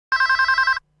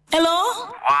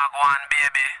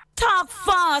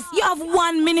fast. You have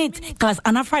 1 minute. Because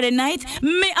on a Friday night,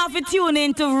 me have to tune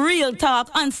in to Real Talk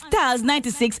on Styles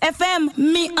 96 FM.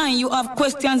 Me and you have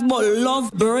questions about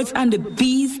love, birds, and the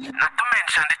bees. Not to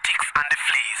mention the ticks and the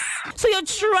fleas. So you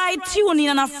try tuning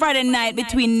in on a Friday night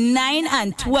between 9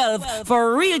 and 12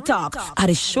 for Real Talk. At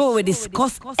the show we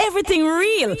discuss everything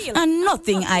real and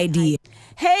nothing ideal.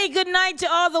 Hey, good night to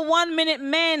all the 1 minute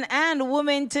men and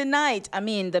women tonight. I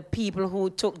mean, the people who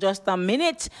took just a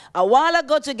minute a while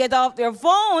ago to get off their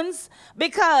phones,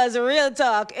 because Real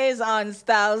Talk is on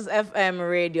Styles FM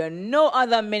radio. No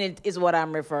other minute is what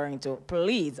I'm referring to.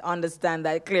 Please understand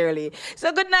that clearly.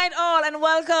 So good night all and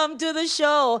welcome to the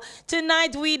show.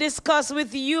 Tonight we discuss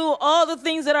with you all the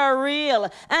things that are real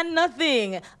and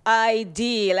nothing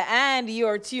ideal. And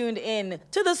you're tuned in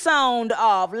to the sound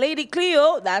of Lady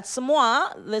Cleo, that's moi,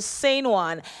 the sane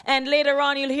one. And later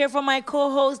on, you'll hear from my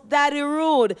co-host, Daddy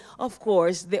Rude. Of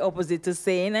course, the opposite to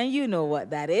sane, and you know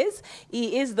what that is.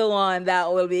 He is the one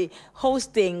that will be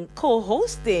hosting,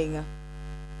 co-hosting,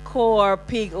 core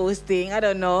pig hosting, I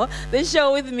don't know, the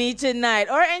show with me tonight.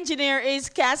 Our engineer is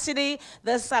Cassidy,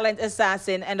 the silent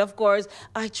assassin. And of course,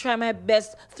 I try my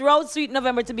best throughout Sweet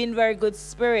November to be in very good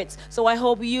spirits. So I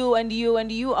hope you and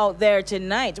you out there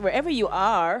tonight, wherever you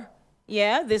are,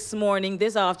 yeah, this morning,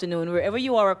 this afternoon, wherever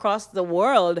you are across the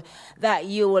world, that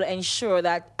you will ensure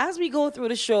that as we go through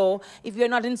the show, if you're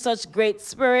not in such great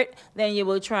spirit, then you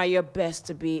will try your best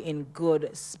to be in good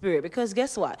spirit. Because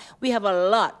guess what? We have a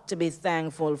lot to be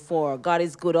thankful for. God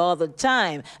is good all the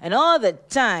time. And all the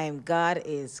time, God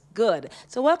is good.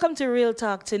 So welcome to Real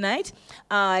Talk tonight.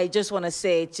 I just want to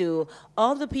say to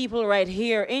all the people right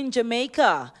here in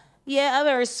Jamaica, yeah, a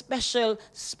very special,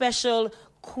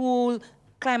 cool,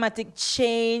 climatic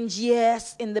change,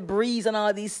 yes, in the breeze and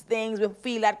all these things. We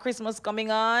feel that Christmas coming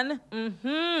on.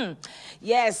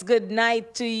 Yes, good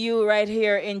night to you right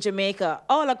here in Jamaica,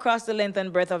 all across the length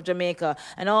and breadth of Jamaica,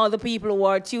 and all the people who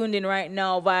are tuned in right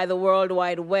now via the World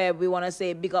Wide Web. We want to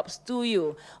say big ups to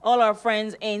you. All our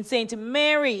friends in St.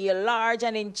 Mary, you're large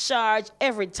and in charge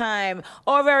every time.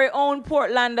 Our very own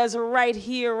Portlanders right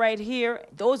here.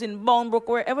 Those in Boundbrook,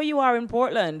 wherever you are in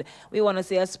Portland, we want to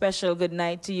say a special good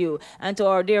night to you. And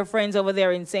to our dear friends over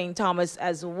there in St. Thomas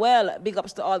as well. Big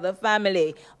ups to all the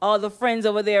family, all the friends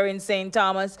over there in St.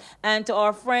 Thomas, and to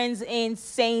our friends in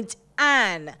St.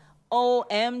 Anne.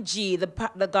 OMG,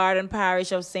 the Garden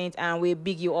Parish of St. Anne, we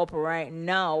big you up right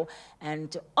now. And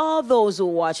to all those who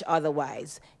watch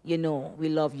otherwise, you know, we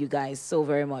love you guys so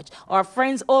very much. Our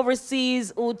friends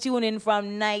overseas who tune in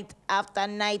from night after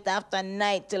night after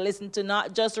night to listen to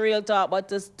not just Real Talk, but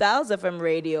to Styles FM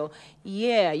radio.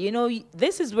 Yeah, you know,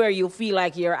 this is where you feel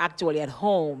like you're actually at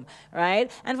home,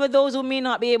 right? And for those who may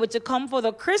not be able to come for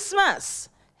the Christmas,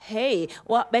 hey,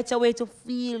 what better way to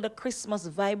feel the Christmas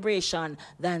vibration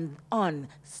than on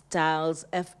Styles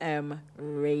FM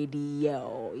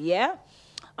radio, yeah?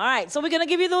 All right, so we're going to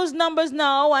give you those numbers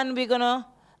now, and we're going to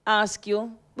ask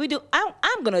you.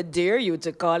 I'm going to dare you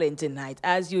to call in tonight,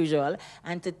 as usual,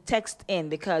 and to text in,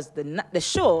 because the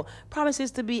show promises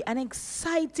to be an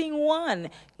exciting one.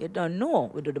 You don't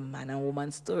know. We do the man and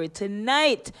woman story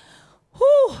tonight.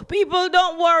 Whew, people,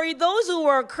 don't worry. Those who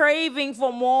were craving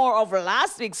for more of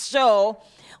last week's show,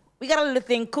 we got a little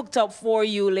thing cooked up for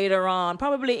you later on,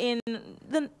 probably in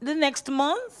the next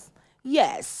month.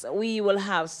 Yes, we will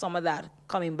have some of that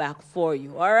coming back for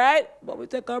you, all right? But we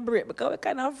take our break because we're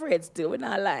kind of afraid still, we're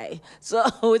not lying. So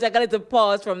we take a little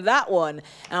pause from that one,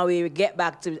 and we will get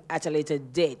back to at a later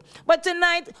date. But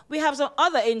tonight, we have some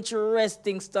other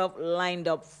interesting stuff lined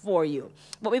up for you.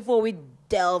 But before we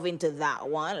delve into that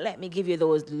one, let me give you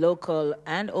those local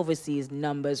and overseas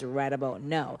numbers right about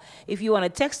now. If you want to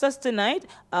text us tonight,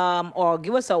 or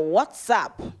give us a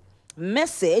WhatsApp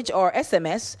message or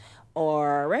SMS,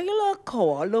 or regular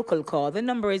call, local call, the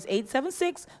number is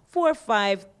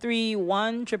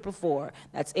 876-453-1444.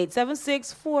 That's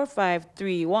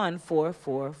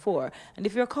 876-453-1444. And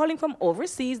if you're calling from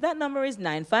overseas, that number is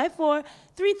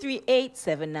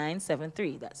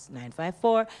 954-338-7973. That's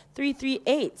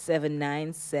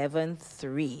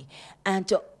 954-338-7973. And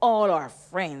to all our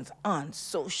friends on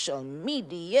social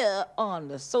media, on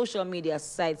the social media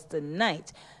sites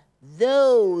tonight,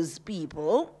 those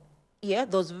people, yeah,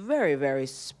 those very, very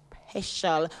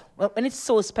special, Well, when it's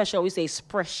so special, we say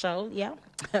special, yeah.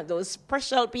 Those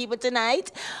special people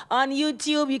tonight. On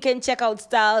YouTube, you can check out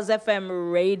Styles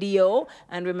FM Radio.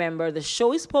 And remember, the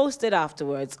show is posted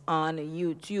afterwards on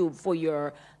YouTube for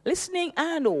your listening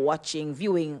and watching,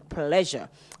 viewing pleasure.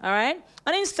 All right?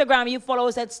 On Instagram, you follow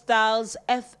us at Styles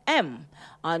FM.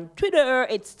 On Twitter,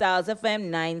 it's Styles FM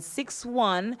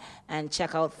 961. And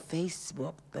check out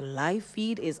Facebook. The live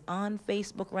feed is on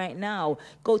Facebook right now.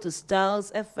 Go to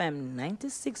Styles FM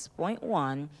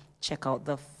 96.1. Check out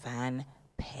the fan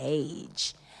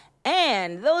page.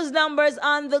 And those numbers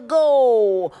on the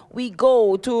go. We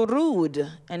go to Rude,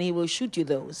 and he will shoot you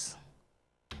those.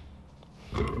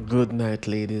 Good night,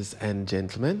 ladies and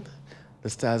gentlemen. The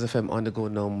Stars FM on the go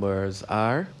numbers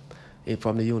are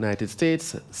from the United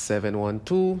States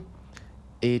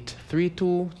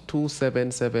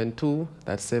 712-832-2772.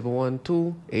 That's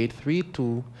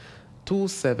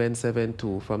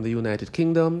 712-832-2772. From the United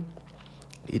Kingdom,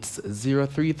 it's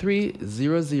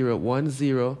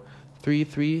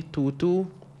 033-0010-3322.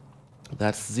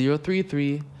 That's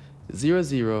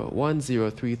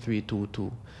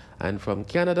 033-0010-3322. And from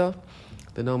Canada,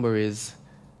 the number is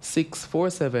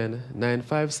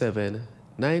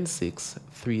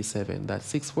 647-957-9637.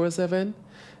 That's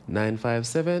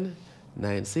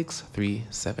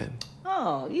 647-957-9637.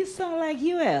 Oh, you sound like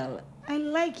UL. I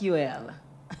like UL.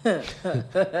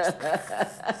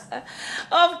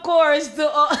 Of course,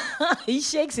 he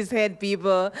shakes his head,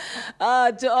 people.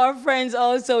 To our friends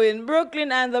also in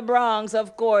Brooklyn and the Bronx,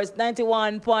 of course,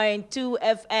 91.2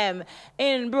 FM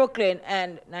in Brooklyn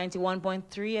and 91.3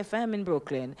 FM in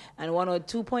Brooklyn and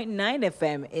 102.9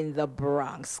 FM in the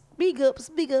Bronx. Big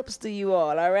ups to you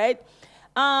all right?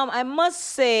 I must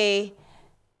say,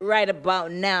 right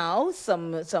about now,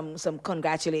 some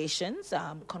congratulations.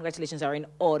 Congratulations are in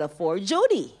order for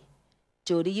Jody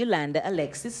Yolanda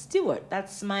Alexis Stewart.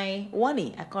 That's my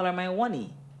oney. I call her my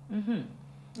oney. You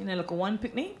know, like a one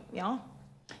picnic, yeah.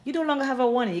 You no longer have a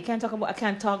oney. You can't talk about. I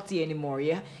can't talk to you anymore.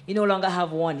 Yeah, you no longer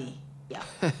have oney. Yeah,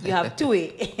 you have two.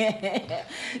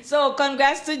 So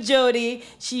congrats to Jody.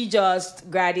 She just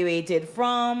graduated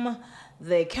from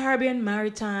the Caribbean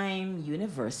Maritime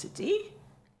University.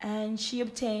 And she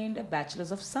obtained a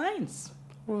Bachelor's of Science.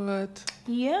 What?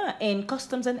 Yeah, in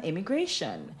Customs and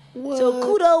Immigration. What? So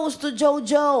kudos to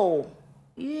JoJo.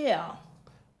 Yeah.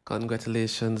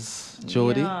 Congratulations,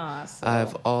 Jody. Yeah, so.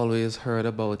 I've always heard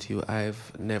about you.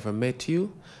 I've never met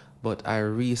you, but I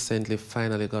recently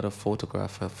finally got a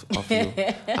photograph of you.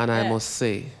 And I must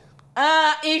say...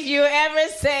 if you ever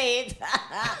say it,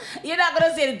 you're not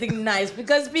going to say anything nice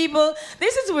because people,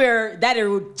 this is where Daddy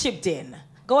Rude chipped in.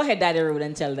 Go ahead, Daddy Rude,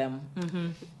 and tell them.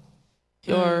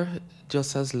 You're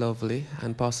just as lovely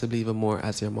and possibly even more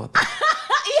as your mother.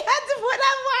 You had to put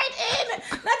that word in.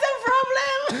 That's a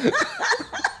problem.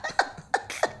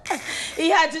 He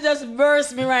had to just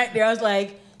burst me right there. I was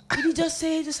like, did he just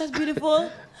say just as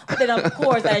beautiful? But then, of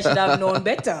course, I should have known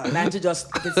better than to just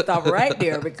stop right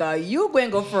there because you're going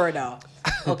to go further.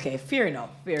 Okay, fair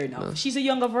enough. No. She's a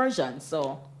younger version,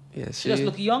 so yes, she just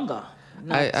look younger.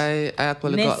 I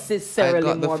actually got the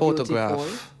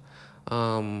photograph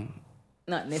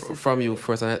not necessarily. From you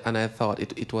first, and I thought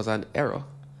it was an error.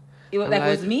 It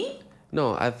was me?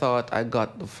 No, I thought I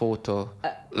got the photo.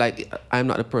 I'm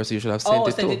not the person you should have sent it to. Oh,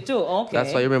 sent it to. Okay.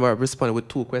 That's why you remember I responded with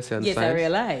 2 questions. Yes, I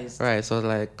realized. Right, so I was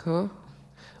like, huh?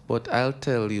 But I'll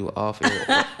tell you off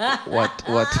what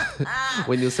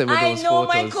when you send me those photos. I know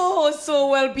my co-host so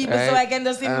well, people, right? So I can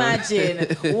just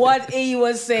imagine what he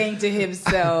was saying to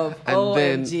himself.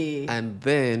 OMG. And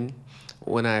then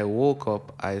when I woke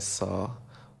up, I saw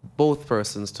both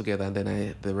persons together, and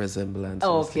then the resemblance.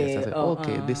 Okay. I said,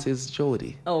 okay, this is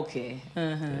Jody. Okay.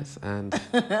 Yes, and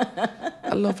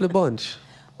a lovely bunch.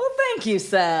 Well, thank you,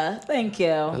 sir. Thank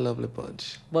you. A lovely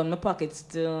bunch. But my pocket's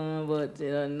still, but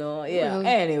no. Yeah. Well,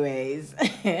 anyways. I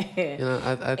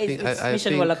think it's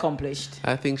mission well accomplished.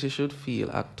 I think she should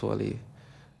feel actually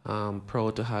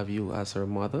proud to have you as her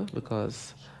mother,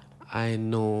 because I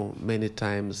know many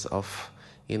times of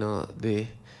the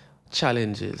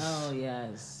challenges. Oh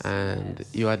yes. And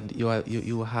yes. you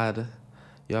have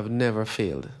never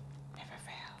failed. Never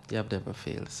failed. You have never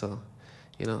failed. So.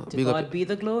 To God be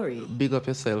the glory. Big up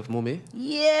yourself, mommy.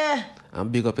 Yeah.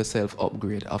 And big up yourself,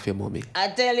 upgrade of your mommy. I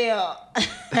tell you.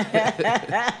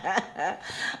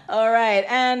 All right.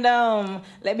 And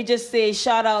let me just say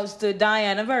shout outs to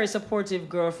Diane, a very supportive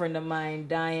girlfriend of mine.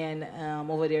 Diane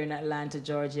over there in Atlanta,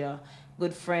 Georgia.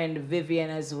 Good friend Vivian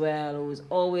as well, who's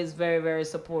always very, very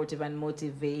supportive and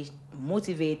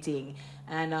motivating.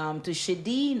 And to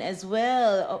Shadeen as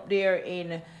well, up there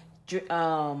in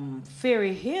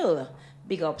Ferry Hill.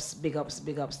 big ups, big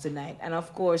ups tonight. And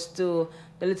of course, to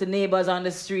the little neighbors on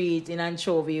the street in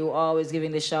Anchovy who always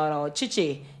giving the shout out.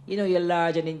 Chichi, you know you're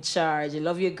large and in charge. You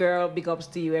love your girl. Big ups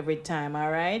to you every time,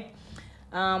 all right?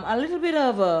 A little bit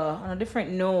of on a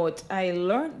different note, I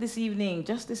learned this evening,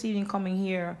 just this evening coming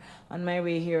here, on my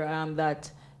way here, that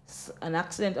an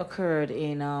accident occurred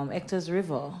in Hector's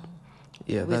River.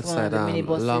 Yeah, that's at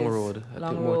Long Road. I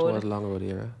think more towards Long Road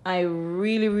here. I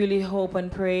really, really hope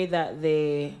and pray that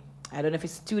I don't know if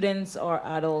it's students or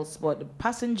adults, but the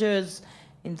passengers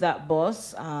in that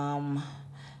bus,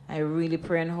 I really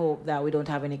pray and hope that we don't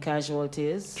have any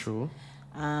casualties. True.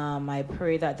 I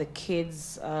pray that the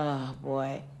kids,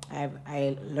 boy,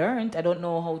 I learned, I don't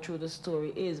know how true the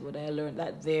story is, but I learned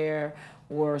that there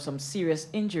were some serious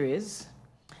injuries.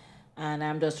 And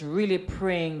I'm just really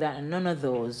praying that none of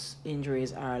those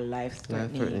injuries are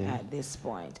life-threatening at this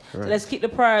point. Right. So let's keep the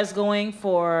prayers going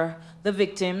for the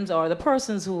victims or the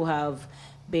persons who have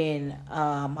been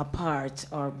apart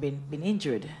or been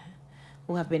injured,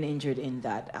 who have been injured in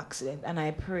that accident. And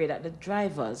I pray that the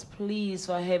drivers, please,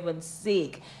 for heaven's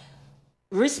sake,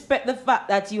 respect the fact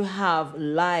that you have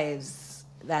lives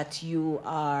that you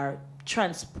are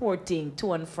transporting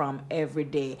to and from every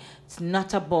day. It's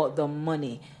not about the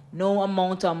money. No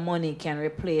amount of money can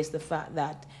replace the fact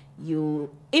that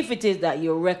if it is that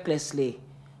you recklessly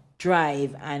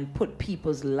drive and put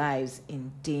people's lives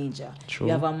in danger. True.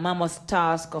 You have a mammoth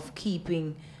task of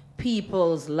keeping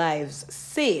people's lives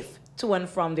safe to and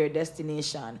from their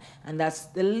destination. And that's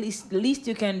the least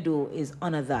you can do is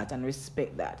honor that and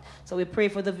respect that. So we pray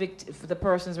for the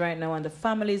persons right now and the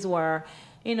families who are,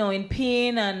 in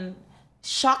pain and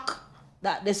shock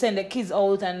that they send the kids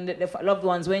out and the loved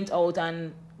ones went out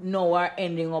and now are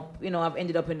ending up, have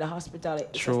ended up in the hospital.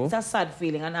 It's a sad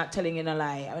feeling. I'm not telling you a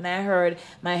lie. When I heard,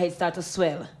 my head start to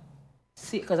swell.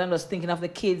 See, because I'm just thinking of the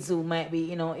kids who might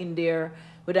be, in there,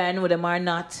 whether I know them or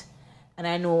not. And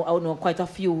I would know quite a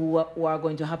few who are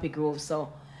going to Happy Grove.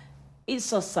 So it's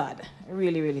so sad.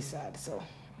 Really, really sad. So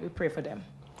we pray for them.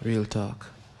 Real talk.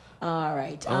 All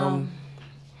right. And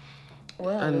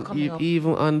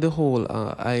even on the whole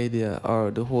idea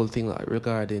or the whole thing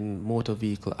regarding motor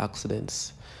vehicle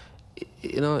accidents,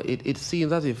 it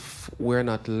seems as if we're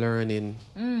not learning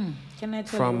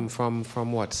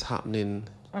from what's happening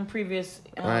from previous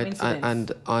right incidents.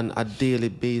 And on a daily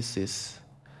basis,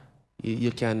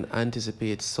 you can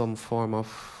anticipate some form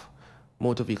of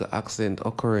motor vehicle accident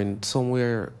occurring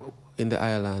somewhere in the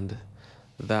island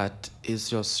that is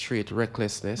just straight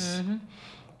recklessness. Mm-hmm.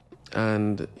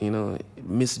 And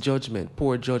misjudgment,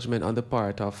 poor judgment on the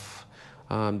part of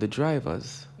the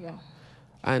drivers. Yeah.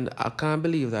 And I can't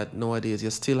believe that nowadays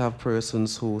you still have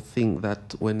persons who think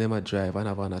that when they drive and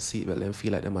have on a seatbelt, they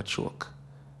feel like they might choke.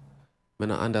 I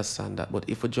don't understand that. But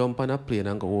if we jump on a plane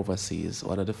and go overseas,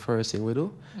 one of the first thing we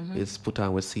do is put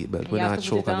on with seatbelt. We not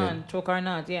choke again. Choke or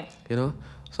not, yeah.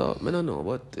 So I don't know,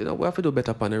 but we have to do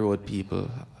better upon the road, people.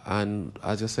 And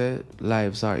as you said,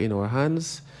 lives are in our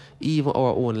hands. Even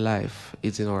our own life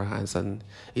is in our hands, and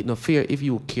it no fear if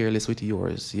you careless with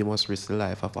yours, you must risk the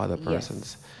life of other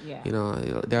persons. Yes.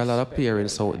 Yeah. There are a lot of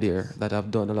parents out there that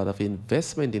have done a lot of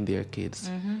investment in their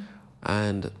kids,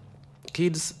 and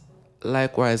kids,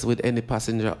 likewise with any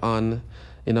passenger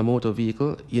in a motor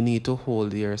vehicle, you need to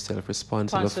hold yourself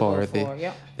responsible for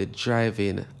the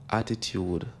driving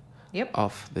attitude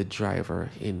of the driver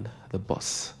in the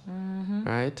bus,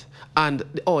 right? And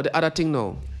the other thing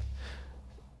now.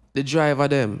 The driver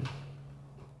them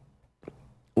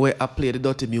where I play the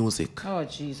dirty music. Oh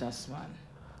Jesus, man.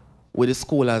 With the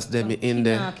schoolers them in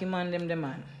there.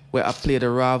 Man. Where I play the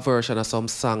raw version of some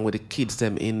song with the kids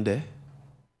them in there.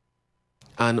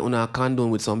 And I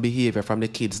condone with some behavior from the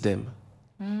kids them.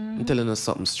 I'm telling us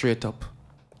something straight up.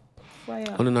 Fire.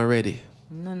 I'm not ready.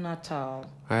 None at all.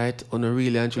 Right? I'm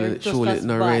really and truly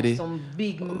not ready. Some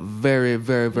big, very,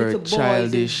 very, very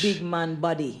childish. Big man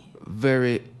body.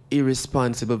 Very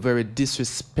irresponsible, very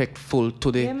disrespectful to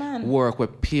the work where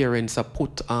parents are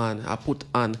put on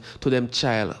to them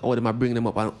child, or them are bring them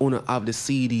up and have the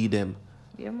CD them.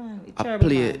 Yeah, man. I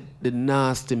play the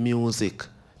nasty music,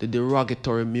 the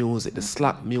derogatory music, the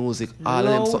slap music, all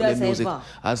of them something music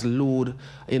as loud,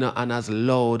 and as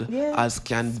loud as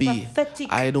can be.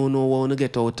 Pathetic. I don't know how to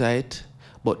get out of it,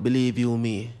 but believe you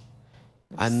me,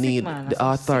 I need the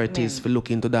authorities to look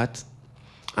into that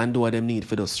and do what them need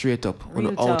for those straight up on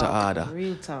the outer order.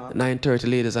 Real talk. 9:30,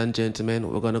 ladies and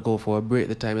gentlemen, we're gonna go for a break.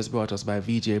 The time is brought us by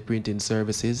VJ Printing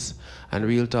Services, and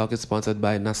Real Talk is sponsored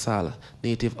by Nasal,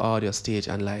 Native Audio Stage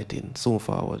and Lighting. Soon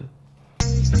forward.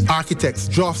 Architects,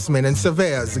 draftsmen, and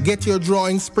surveyors, get your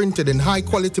drawings printed in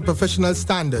high-quality professional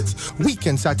standards. We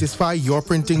can satisfy your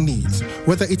printing needs.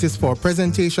 Whether it is for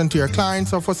presentation to your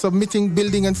clients or for submitting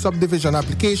building and subdivision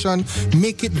application,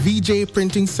 make it VJ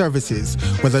Printing Services.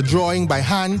 Whether drawing by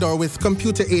hand or with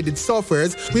computer-aided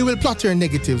softwares, we will plot your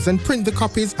negatives and print the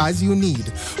copies as you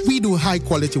need. We do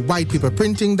high-quality white paper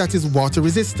printing that is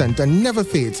water-resistant and never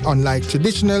fades, unlike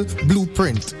traditional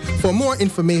blueprint. For more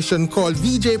information, call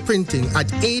VJ Printing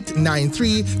at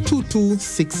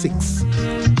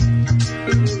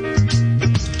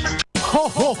 893-2266. Ho,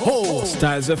 ho, ho!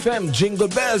 Styles FM Jingle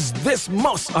Bells, this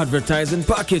must advertising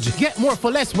package. Get more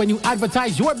for less when you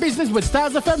advertise your business with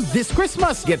Styles FM this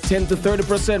Christmas. Get 10 to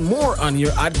 30% more on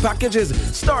your ad packages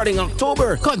starting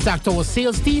October. Contact our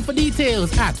sales team for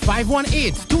details at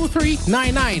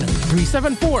 518-2399,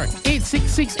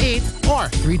 374-8668 or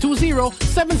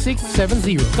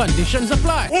 320-7670. Conditions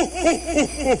apply. Ho, ho, ho,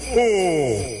 ho,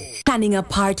 ho. Planning a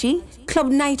party, club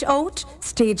night out,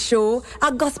 stage show,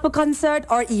 a gospel concert,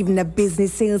 or even a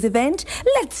business sales event?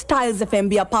 Let Styles FM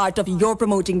be a part of your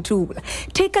promoting tool.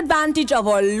 Take advantage of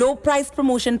our low-priced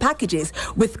promotion packages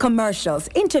with commercials,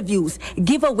 interviews,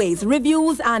 giveaways,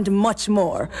 reviews, and much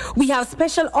more. We have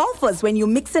special offers when you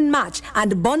mix and match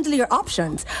and bundle your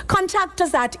options. Contact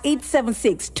us at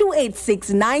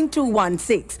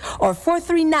 876-286-9216 or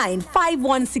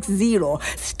 439-5160.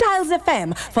 Styles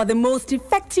FM for the most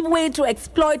effective way to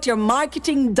exploit your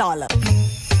marketing dollar.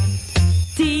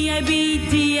 DIB,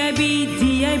 DIB,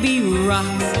 DIB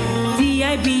rocks.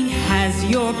 DIB has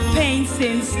your paints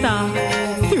in stock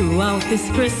throughout this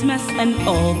Christmas and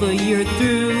all the year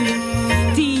through.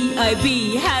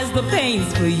 DIB has the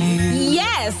paints for you.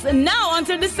 Yes, now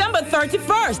until December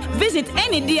 31st. Visit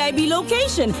any DIB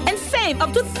location and save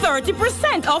up to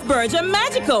 30% off Berger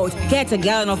Magic Coat. Get a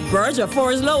gallon of Berger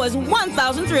for as low as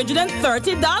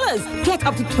 $1,330. Get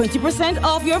up to 20%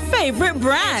 off your favorite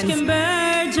brands.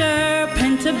 Berger,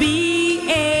 Penta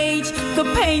BH, the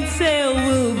paint sale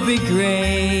will be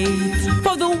great.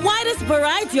 For the widest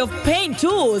variety of paint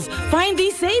tools, find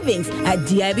these savings at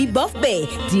DIB Buff Bay,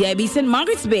 DIB St.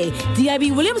 Margaret's Bay,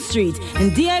 DIB William Street,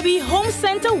 and DIB Home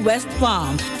Center West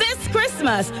Palm. This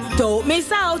Christmas, don't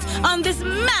miss out on this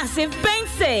massive paint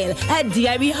sale at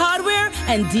DIB Hardware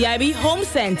and DIB Home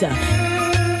Center.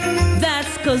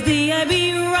 That's cause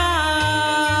DIB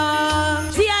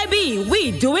rocks. DIB,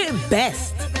 we do it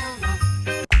best.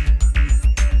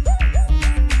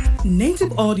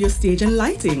 Native Audio Stage and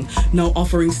Lighting, now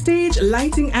offering stage,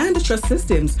 lighting, and truss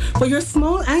systems for your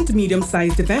small and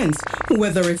medium-sized events.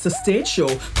 Whether it's a stage show,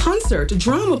 concert,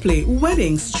 drama play,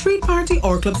 wedding, street party,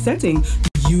 or club setting,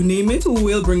 you name it,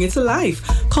 we'll bring it to life.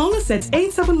 Call us at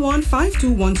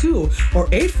 871-5212 or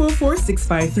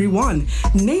 844-6531.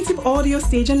 Native Audio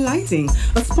Stage and Lighting,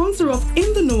 a sponsor of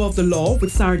In the Know of the Law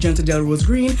with Sergeant Delrose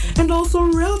Green and also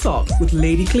Real Talk with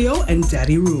Lady Cleo and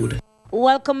Daddy Rude.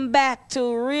 Welcome back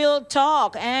to Real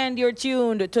Talk, and you're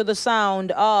tuned to the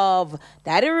sound of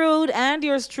Daddy Rude and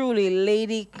yours truly,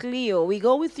 Lady Cleo. We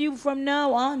go with you from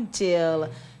now until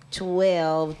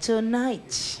 12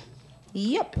 tonight.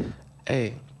 Yep.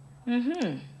 Hey.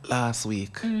 Last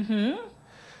week. Lord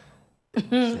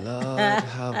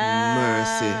have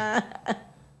mercy.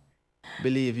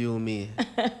 Believe you me.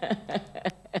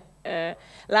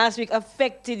 Last week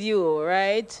affected you,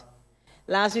 right?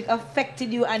 Last week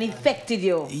affected you and affected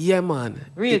you. Yeah, man.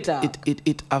 Real talk.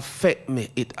 It affect me.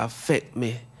 It affect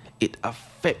me. It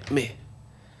affect me.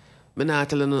 Me not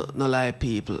telling no lie,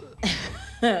 people.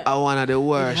 I wanted the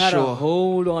worst had show. A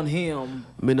hold on him.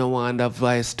 Me no want the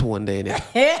voice tone there in here.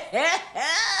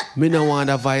 Me no want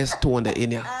the voice tone there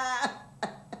in here.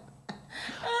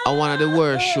 I wanted the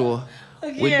worst show.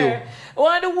 Okay. We do.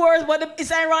 One of the worst, but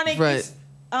it's ironic. Right. It's,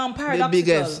 paradoxical. The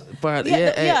biggest part.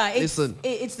 Listen.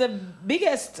 It's the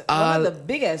biggest. One of the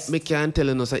biggest. Me can't tell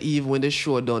you, so even when the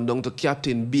show done, down to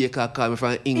Captain Baker call me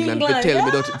from England to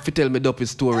tell me the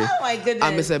story. Oh my goodness.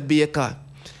 And me say, Baker,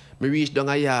 me reach down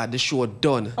a yard, the show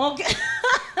done. Okay.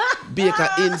 Baker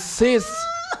insists.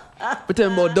 Me tell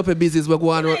me about Duppy business, we're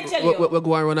going run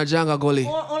a Janga Gully.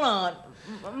 Hold on.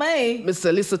 Me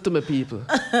say, listen to me, people.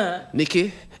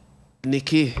 Nikki, me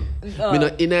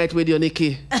not unite with you,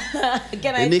 Nikki.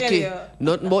 Can I Nikki, tell you?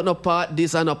 nothing about no part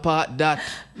this and no part that.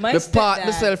 My me part stepdad.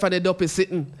 myself and the Duppy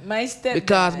sitting. My stepdad.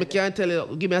 Because me can't tell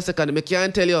you, give me a second, me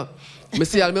can't tell you. Me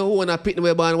see all me who wanna pitney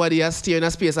way born while they are stare in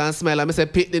a space and smile and me say,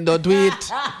 pitney, don't do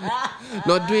it.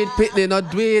 Not do it, pitney,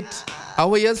 not do it. How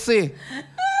will you say?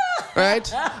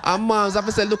 Right? And moms have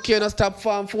to say, look here, no stop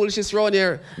farm foolishness around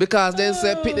here. Because then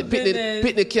say,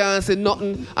 pitney can't say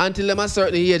nothing until them a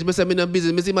certain age. I say, me no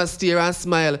busy. Me see my stare and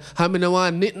smile. And me no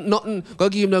want nothing. Go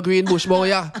give him no green bush, boy,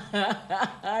 yeah.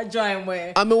 Join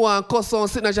way. And me want cuss on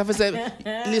sitting and she say,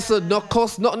 listen, no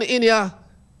cuss, nothing in here.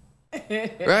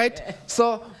 Right?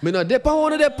 So, me no dep on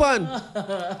one of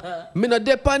the Me no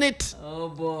dep on it. Oh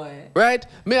boy. Right?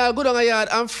 Me I'll go down a yard,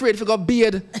 I'm afraid to go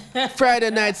bathe Friday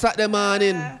night, Saturday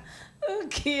morning.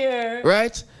 Okay.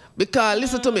 Right? Because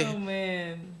listen to me. Oh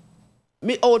man.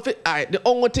 Me outfit, alright, the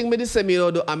only thing me say me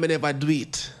do, I never do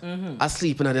it. I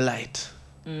sleep in the light.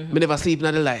 Me never sleep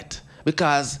in the light.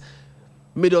 Because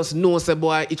me just know say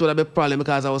boy, it would have been a problem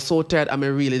because I was so tired and me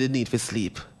really didn't need to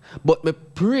sleep. But me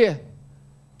pray.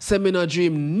 Say me no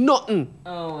dream nothing.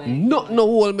 Oh, nothing no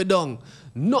hold me down.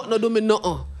 Nothing no do me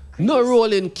nothing. No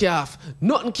rolling calf.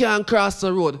 Nothing can cross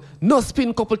the road. No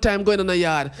spin couple times going in the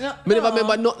yard. Me never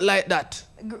remember nothing like that.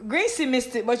 Gracie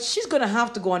missed it, but she's gonna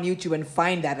have to go on YouTube and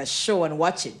find that a show and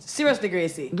watch it. Seriously,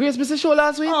 Gracie. Grace missed the show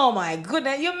last week? Oh my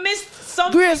goodness, you missed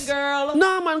something, Grace, girl.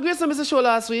 No man, Grace missed the show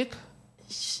last week.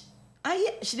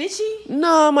 Did she?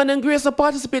 No man, and Grace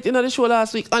participated in the show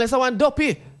last week. Unless I want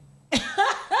Duppy.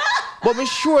 But me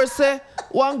sure say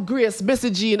one Grace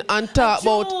messaging and talk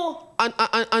about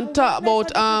and talk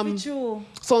about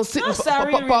some sitting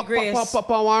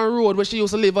papa one road where she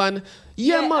used to live on.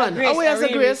 Yeah man, how is the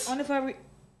Grace?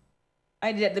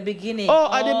 I did at the beginning. Oh,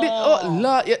 I did bit. Oh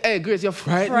Lord, yeah, hey Grace, you're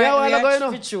frightened.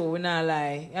 That's true, not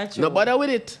lie. No bother with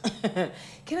it.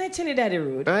 Can I tell you Daddy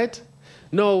Rude? Right?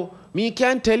 No, me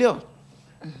can't tell you.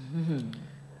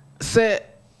 Say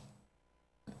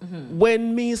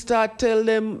when me start tell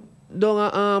them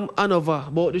down Hanover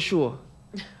about the show,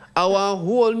 I want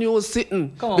whole new sitting.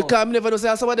 Because I never know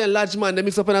say some of them large man they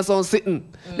mix up in a sound sitting.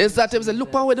 They start to say,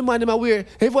 look on where the man them wear.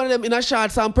 Every one of them in a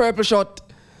shorts and purple shirt.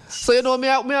 So you know me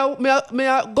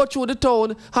I go through the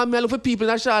town and me look for people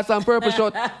in a shorts and purple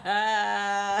shirt.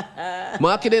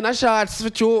 Mark it in a shorts for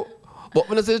you. But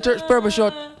when I say the church purple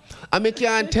shirt, I me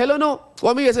can't tell you no.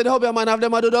 What me say the hobby man have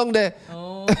them do down there.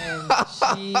 Oh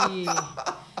MG.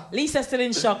 Lisa's still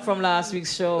in shock from last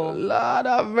week's show. Lord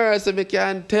have mercy, me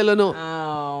can't tell you no.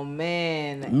 Oh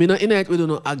man. Me not in it with you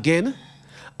no again.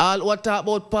 All what talk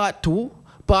about part 2,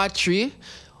 part 3,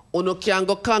 you can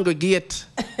go congregate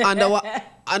under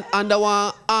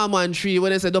one almond tree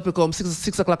when they say don't come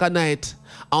 6 o'clock at night.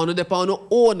 And you depend on your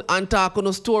own and talk on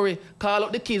a story. Call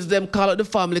up the kids, them call up the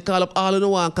family, call up all you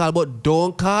want call, but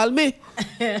don't call me.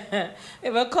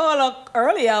 If I call up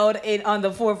early out on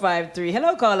the 453.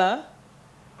 Hello, caller.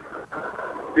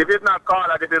 This is not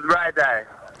caller, this is Bright Eye.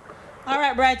 All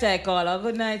right, Bright Eye caller.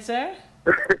 Good night, sir.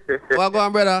 What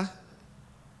going, brother?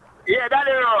 Yeah,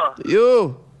 Daddy Ro.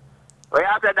 You. What you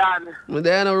after Dan? I'm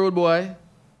there on the road, boy.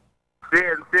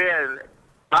 Still.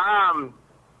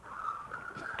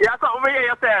 Yeah, something we hear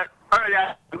you said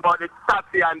earlier about the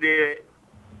taxi and the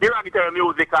derogatory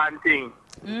music and thing.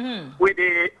 With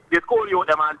the school youth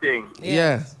them and thing.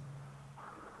 Yeah.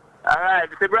 Alright,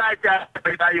 it's a bright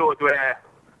eye youth where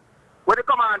when they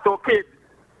come on to kids,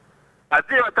 a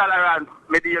zero tolerance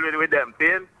me deal with them,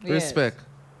 see? Yes. Respect.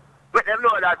 Let them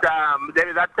know that there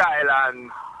is a child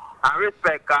and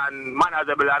respect and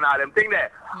manageable and all them things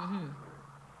there.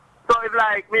 So it's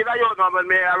like, me as a young man,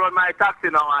 I run my taxi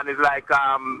now and it's like,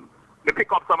 me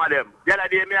pick up some of them. The other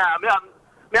day, me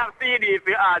have CD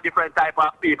for all different type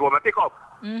of people me pick up.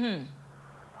 So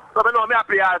I know me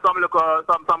play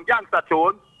some gangster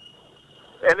tune.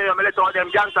 And then I let all them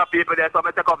gangster people there, so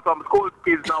I take up some school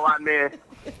kids now and me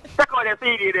take out the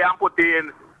CD there and put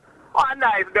in one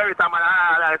nice very time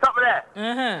and something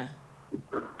there.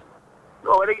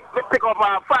 So they pick up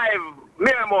 5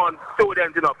 Miramont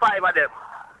students, 5 of them.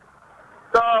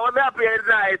 So when I play a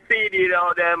nice CD,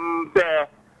 them say,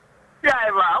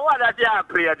 driver, what does you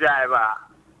play, driver?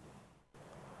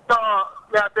 So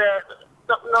they say,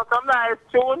 some nice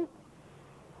tune.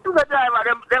 The driver,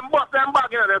 them bust them bag,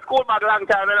 the school bag long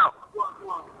time,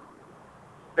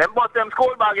 Them bust them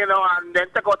school bag, and then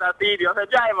take out a CD. I say,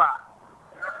 driver,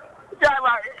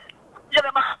 you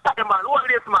never man, hold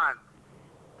this man.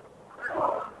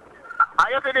 And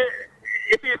you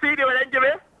see the when they give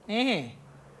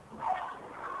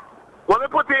when we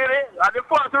put it at the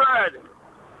first word,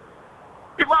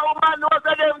 if a woman knows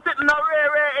that them sitting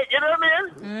there, you know what I mean?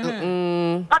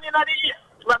 And you know,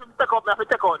 we have to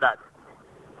take out that.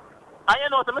 And you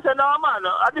know, so I say, no man,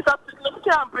 I just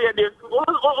can't play this.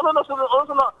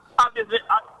 Also not have this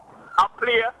a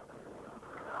player.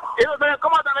 You know, so you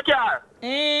come out of the car.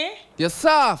 You're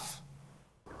soft.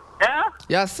 Yeah?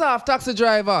 You're soft, taxi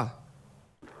driver.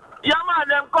 Yeah man,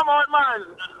 them come out man.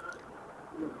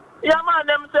 Yeah, man,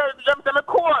 them say me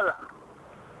cool.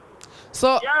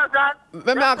 So, You understand?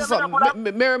 let me ask you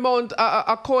something. Marymount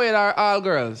a co-ed or all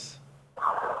girls?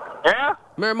 Yeah?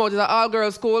 Marymount is an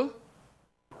all-girls school?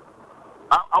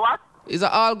 A what? Is an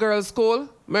all-girls school?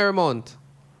 Marymount.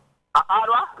 All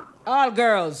what? All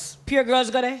girls. Pure girls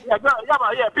got it? Yeah, girl, yeah,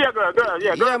 man, yeah, pure girl,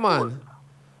 yeah. Girl Yeah, man.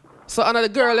 So, another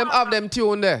girl, them have them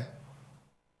tune there.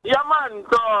 Yeah, man,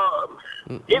 so,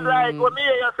 it's like when me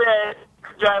hear you say,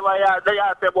 driver, yeah, they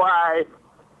say, boy,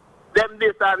 them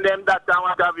this and them that and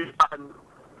what have you done.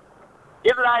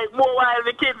 It's like more while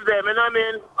the kids them, you know what I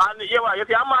mean? And you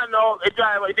see a man now, a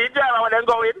driver, the driver when they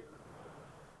going,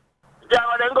 the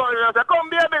driver then going, and say, come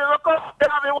baby, come, they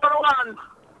have it 101.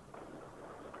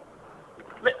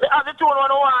 They have the tune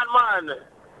 101, man.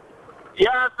 You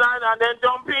understand? And then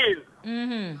jump in.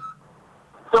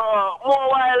 So, more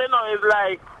while, you know, it's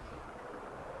like,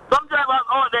 some drivers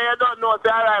out there, you don't know,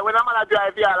 say, all right, when I'm going to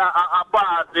drive here, a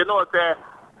bus, you know, say,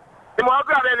 you must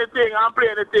grab anything and play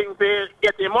anything to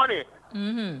get your money.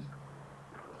 And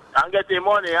get your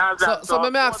money. And so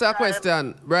let me ask you a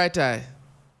question, Bright Eye.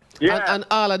 Yeah. And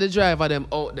all of the driver them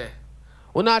out there.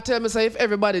 When I tell me, say, if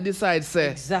everybody decides,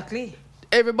 say, Exactly.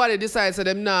 everybody decides that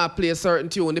them now play a certain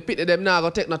tune, the pity them now go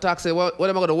take no taxi, what am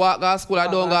I going to walk to school? I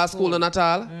don't go to school none at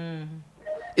all.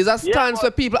 It's a stance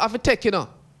where people have to take, you know.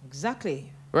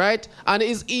 Exactly. Right? And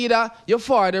it's either you're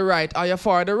for the right or you're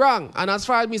for the wrong. And as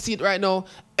far as me see it right now,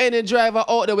 any driver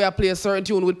out there will play a certain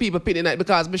tune with people pitting it,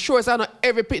 because be sure it's not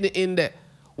every pitting in there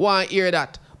want to hear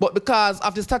that. But because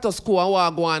of the status quo and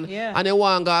what go on, and they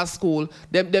want to go to school,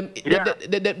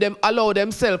 them allow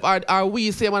themselves, or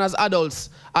we same as adults,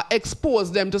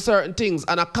 expose them to certain things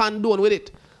and I condone with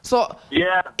it. So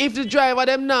if the driver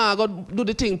them now go do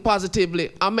the thing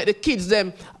positively and make the kids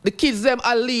them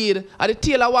a lead, and the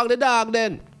tailor wag the dog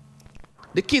then.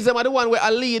 The kids them are the one where I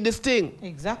lead this thing.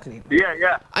 Exactly.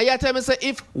 Yeah. And you tell me say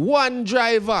if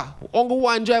only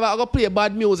one driver I go play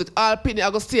bad music, all pitney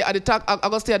I go stay at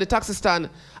the taxi stand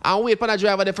and wait for the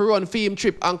driver there for run film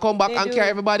trip and come back and carry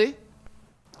everybody.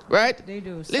 Right? They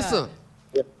do. Listen,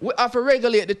 we have to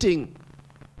regulate the thing.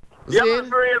 Yeah, man,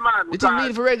 for real, man. The thing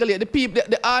need to regulate. The people,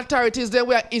 the authorities, then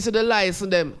we are issue the license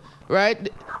them. Right?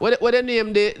 What they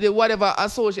name the whatever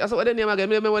association? What they name again?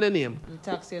 Remember what they name? The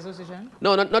taxi association?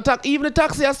 No, not tax. Even the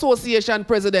taxi association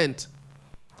president.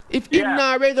 If him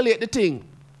not regulate the thing,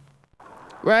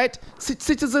 right?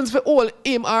 Citizens for all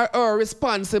him are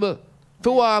responsible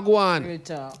for what go on. Real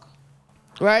talk.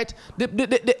 Right?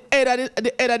 The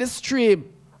head of the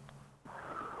stream.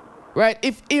 Right?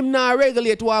 If him not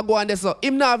regulate what go on there, so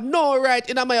him not have no right,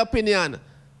 in my opinion,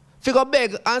 to go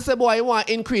beg and say, boy, you want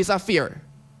to increase a fear.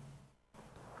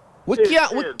 We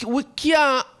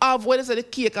can't have when they say the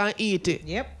cake and eat it.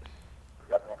 Yep.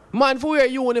 Man for wear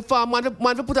uniform, man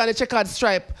for put on a checkered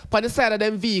stripe on the side of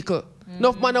them vehicle.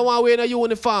 Enough man don't want to wear no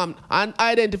uniform and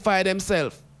identify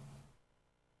themselves.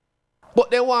 But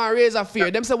they want to raise a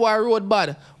fear. Them say why road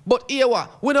bad. But here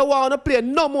what? We don't want to play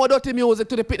no more dirty music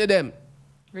to the pit of them.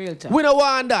 Real talk. We don't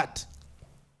want that.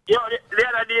 Yo, the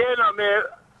other day, you know, me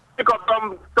pick up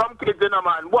some kids, you know,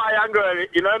 man, boy and girl,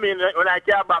 you know what I mean, when I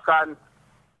came back and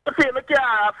you see me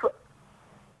car,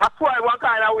 I spoil one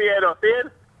kind of way, you know, see?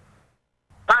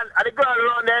 And the girl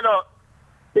around there, you know,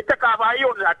 he take off her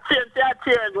unit,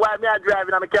 change while me are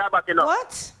driving and my car back, you know.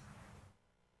 What?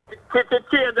 She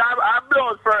change her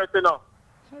blouse first, you know.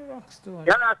 You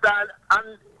understand? And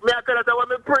me I tell her that when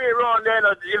me pray around there, you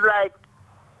know, it's like,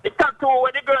 the tattoo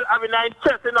when the girl having her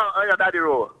chest, you know, on your daddy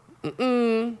road.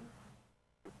 The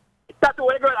tattoo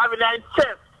when the girl having her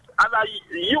chest, as a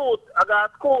youth, as a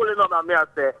school, you know, me I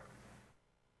say.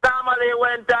 Normally,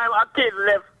 when time a kid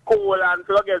left school and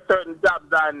to get certain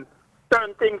jobs and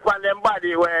certain things from them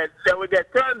body where they will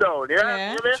get turned down, you know?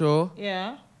 You mean? Sure.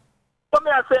 Yeah. So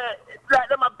me I say, it's like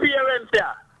them parents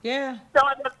here. Yeah.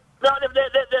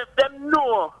 Them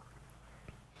know.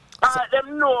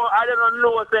 Them know, I don't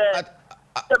know, say,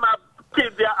 them are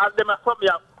kids there and them are something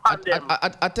on them.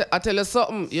 I tell you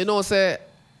something, you know, say,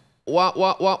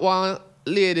 one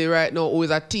lady right now who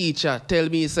is a teacher tell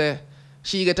me, say,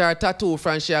 she get her tattoo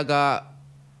from she got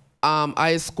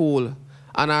high school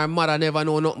and her mother never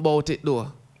know nothing about it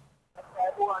though.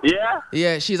 Yeah?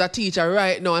 Yeah, she's a teacher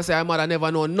right now and say her mother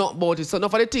never know nothing about it. So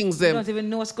enough of the things them. Don't even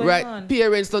know what's going on.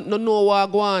 Parents don't know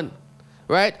what go on.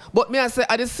 Right? But me I say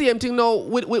at the same thing now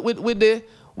with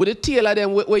the tailor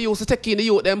them we used to take in the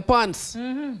youth them pants.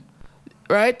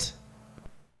 Right?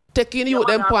 Taking you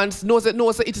them pants, knows that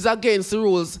it is against the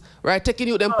rules, right? Taking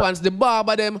you them pants, the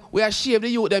barber them, we are shave the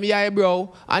youth them your eyebrow,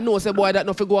 and know say boy that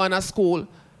not for go on to school,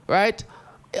 right?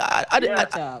 At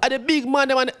the big man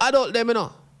them and the adult them, you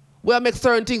know. We make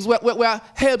certain things, we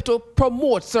help to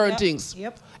promote certain things.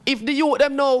 Yep. If the youth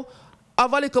them know,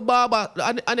 have a little barber,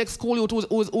 an ex-school youth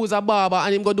who's a barber,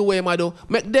 and him go do what him do,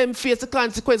 make them face the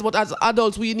consequence, but as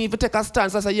adults, we need to take a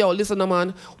stance and say, yo, listen,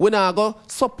 man, we not go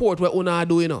support what we not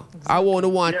do, you know. Exactly. I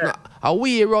want, how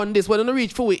we run this, when you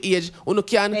reach full age, you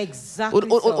can,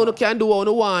 you can do what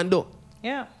you want to do.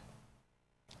 Yeah.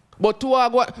 But to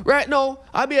right now,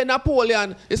 I be a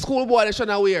Napoleon, the schoolboy they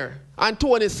shouldn't wear, and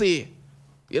Tony say,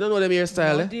 you don't know them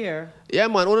hairstyle, oh, dear. Yeah,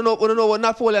 man, you don't know what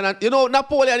Napoleon, you know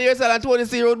Napoleon hairstyle and Tony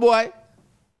C, road boy?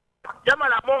 Yeah, man,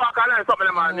 I'm more and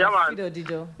something, man. Yeah, man.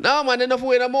 No, man, they don't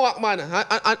wear no mohawk, man.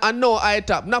 And no eye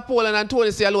top. Napoleon and Tony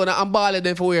C alone, I'm balling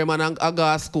them for wear, man, and I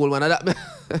go to school, man.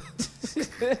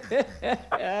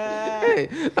 Hey,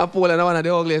 Napoleon, one of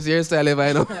the ugliest hairstyle ever,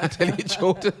 you know. I tell you the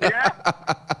truth. Yeah.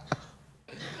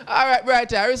 All right,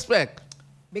 right, I respect.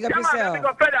 Big up yourself. Yeah, man,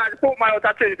 I put my out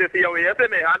of Trinity for you, you see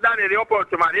me? And Danny, the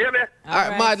approach, man, you hear me? All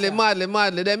right,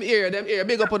 madly. Them ear.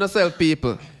 Big up on yourself,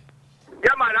 people. Yeah,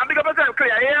 man, I'm big up yourself, Cleo,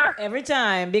 yeah? Every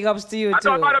time, big ups to you, too.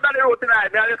 I thought about the road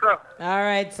tonight, man, listen. All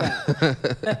right,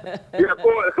 sir. Yeah,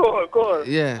 cool.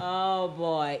 Yeah. Oh,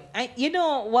 boy. You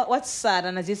know, what's sad,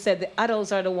 and as you said, the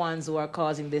adults are the ones who are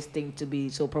causing this thing to be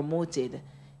so promoted,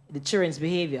 the children's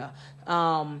behavior.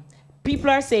 People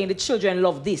are saying the children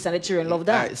love this and the children love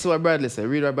that. Right, so what Bradley say,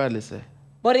 read what Bradley say.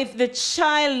 But if the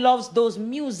child loves those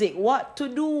music, what to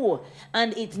do?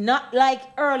 And it's not like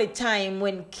early time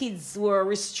when kids were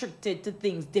restricted to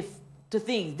things,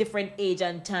 different age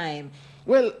and time.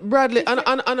 Well, Bradley, and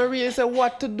I really say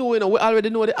what to do, you know. We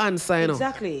already know the answer, you know.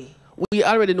 Exactly. We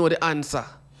already know the answer,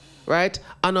 right?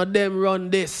 And them run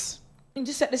this. And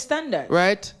just set the standard.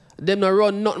 Right? Them not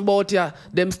run nothing about ya.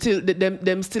 Them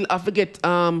still have to get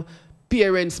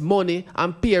parents' money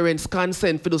and parents'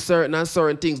 consent for do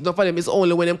certain things. Not for them, it's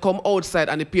only when them come outside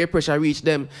and the peer pressure reach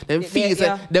them. Them feel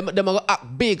that them are going to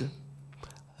act big.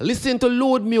 Listen to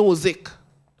loud music.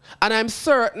 And I'm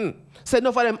certain, say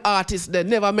enough of them artists, they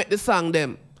never make the song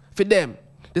them for them.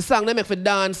 The song they make for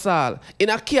dance hall. In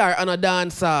a car and a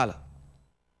dance hall.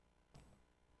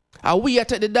 And we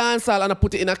take the dance hall and I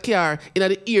put it in a car, in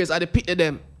the ears and the pit of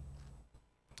them.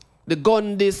 The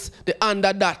gun this, the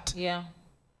under that. Yeah.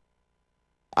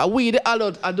 We the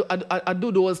adult I do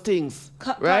those things,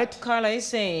 right? Carla is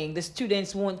saying the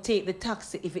students won't take the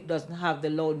taxi if it doesn't have the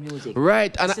loud music.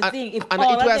 Right. That's the thing. If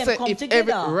all of them come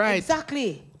together, right,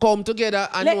 exactly. Come together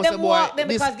and let know them say, boy, walk them,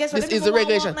 because guess what? This is the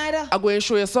regulation. I'm going to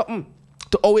show you something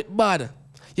to how it bad.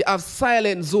 You have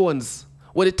silent zones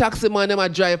where the taxi man them a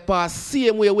drive past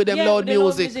same way with them loud music.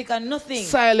 Loud music and nothing.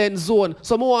 Silent zone.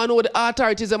 So I want to know what the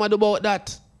authorities them do about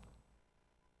that.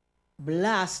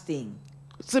 Blasting.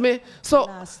 See me? So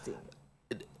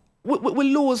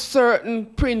we lose certain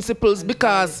principles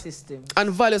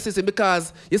and value system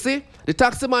because you see the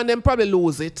taxi man them probably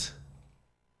lose it,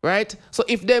 right? So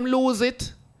if them lose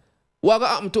it, what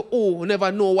gonna happen to who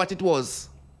never know what it was?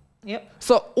 Yep.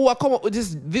 So who are come up with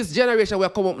this generation we are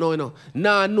come up now, you know?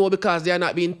 Nah, no, because they are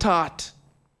not being taught,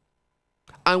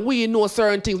 and we know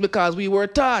certain things because we were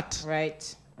taught.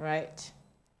 Right. Right.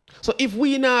 So if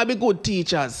we now be good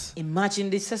teachers, imagine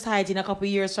this society in a couple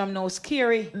of years from now,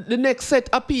 scary. The next set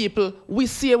of people, we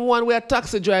see them one way a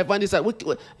taxi driver and this that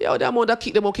yo, the amount that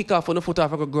kick them will kick off on the foot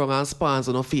off the ground and spans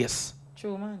on the face.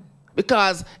 True, man.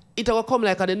 Because it will come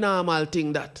like the normal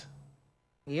thing that.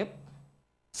 Yep.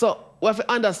 So we have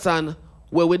to understand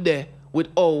where we're there with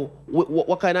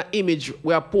what kind of image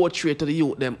we are portrayed to the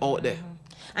youth them out there.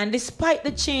 And despite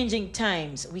the changing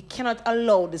times, we cannot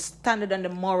allow the standard and the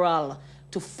moral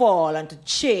to fall and to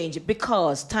change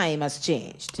because time has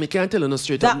changed. Me can't tell you no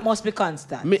straight that up. That must be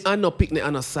constant. Me and no picnic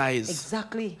and no size.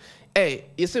 Exactly. Hey,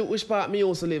 you see which part me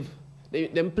used to live?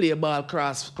 Them play ball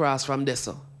cross from there,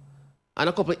 so. And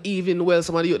a couple evening, well,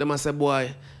 some of the youth them say,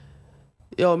 boy,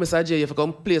 yo, Mr. J, if you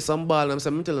come play some ball, and I'm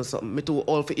saying, me tell you something, me too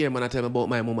old for hear man I tell me about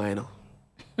my mama, you know.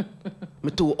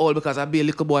 Me too old because I be a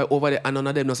little boy over there and none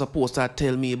of them not supposed to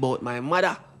tell me about my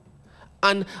mother.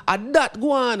 And at that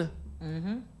go on.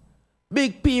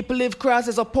 Big people live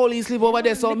crosses, so police live over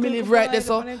there, so me live right there,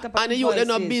 so. And the youth, they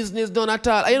no business done at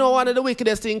all. And you know one of the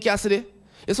wickedest things, Cassidy?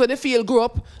 It's when the field grow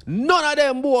up, none of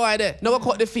them boy there never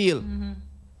cut the field.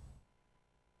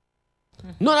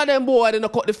 None of them boy they no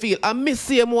cut the field. I miss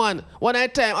same one. One at a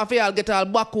time, I feel I'll get all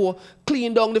backhoe,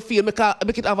 clean down the field, make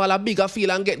it have all a bigger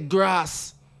field and get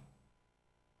grass.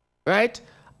 Right?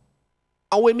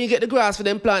 And when me get the grass for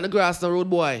them plant the grass on the road,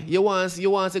 boy, you want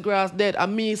the grass dead.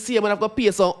 And me see man I've got to pay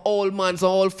some old man, some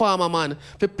old farmer man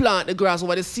to plant the grass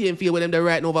over the same field with them they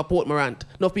right over Port Morant.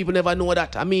 Enough people never know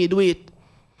that. And me do it.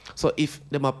 So if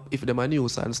them a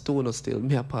nuisance too, no still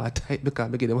me a part type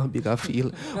because I give them a bigger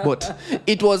feel. But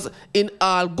it was in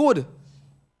all good.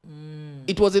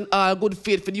 It was in all good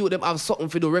faith for you them have something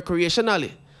for do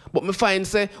recreationally. But me find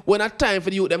say when a time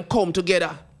for you them come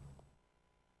together,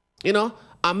 you know,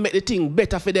 and make the thing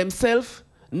better for themselves.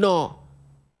 No.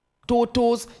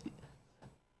 Totos,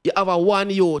 you have a one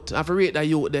youth, have to rate that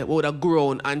youth there would have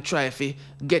grown and try to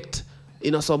get, you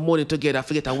know, some money together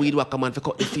to get a weed whacker man to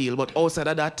cut the field. But outside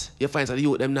of that, you find that the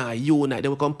youth them now unite. They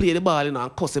will come play the ball, you know,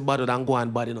 and cuss the ball and go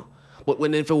on bad, you know. But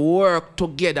when they work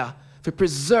together, to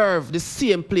preserve the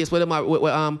same place where them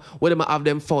have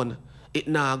them fun, it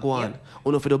now go on.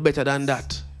 You know, if you do better than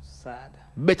that. Sad.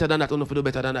 Better than that, you know, if you do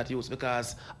better than that, use,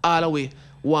 because all the way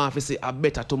want to see a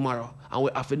better tomorrow, and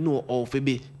we have to know how to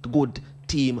be good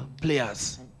team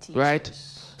players, right?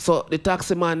 So the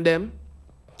taxi man them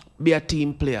be a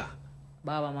team player.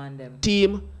 Baba man them.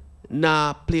 Team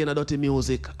nah play no dirty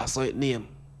music, I saw it name.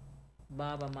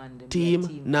 Baba man them.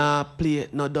 Team nah play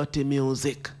no dirty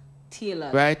music.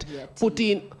 Taylor. Right? Put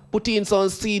in some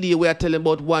CD where I tell them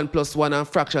about 1 + 1 and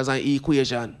fractions and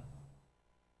equation.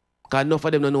 Because enough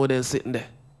of them don't know they're sitting there.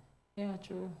 Yeah,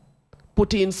 true.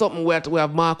 Put in something where we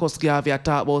have Marcus Garvey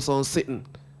talk about some sitting.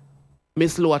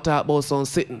 Miss Lowe talk about some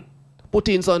sitting. Put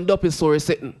in some dopey story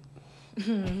sitting.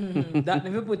 That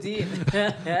never put in.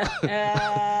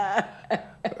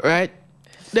 Right?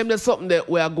 Them there's something that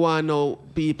we are going now,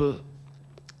 people.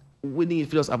 We need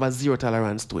to just have a zero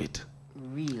tolerance to it.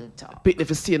 Real talk. Pick if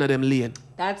you stay in them lane.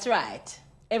 That's right.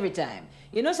 Every time.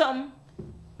 You know something?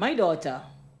 My daughter,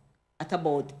 at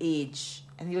about age,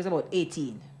 I think it was about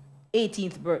 18,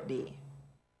 18th birthday,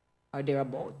 or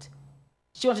thereabout,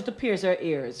 she wanted to pierce her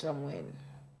ears from when.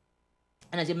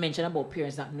 And as you mentioned about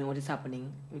parents not knowing what is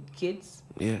happening with kids,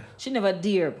 yeah, she never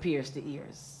dare pierce the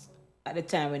ears. At the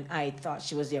time when I thought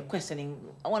she was there questioning,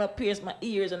 I want to pierce my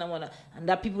ears and and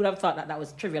that people would have thought that that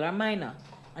was trivial or minor.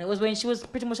 And it was when she was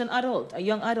pretty much an adult, a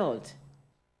young adult,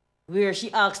 where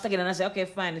she asked again and I said, okay,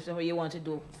 fine, if that's what you want to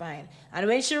do, fine. And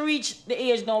when she reached the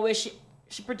age now where she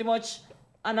pretty much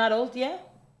an adult, yeah,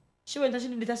 she went and she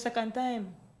did it a second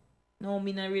time. No,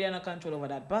 me not really no control over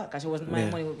that part because it wasn't my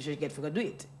money we should get for do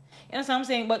it. You know what I'm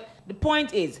saying? But the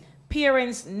point is,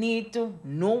 parents need to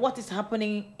know what is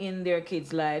happening in their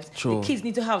kids' lives. True. The kids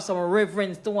need to have some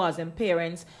reverence towards them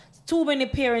parents. Too many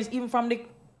parents, even from the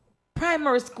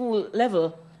primary school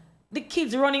level, the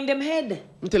kids running them head.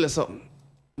 Let me tell you something.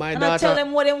 My and daughter, I tell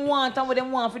them what they want and what they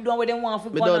want for do and what they want for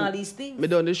go on all these things. Me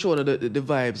done show the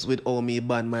vibes with how me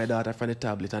ban my daughter from the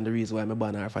tablet and the reason why I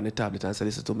ban her from the tablet and say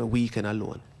listen to me weekend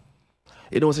alone.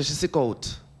 You know, so she sick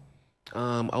out.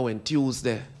 I went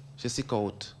Tuesday. She sick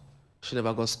out. She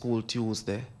never go school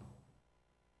Tuesday.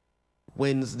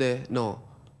 Wednesday, no.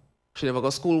 She never go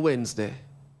school Wednesday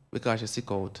because she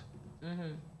sick out.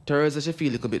 Thursday she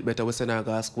feel a little bit better. We send her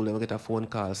go to school and we get a phone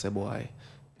call say boy,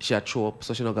 she had show up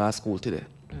so she not go to school today.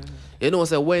 You know,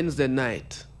 say Wednesday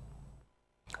night,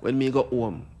 when me go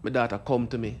home, my daughter come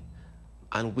to me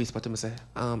and whisper to me say,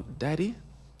 Daddy,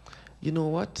 you know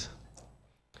what?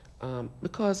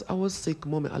 Because I was sick,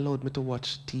 Mommy allowed me to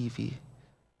watch TV.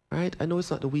 Right? I know it's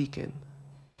not the weekend,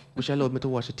 but she allowed me to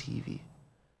watch the TV.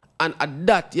 And at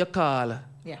that you call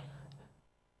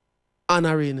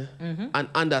honoring and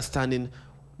understanding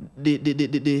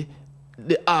the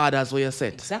orders where you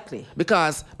set. Exactly.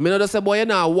 Because me not just say, boy, you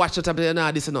now watch the tablet, you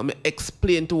know this, you know. Me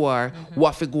explain to her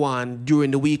what we go on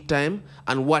during the week time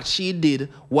and what she did,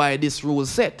 why this rule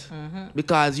set.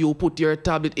 Because you put your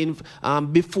tablet in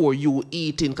before you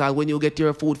eating, because when you get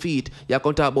your food feed, you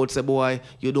can talk about, say, boy,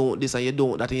 you don't this and you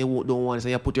don't that and you don't want this,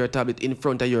 and you put your tablet in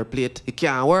front of your plate. It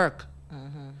can't work.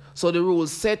 So the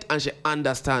rules set and she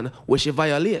understand where she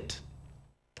violate.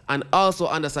 And also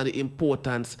understand the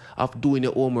importance of doing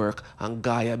your homework and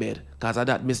go your bed. Because of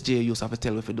that, Miss J used to have to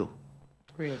tell what to do.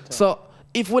 So,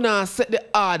 if we now set the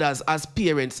orders as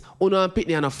parents, we don't pick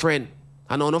on a friend.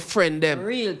 And on a friend them.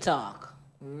 Real talk.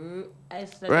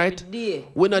 Right?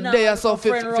 We're not there so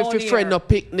if friend no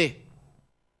pick me.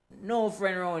 No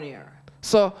friend around here.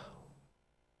 So,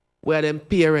 we're them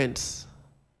parents.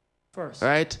 First.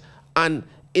 Right? And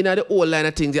in the whole line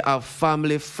of things, you have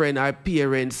family, friend, or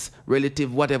parents,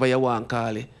 relative, whatever you want to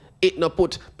call it. It not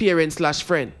put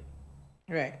parent/friend.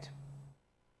 Right.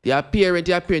 Your parent,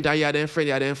 or you're their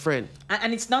friend,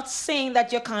 And it's not saying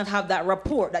that you can't have that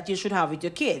rapport that you should have with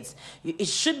your kids. It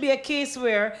should be a case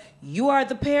where you are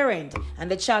the parent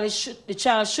and the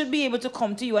child should be able to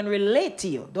come to you and relate to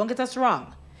you. Don't get us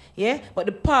wrong. Yeah? But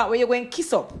the part where you're going to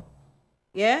kiss up,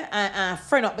 yeah, and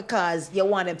friend up because you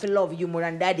want them to love you more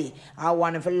than daddy. I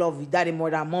want them to love you daddy more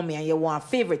than mommy, and you want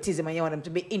favoritism and you want them to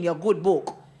be in your good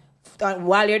book.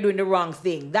 while you're doing the wrong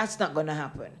thing. That's not going to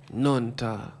happen. None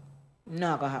ta.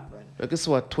 Not going to happen. I guess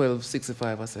what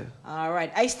 1265 I say. All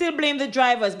right. I still blame the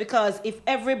drivers because if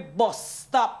every bus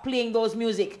stopped playing those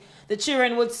music, the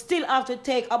children would still have to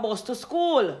take a bus to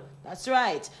school. That's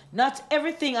right. Not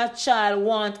everything a child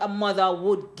wants, a mother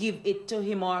would give it to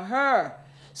him or her.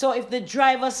 So if the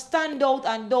drivers stand out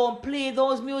and don't play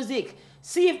those music,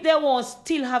 see if they won't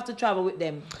still have to travel with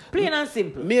them. Plain and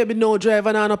simple. Maybe no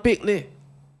driver now no picnic.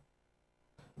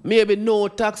 Maybe no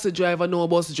taxi driver, no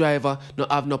bus driver, no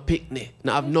have no picnic,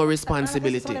 no have no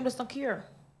responsibility. Some of them just don't care.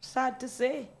 Sad to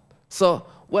say. So,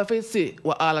 what if you see,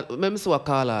 let me see what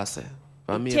Carla say.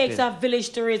 It takes a village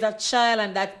to raise a child,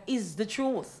 and that is the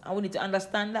truth. And we need to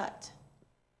understand that.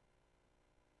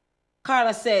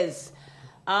 Carla says,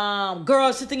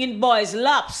 girls sitting in boys'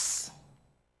 laps.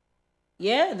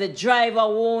 Yeah, the driver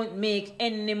won't make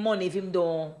any money if him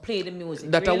don't play the music.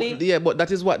 Yeah, but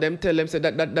that is what them tell them. Say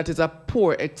that is a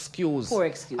poor excuse. Poor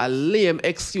excuse. A lame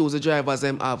excuse the drivers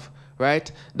them have,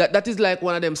 right? That is like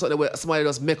one of them something where somebody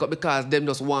just make up because them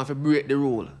just want to break the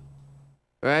rule,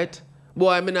 right?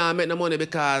 Boy, I not make no money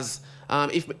because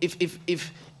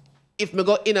if me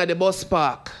go in at the bus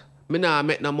park, me not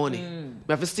make no money. Me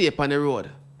have to stay up on the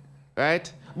road,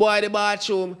 right? Boy, the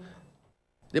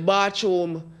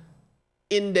bathroom.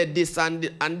 In the this and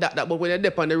that, but when you're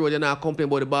dep on the road, you're not complaining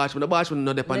about the bathroom. The bathroom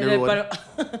not dep on the road.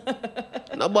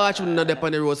 The bathroom not dep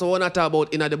on the road. So we're not talking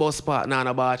about in the bus park, not in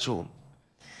the bathroom.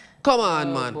 Come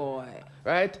on, man. Boy.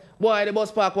 Right? Boy, the bus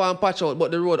park want patch out,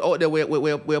 but the road out there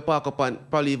where park up and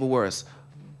probably even worse.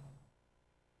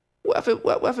 We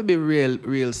have to be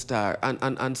real star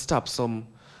and stop some.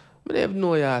 I have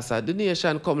no answer. The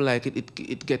nation come like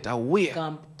it get away.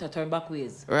 Come to turn back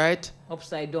ways. Right?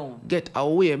 Upside down. Get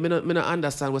away. Me not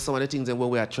understand what some of the things that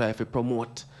we are trying to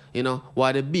promote. You know,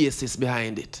 what the basis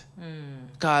behind it.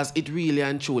 Because it really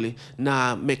and truly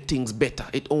make things better.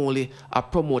 It only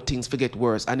promote things to get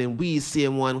worse. And then we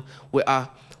same one we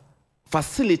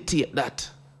facilitate that.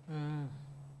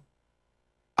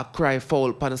 I cry foul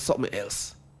upon something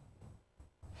else.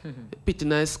 Pity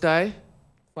nice sky.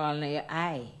 Fall in your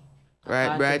eye.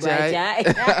 Right, bright eye.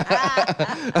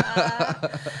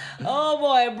 Oh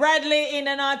boy, Bradley in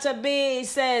Anata Bay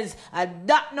says, I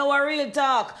don't know a real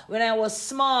talk. When I was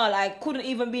small, I couldn't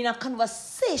even be in a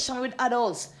conversation with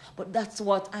adults. But that's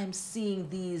what I'm seeing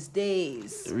these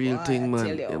days. Real thing,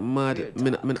 man. You're mad.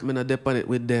 Me not depend it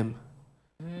with them.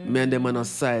 Me and them are not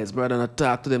size. Brother not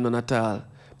talk to them none at all.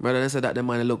 Brother said that the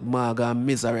man look maga and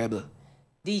miserable.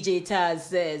 DJ Taz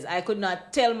says, I could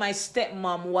not tell my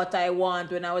stepmom what I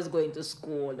want when I was going to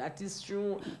school. That is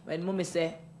true. When mommy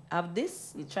say, have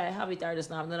this, you try have it or just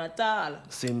not have none at all.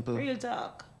 Simple. Real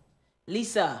talk.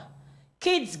 Lisa,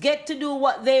 kids get to do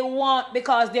what they want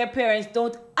because their parents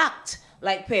don't act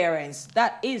like parents.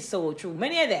 That is so true.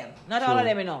 Many of them, not all of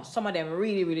them, you know. Some of them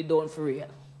really, really don't for real.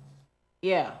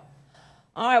 Yeah.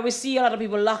 All right, we see a lot of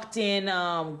people locked in.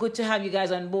 Good to have you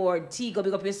guys on board. T, go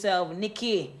big up yourself.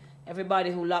 Nikki. Everybody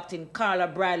who locked in, Carla,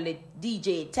 Bradley,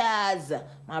 DJ, Taz,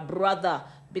 my brother,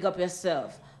 big up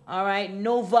yourself. All right,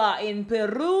 Nova in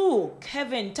Peru.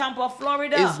 Kevin, Tampa,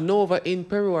 Florida. Is Nova in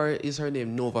Peru or is her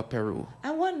name Nova Peru?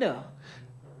 I wonder.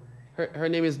 Her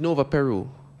name is Nova Peru,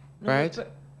 right?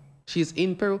 She's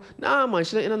in Peru. Nah, man,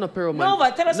 she's not in Peru, man.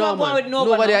 Nova, tell us what's going with Nova.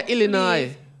 Nova, they're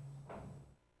Illinois.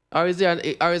 Or is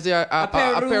there a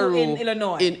Peru in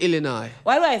Illinois? In Illinois.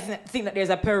 Why do I think that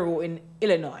there's a Peru in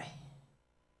Illinois?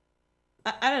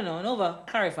 I don't know. Nova,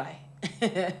 clarify.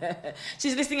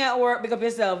 She's listening at work. Pick up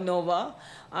yourself, Nova. All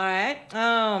right.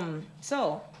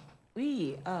 So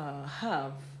we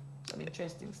have some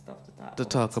interesting stuff to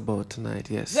talk about tonight.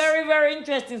 Yes. Very, very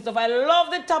interesting stuff. I love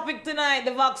the topic tonight.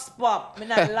 The Vox Pop. I'm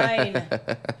not lying.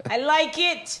 I like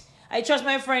it. I trust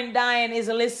my friend Diane is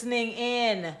listening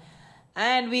in.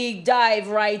 And we dive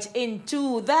right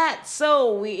into that.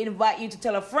 So we invite you to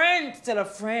tell a friend.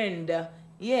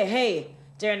 Yeah, hey.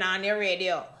 Turn on your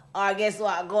radio. Or guess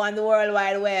what? Go on the World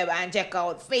Wide Web and check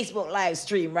out Facebook live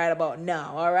stream right about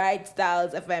now. All right?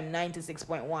 Styles FM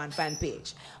 96.1 fan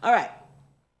page. All right.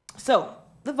 So,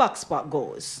 the Vox Pop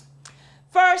goes.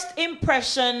 First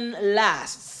impression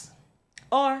lasts.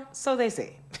 Or so they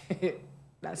say.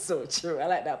 That's so true. I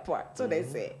like that part. So they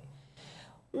say.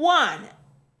 1.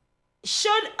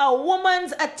 Should a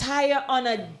woman's attire on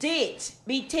a date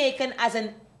be taken as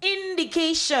an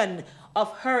indication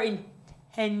of her intentions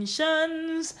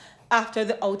after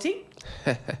the outing?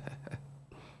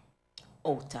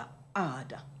 Outer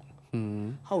order.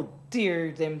 How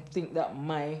dare them think that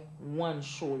my one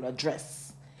shoulder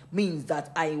dress means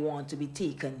that I want to be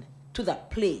taken to that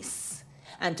place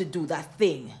and to do that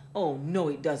thing? Oh, no,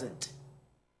 it doesn't.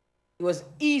 It was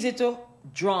easy to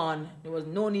draw. There was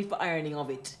no need for ironing of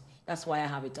it. That's why I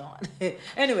have it on.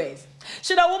 Anyways,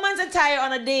 should a woman's attire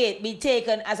on a date be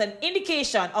taken as an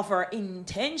indication of her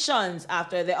intentions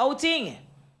after the outing?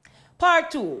 Part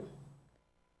 2.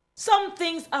 Some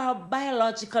things are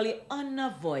biologically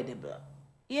unavoidable.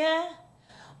 Yeah?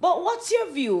 But what's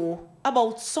your view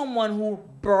about someone who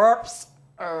burps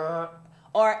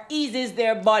or eases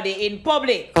their body in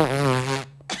public?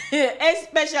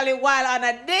 Especially while on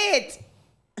a date.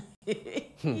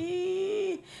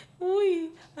 Ooh,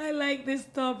 I like this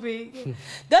topic.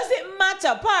 Does it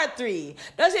matter? Part 3.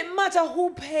 Does it matter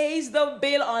who pays the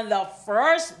bill on the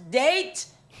first date?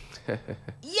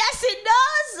 Yes, it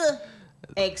does.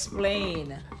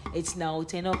 Explain. It's now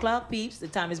 10 o'clock, peeps. The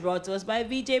time is brought to us by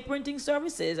VJ Printing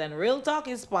Services, and Real Talk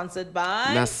is sponsored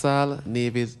by Nassau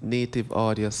Native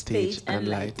Audio Stage and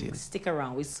Lighting. Stick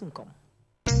around, we soon come.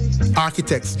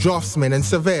 Architects, draftsmen, and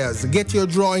surveyors, get your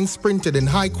drawings printed in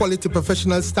high-quality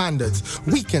professional standards.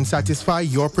 We can satisfy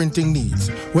your printing needs.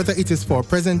 Whether it is for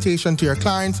presentation to your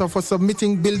clients or for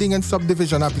submitting building and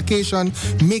subdivision application,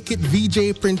 make it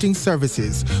VJ Printing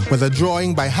Services. Whether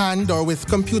drawing by hand or with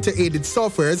computer-aided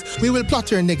softwares, we will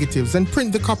plot your negatives and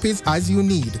print the copies as you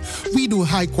need. We do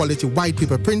high-quality white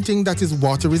paper printing that is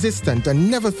water-resistant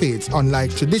and never fades,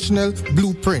 unlike traditional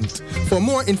blueprint. For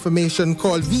more information,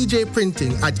 call VJ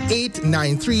Printing at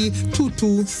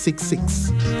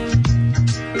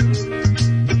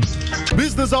 893-2266.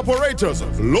 Business operators,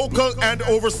 local and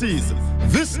overseas.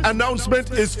 This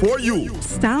announcement is for you.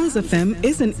 Styles FM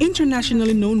is an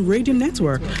internationally known radio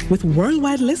network with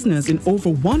worldwide listeners in over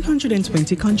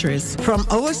 120 countries. From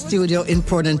our studio in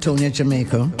Port Antonio,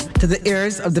 Jamaica, to the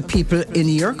ears of the people in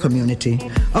your community,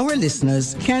 our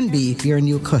listeners can be your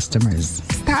new customers.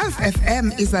 Styles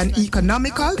FM is an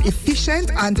economical,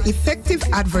 efficient, and effective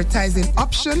advertising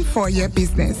option for your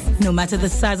business. No matter the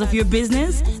size of your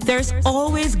business, there's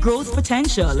always growth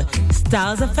potential.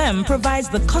 Styles FM provides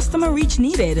the customer reach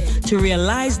needed to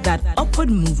realize that upward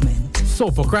movement.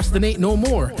 So procrastinate no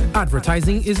more.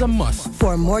 Advertising is a must.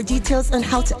 For more details on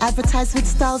how to advertise with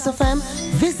Styles FM,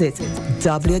 visit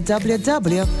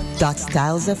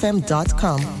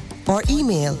www.stylesfm.com or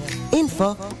email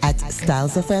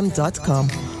info@stylesfm.com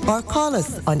or call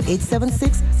us on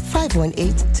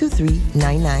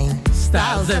 876-518-2399.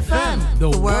 Styles FM,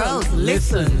 the world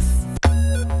listens.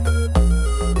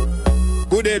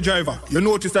 Good day, driver. You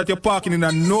notice that you're parking in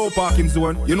a no parking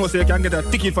zone. You know, so you can get a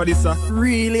ticket for this, sir.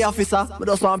 Really, officer? But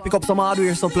just want to pick up some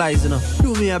hardware supplies, you know.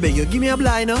 Do me a beg you. Give me a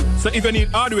blind, you know. So if you need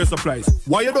hardware supplies,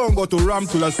 why you don't go to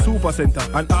Ramtula Super Center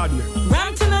and hardware?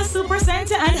 Ramtula Super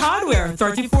Center and Hardware,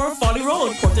 34 Folly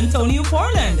Road, Port Antonio,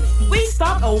 Portland. We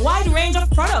stock a wide range of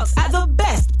products at the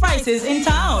best prices in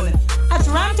town. At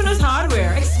Ramtula's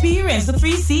Hardware, experience the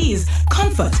 3 C's: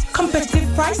 comfort, competitive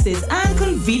prices, and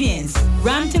convenience.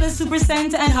 Ramtula Super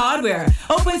Center and Hardware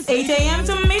opens 8 a.m.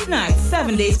 to midnight,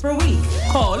 7 days per week.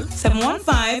 Call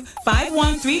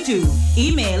 715-5132.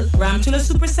 Email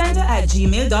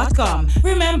ramtulasupercenter@gmail.com.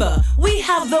 Remember, we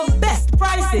have the best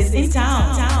prices in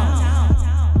town.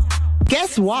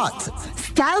 Guess what?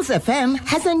 Styles FM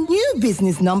has a new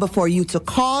business number for you to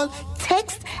call,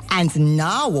 text, and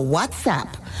now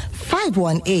WhatsApp.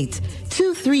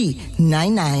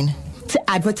 518-2399. To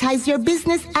advertise your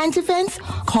business and events,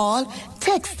 call,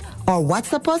 text, or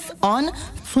WhatsApp us on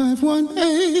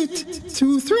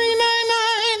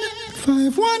 518-2399.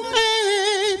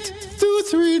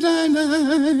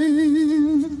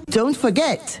 518-2399. Don't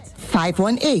forget,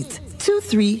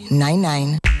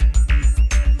 518-2399.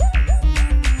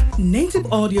 Native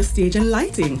Audio Stage and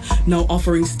Lighting, now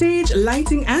offering stage,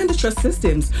 lighting, and truss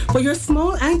systems for your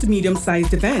small and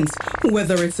medium-sized events.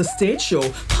 Whether it's a stage show,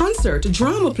 concert,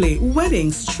 drama play,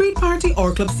 wedding, street party,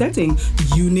 or club setting,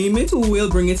 you name it,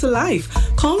 we'll bring it to life.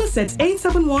 Call us at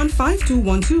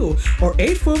 871-5212 or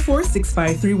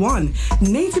 844-6531.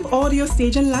 Native Audio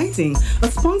Stage and Lighting,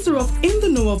 a sponsor of In the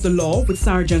Know of the Law with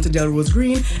Sergeant Delrose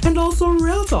Green, and also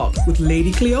Real Talk with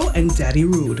Lady Cleo and Daddy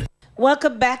Rude.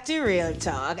 Welcome back to Real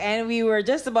Talk, and we were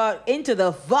just about into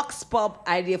the Vox Pop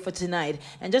idea for tonight.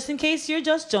 And just in case you're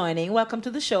just joining, welcome to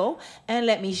the show, and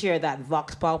let me share that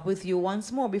Vox Pop with you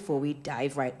once more before we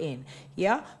dive right in.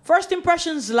 Yeah? First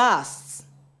impressions lasts.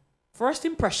 First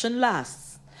impression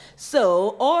lasts.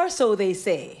 So, or so they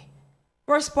say.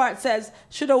 First part says,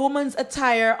 should a woman's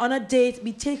attire on a date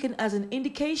be taken as an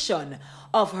indication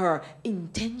of her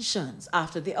intentions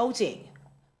after the outing?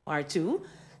 Part 2,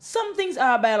 some things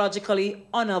are biologically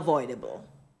unavoidable.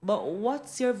 But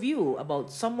what's your view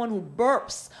about someone who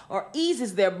burps or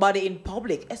eases their body in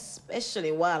public,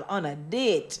 especially while on a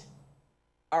date?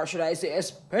 Or should I say,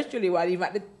 especially while you're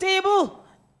at the table?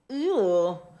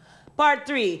 Ew. Part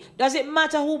 3. Does it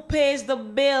matter who pays the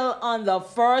bill on the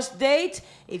first date?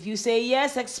 If you say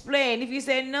yes, explain. If you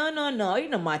say no, it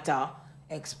don't matter.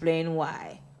 Explain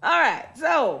why. All right,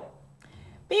 so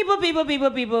people.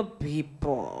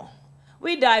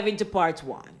 We dive into part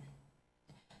 1.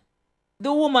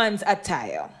 The woman's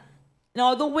attire.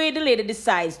 Now, the way the lady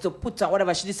decides to put on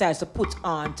whatever she decides to put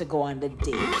on to go on the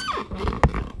date.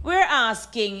 We're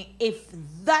asking if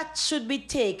that should be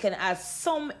taken as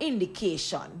some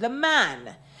indication. The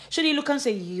man, should he look and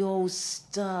say, yo,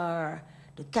 star,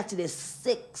 the cat is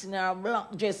 6 in her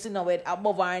black dress, you know, with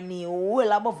above her knee,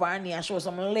 well above her knee, and show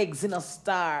some legs in a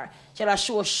star. She'll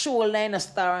show shoulder in a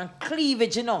star and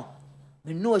cleavage, you know.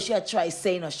 We know she'll try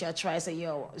saying, she'll try say,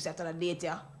 yo, is after the date,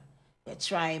 yeah? They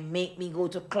try and make me go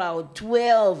to cloud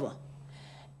 12.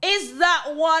 Is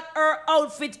that what her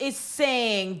outfit is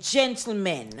saying,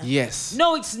 gentlemen? Yes.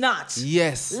 No, it's not.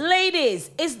 Yes.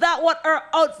 Ladies, is that what her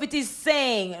outfit is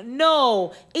saying?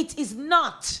 No, it is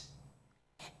not.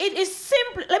 It is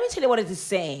simply, let me tell you what it is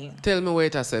saying. Tell me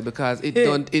what it say, because it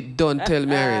don't tell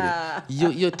me already.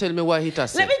 You tell me what it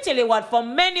say. Let me tell you what for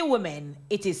many women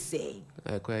it is saying.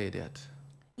 I'm quite idiot.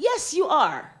 Yes, you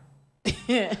are.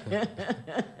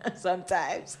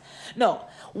 Sometimes. No.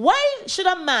 Why should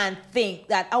a man think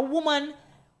that a woman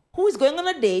who is going on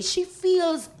a date, she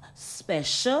feels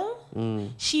special,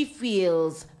 she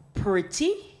feels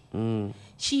pretty,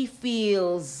 she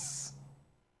feels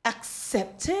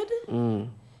accepted,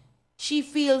 she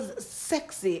feels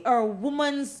sexy? Or a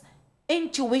woman's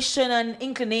intuition and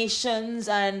inclinations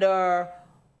and her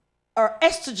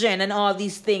estrogen and all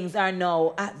these things are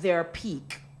now at their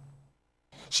peak.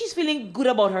 She's feeling good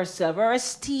about herself. Her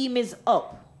esteem is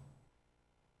up.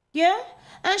 Yeah?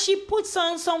 And she puts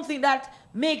on something that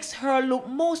makes her look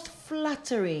most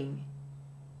flattering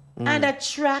and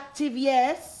attractive,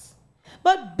 yes.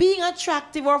 But being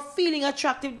attractive or feeling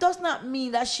attractive does not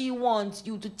mean that she wants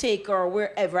you to take her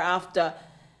wherever after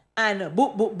and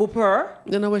boop her.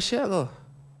 You know where she go?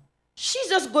 She's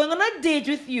just going on a date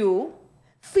with you,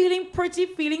 feeling pretty,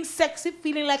 feeling sexy,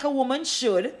 feeling like a woman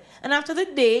should. And after the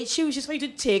date, she wishes for you to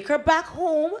take her back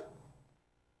home.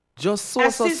 Just so,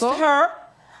 assist her.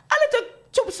 A little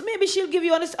chops, maybe she'll give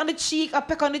you on the cheek, a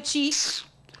peck on the cheek.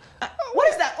 What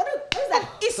is that? What does that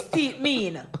isti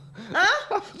mean?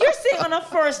 Huh? You're saying on a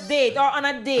first date or on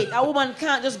a date, a woman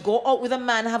can't just go out with a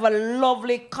man, have a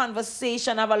lovely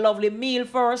conversation, have a lovely meal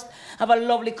first, have a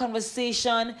lovely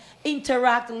conversation,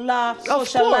 interact, laugh,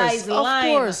 socialize,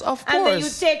 line. Of course. And then you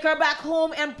take her back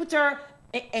home and put her,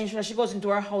 and she goes into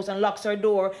her house and locks her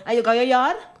door, and you go your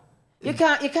yard? That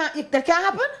can't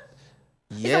happen?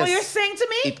 Yes. Is that what you're saying to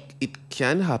me? It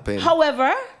can happen.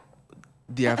 However,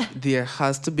 there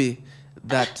has to be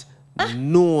that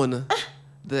known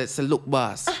that say, look,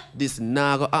 boss, this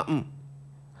nah go happen.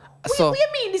 What do you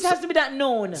mean this has to be that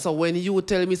known? So when you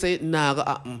tell me say nah go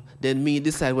happen, then me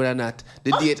decide whether or not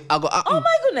the date I go happen. Oh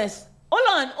my goodness.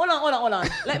 Hold on.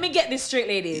 Let me get this straight,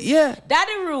 ladies. Yeah.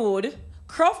 Daddy Rude,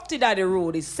 crafty Daddy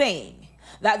Rude is saying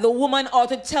that the woman ought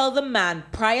to tell the man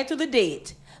prior to the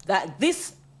date that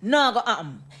this nah go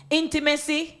happen.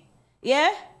 Intimacy,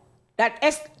 yeah? That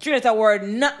S3 word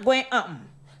not going happen.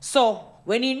 So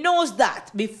when he knows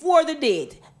that before the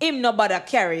date, him no bother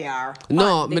carry her.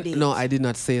 No, I did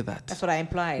not say that. That's what I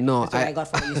implied. No, that's what I got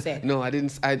from what you said. No, I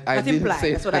didn't. I That's didn't implied.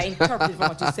 say That's what I interpreted from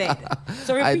what you said.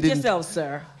 So repeat yourself,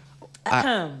 sir.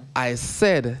 I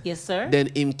said. Yes, sir. Then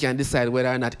him can decide whether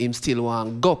or not him still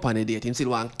want go up on a date. Him still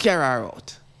want carry her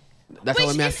out. That's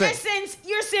what I said. In essence,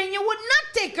 you're saying you would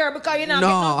not take her because you're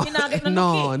not getting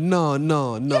no.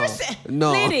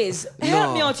 No. Ladies,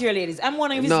 help me out here, ladies. I'm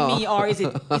wondering if it's me or is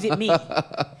it me?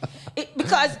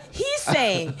 Because he's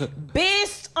saying,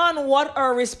 based on what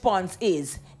her response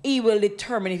is, he will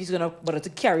determine if he's going to bother to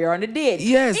carry her on the date.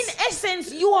 Yes. In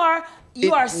essence, you are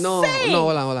saying.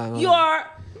 Hold on. You are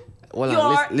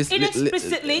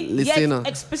inexplicitly, yet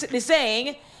explicitly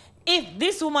saying, if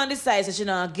this woman decides that she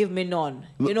not give me none,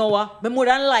 you know what? Me more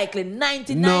than likely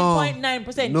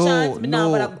 99.9% chance me now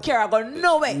but I care go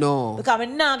no way. No. Because me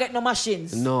now get no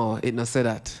machines. No, it not say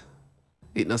that.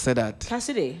 It not say that.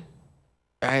 Cassidy.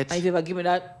 Right. Have you ever given me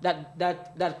that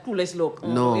clueless look?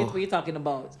 No. What are you talking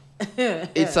about?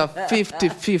 It's a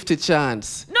 50-50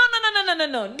 chance. No.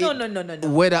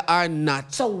 Whether or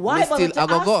not. So why bother to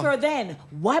ask her then?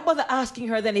 Why bother asking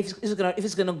her then if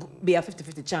it's gonna be a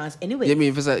 50-50 chance anyway? You mean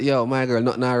if it's like, yo, my girl,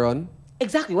 nothing I run?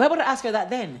 Exactly. Why bother ask her that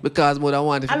then? Because more than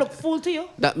one. I look fool to you.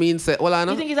 That means that, well, I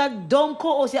know. You think it's a dumb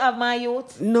co-host you have, my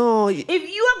youth? No. If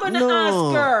you are gonna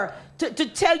ask her to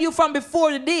tell you from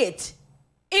before the date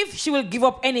if she will give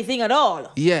up anything at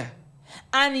all. Yeah.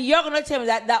 And you're going to tell me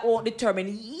that that won't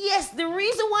determine. Yes, the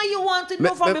reason why you want to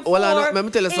know from before let me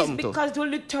tell you is something because it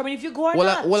will determine if you go or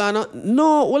not.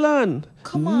 No, hold on.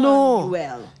 Come on, no.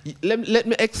 well. Let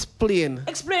me explain.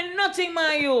 Explain nothing,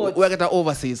 my youth. We're getting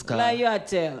overseas call. Lie you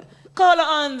tell. Call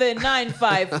on the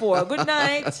 954. Good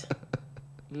night.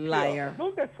 Liar.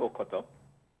 Don't get so cut up.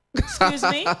 Excuse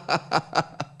me?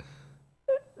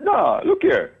 No, look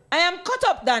here. I am cut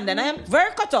up, Dandan. I am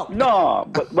very cut up. No,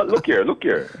 but look here.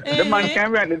 The man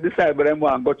can rightly decide whether he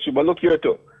want to go through, but look here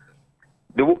too.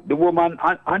 The woman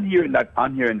on hearing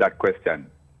that question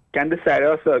can decide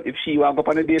herself if she want to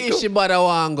go on a date. If she bother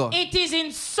want to go. It is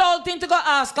insulting to go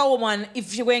ask a woman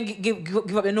if she going to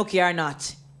give up the nookie or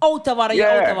not. Out of order,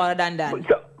 out of order, Dandan.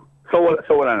 So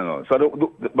what I don't know. So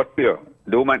but here,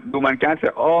 the woman can't say,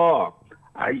 oh,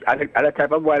 I the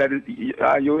type of boy that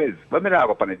you is. But me not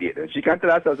go on a date. She can't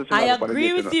tell herself. I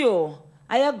agree with you.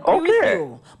 I agree with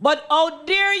you. But how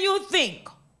dare you think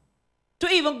to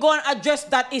even go and address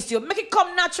that issue? Make it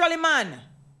come naturally, man.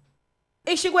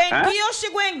 If she going to give, she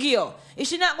going to give. If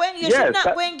she not going to give, she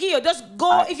not going to give. Just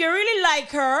go if you really like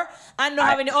her and not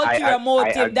have any ulterior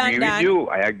motive.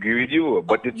 I agree with you.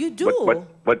 But you do.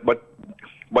 But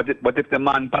if the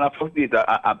man pan a first date,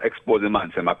 I'm exposing the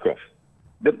man to my cross.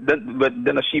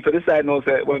 Then she for decide no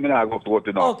say, well, me not go to work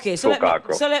now. Okay, so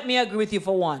let me agree with you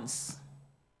for once.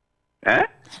 Eh?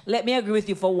 Let me agree with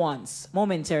you for once,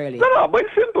 momentarily. No, but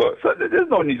it's simple. So there's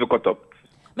no need to cut up.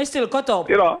 Me still cut up.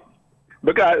 You know,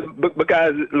 because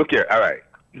look here, all right,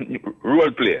 role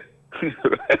play.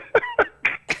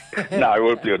 Nah,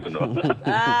 role play to know.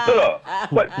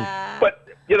 But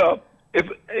you know, if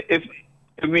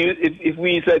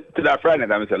we said to that friend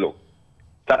and we say, look,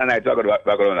 Saturday night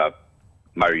we're going to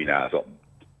marina or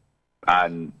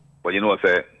something. But you know,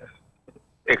 say,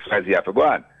 XYZ have to go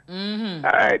on. Mm-hmm.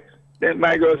 All right. Then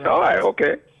my girl say, all right,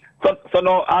 okay. So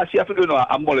now all she have to do now,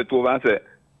 I'm mull it over and say,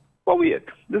 but wait,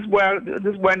 this boy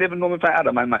never know me if I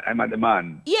Adam, I'm the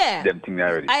man. Yeah. Them thing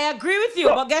already. I agree with you,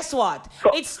 but guess what?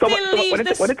 It still leaves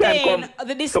the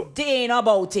stain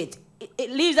about it. It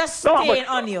leaves a stain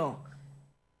on you.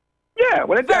 Yeah,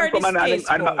 when the time come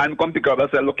and come pick up and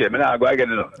say, look, I'm going to go again,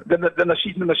 you know. Then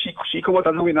she come out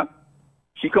as a winner.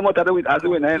 She come out as a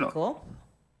winner, you know. Cool.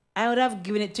 I would have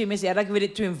given it to him, I'd have given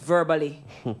it to him verbally.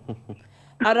 I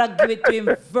would have given it to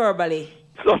him verbally.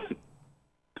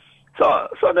 So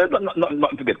there's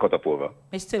nothing to get caught up over.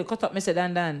 I still cut up, Mr.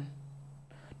 Dan.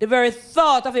 The very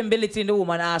thought of him belittling the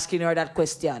woman asking her that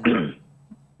question.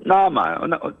 No,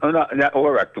 man.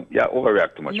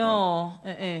 Overreact too much. No.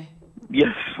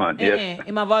 Yes, man. Yes.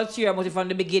 In my vulture motive from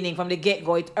the beginning, from the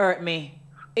get-go, it hurt me.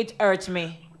 It hurt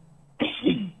me.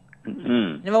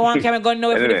 Never one came and got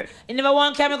nowhere. You never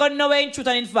one came and got nowhere in truth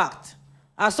and in fact.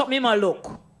 I saw me my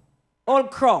look.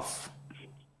 Old Croft.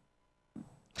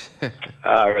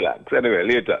 Relax. Anyway,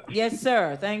 later. Yes,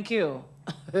 sir. Thank you.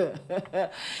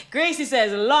 Gracie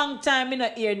says, long time in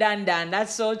the ear, Dan.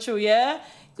 That's so true, yeah?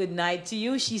 Good night to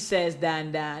you, she says,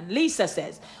 Dan. Lisa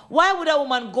says, why would a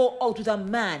woman go out with a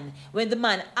man when the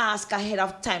man asks ahead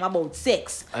of time about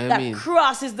sex? That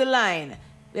crosses the line.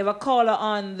 We have a caller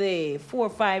on the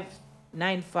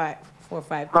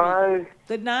 4595453. Hi.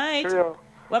 Good night. Hello.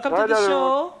 Welcome to the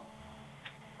show.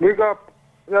 Big up.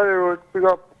 Big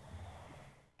up.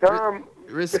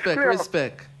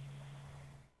 Respect.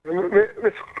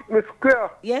 Miss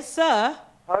Cleo. Yes, sir.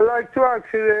 I'd like to ask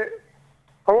you,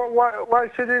 why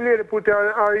should the lady put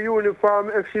on her uniform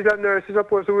if she's a nurse? She's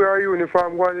supposed to wear her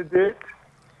uniform on the date?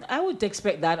 I would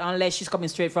expect that unless she's coming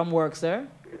straight from work, sir.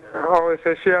 Oh,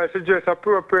 so she has to dress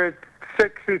appropriate,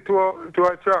 sexy to a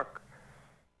truck.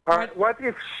 What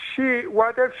if she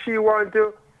want to see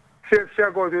if she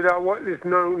go to that what is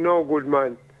no good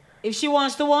man? If she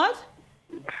wants to what?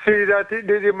 See that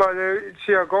the man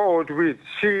she go out with.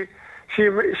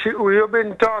 You've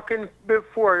been talking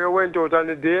before you went out on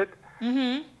a date.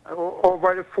 Mm-hmm.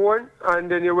 Over the phone,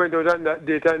 and then you went out on that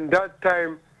date, and that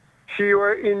time she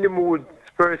were in the mood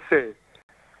per se,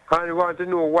 and want to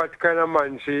know what kind of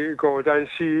man she got, and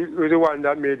she was the one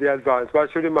that made the advance.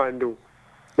 What should the man do?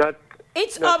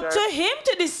 It's up to him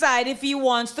to decide if he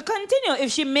wants to continue.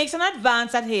 If she makes an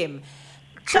advance at him,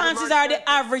 chances are the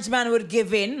average man would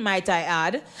give in, might I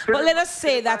add. But let us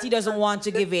say that he doesn't want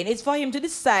to give in. It's for him to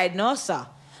decide, no, sir.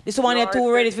 This one you're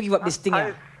too ready to give up this thing.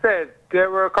 I said they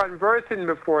were conversing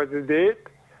before the date,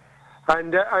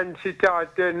 and she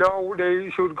thought now they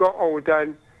should go out,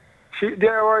 and they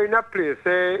were in a place,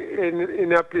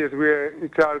 in a place where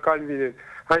it's all convenient,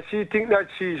 and she think that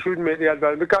she should make the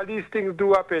advance because these things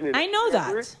do happen. I know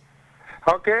that.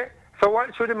 Okay, so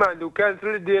what should the man do?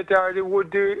 Cancel the date, or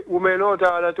would the woman out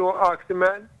order to ask the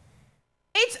man?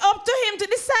 It's up to him to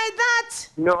decide that.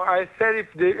 No, I said if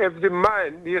the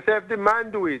man, you said if the man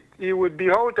do it, he would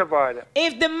be out of order.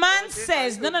 If the man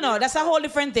says, no, that's a whole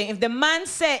different thing. If the man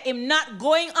said him not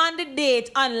going on the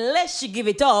date unless she give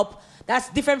it up, that's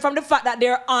different from the fact that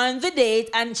they're on the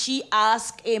date and she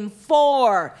asked him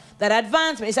for that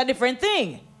advancement. It's a different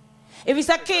thing. If it's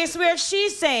a case where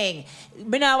she's saying,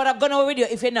 me now would have gone over with you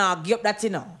if you not give up that,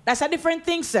 that's a different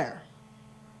thing, sir.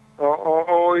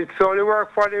 Oh, it's only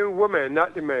work for the woman,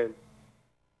 not the man.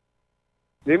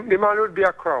 The man would be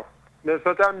a crow. That's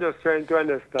what I'm just trying to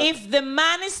understand. If the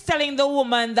man is telling the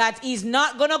woman that he's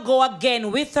not going to go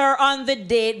again with her on the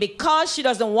date because she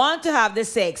doesn't want to have the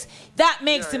sex, that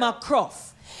makes him a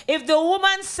croff. If the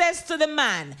woman says to the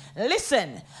man,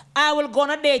 listen, I will go on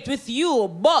a date with you,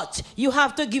 but you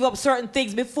have to give up certain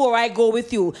things before I go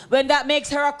with you, when that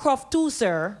makes her a croff too,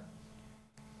 sir.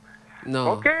 No.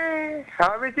 Okay,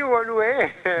 have it your own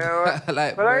way.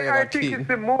 Like, but I think it's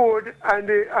the mood and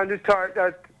the thought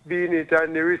that being it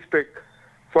and the respect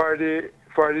for the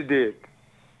date.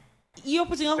 You're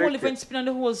putting a whole different spin on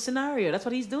the whole scenario. That's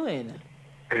what he's doing.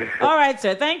 All right,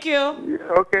 sir. Thank you.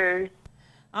 Okay.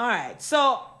 All right.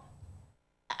 So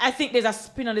I think there's a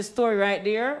spin on the story right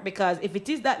there, because if it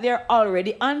is that they're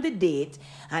already on the date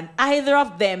and either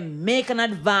of them make an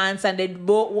advance and they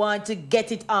both want to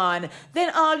get it on,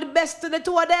 then all the best to the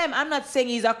two of them. I'm not saying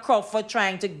he's a crook for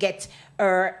trying to get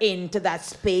her into that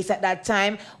space at that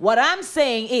time. What I'm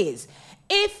saying is,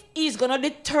 if he's going to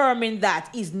determine that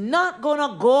he's not going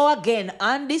to go again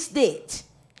on this date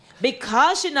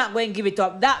because she's not going to give it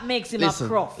up, that makes him a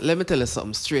crook. Let me tell you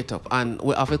something straight up, and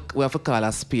we have to call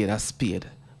a spade.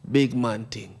 Big man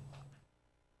thing.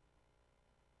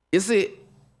 You see,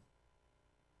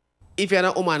 if you're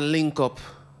a woman link up,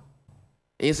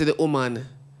 and you see the woman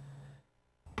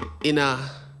in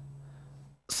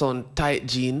some tight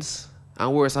jeans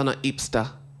and worse than a hipster,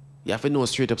 you have to know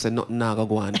straight up say nothing now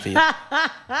go on for you.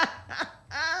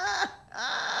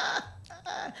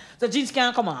 So jeans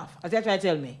can't come off. That's what you're trying to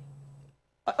tell me.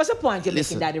 What's the point you're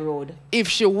making down the road? If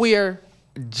she wear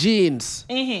jeans,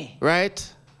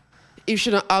 right? If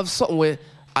she don't have something with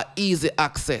easy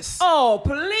access. Oh,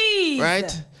 please.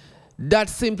 Right? That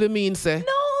simply means no.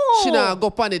 She not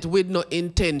go on it with no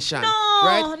intention. No,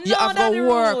 right? You have to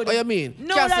work. What you mean?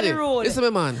 No, that's the road. Listen,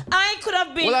 me, man. I could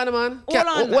have been. Hold on, man.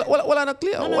 Hold on,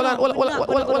 Cleo. Hold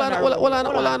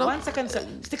on. 1 second, sir.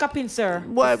 Stick a pin, sir.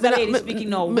 Boy, the lady speaking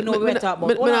now. We know we're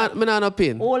talking about. Me not a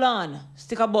pin. Hold on.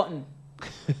 Stick a button.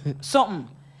 Something.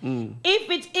 If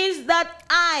it is that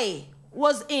I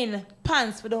was in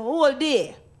pants for the whole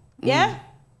day, yeah?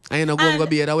 I ain't not going to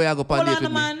be the way I go pants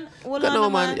with me. Hold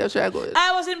on, man.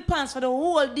 I was in pants for the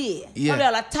whole day. Yeah.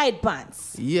 Probably all tight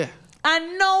pants. Yeah.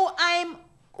 And now I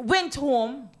went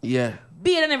home. Yeah.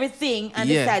 Beard and everything, and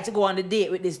decided to go on the date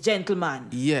with this gentleman.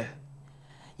 Yeah.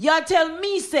 Y'all tell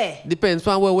me, say. Depends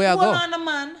on where I go. Hold on,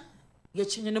 man. You're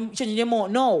changing your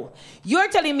mouth. No. You're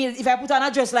telling me if I put on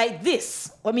a dress like this,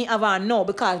 what me have on no,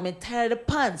 because I'm tired of the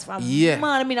pants. From man,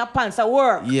 I'm in a pants at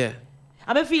work. Yeah.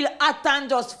 I feel hot and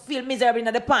just feel miserable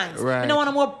in the pants. Right. I don't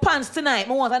want more pants tonight.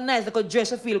 I want a nice little dress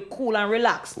to feel cool and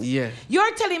relaxed. Yeah.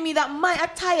 You're telling me that my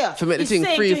attire is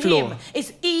saying to him,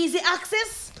 it's easy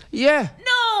access? Yeah.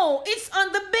 No, it's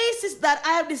on the basis that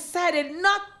I have decided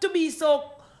not to be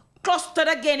so clustered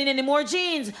again in any more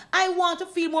jeans. I want to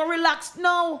feel more relaxed.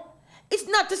 No. It's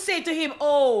not to say to him,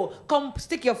 oh, come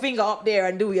stick your finger up there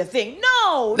and do your thing.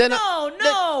 No,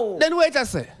 no. Then wait a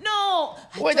second. No,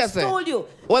 I just told you.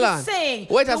 Hold on. Saying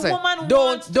wait a second.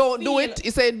 Don't do it. He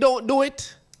said don't do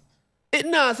it. It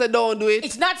now said don't do it.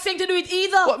 It's not saying to do it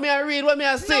either. What me I read, what me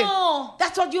I say. No,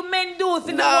 that's what you men do.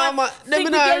 Think think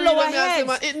with your lower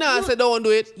heads. It now said don't do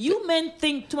it. You men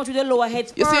think too much with your lower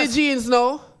heads You first. see jeans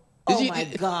now? Oh my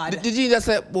God. The jeans just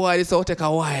said, boy, this will take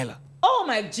a while. Oh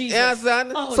my Jesus. You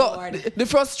understand? Oh, so Lord. The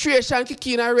frustration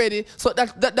kicking already. So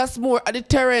that's more a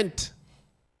deterrent.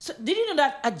 So did you know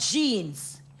that a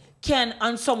jeans can,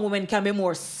 on some women, can be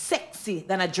more sexy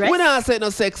than a dress? We not say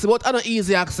no sexy, but I no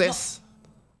easy access.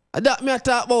 No. That me I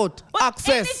talk about. But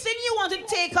access. Anything you want to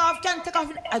take off can take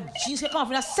off. A jeans can come off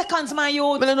in a seconds, my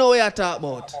youth. I don't know what you talk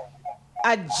about.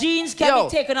 A jeans can be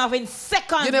taken off in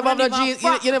seconds. You never have no jeans.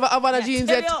 You never have no jeans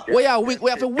yet. We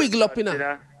have to wiggle up, you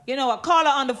know. You know what?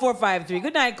 Caller on the 453.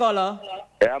 Good night, caller.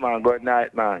 Yeah, man. Good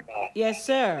night, man. Yes,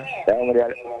 sir. Yeah, man.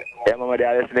 They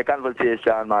are listening to the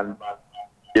conversation, man.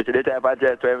 You see the type of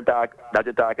dress that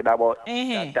you're talking about?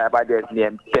 That type of dress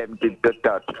named Tempted to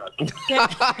Touch.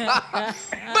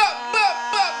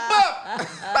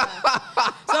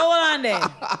 So hold on there.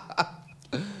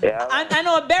 Yeah. And I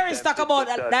know Barry's talk about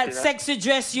that sexy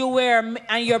dress you wear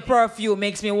and your perfume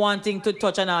makes me wanting to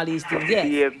touch on all these things.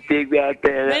 Yes.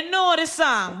 I know the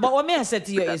song, but what may I say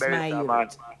to you is, my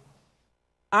youth,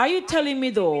 are you telling me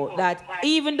though that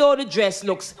even though the dress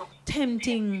looks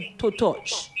tempting to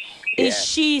touch, is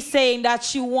she saying that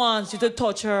she wants you to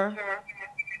touch her?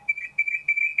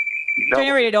 No, Turn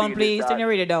your radio down, please. Turn your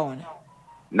radio down.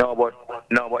 No, but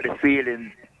the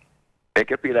feeling make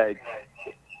you feel like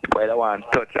I don't want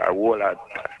to touch her whole lot.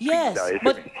 Yes,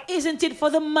 but isn't it for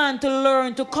the man to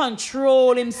learn to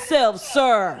control himself,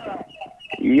 sir?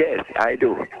 Yes, I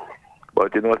do.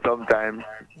 But you know, sometimes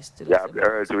you have the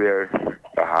urge where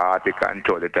the heart to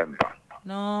control the temper.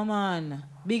 No, man.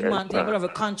 Big man think you have a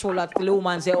control that the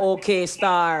woman say, okay,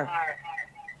 star.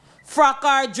 Frock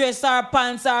or dress or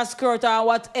pants or skirt or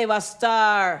whatever,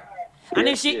 star. And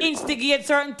if she instigates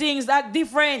certain things, that's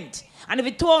different. And if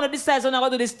it told her decides I'm not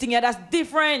going to do this thing, that's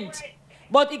different.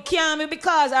 But it can't be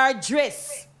because her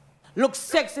dress looks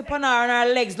sexy upon her and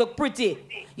her legs look pretty.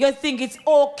 You think it's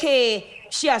okay.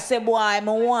 She has said, boy, I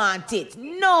want it.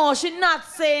 No, she's not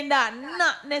saying that.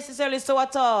 Not necessarily so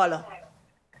at all.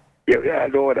 Yeah, I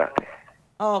know that.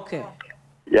 Okay.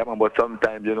 Yeah, man, but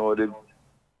sometimes, you know,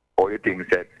 all the things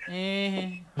that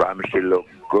from she look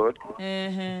good,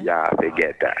 yeah,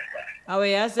 forget that. How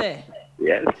you say?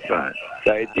 Yes, man.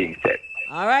 So I think that.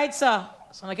 All right, sir.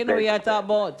 So I can know what you're talking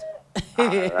about. All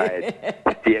right.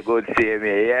 Stay good, see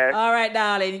me, yeah? All right,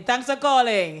 darling. Thanks for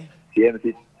calling.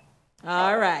 CMC.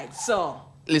 All right, so.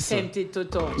 Listen. Tempted to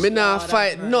touch. Me not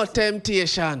fight no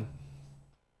temptation.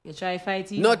 You try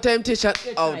fighting? No temptation.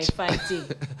 You try fighting.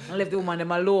 I left the woman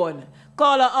them alone.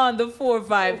 Caller on the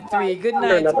 453. Good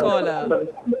night, caller.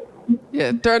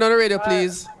 Yeah, turn on the radio,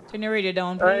 please. Turn your radio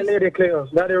down, please. Hi, Lady Cleo.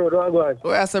 Daddy Road, what going?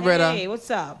 Where's the brother? Hey,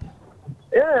 what's up?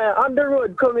 Yeah, on the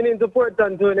road coming into Port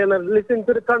Antonio and I've listened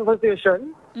to the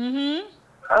conversation.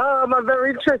 I'm a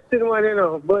very interesting one, you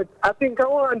know, but I think I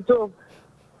want to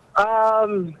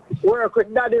work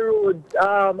with Daddy Road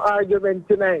argument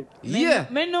tonight. Yeah.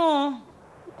 Me know.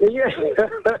 Yeah.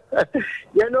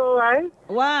 You know why?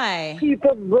 Why?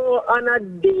 People go on a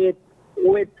date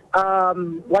with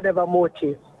whatever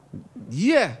motive.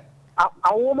 Yeah.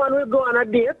 A woman will go on a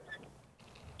date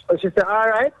and she say, all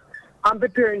right, I'm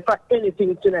preparing for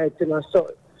anything tonight, you know,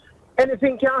 so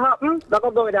anything can happen. I'm going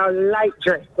to go with a light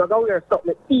dress. I'm going to wear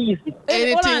something easy.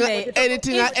 Anything.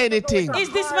 Is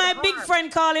this my big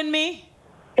friend calling me?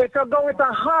 If you go with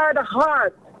a hard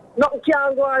heart, nothing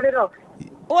can go on, you know.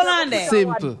 Hold on there.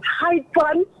 Simple. Tight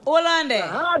pants. Hold on there.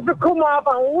 Hard to come up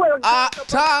and well.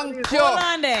 Thank you. Hold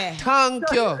on there.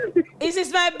 Thank you. Is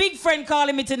this my big friend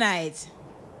calling me tonight?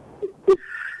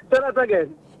 Say that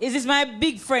again. Is this my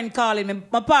big friend calling me,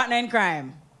 my partner in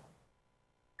crime?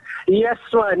 Yes,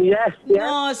 one. Yes.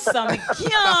 No, son, I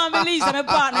can't believe my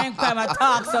partner in crime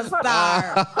talks a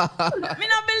star. Me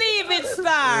not believe it,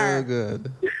 star. Oh,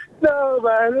 good. No,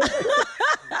 man.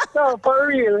 No, for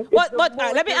real. But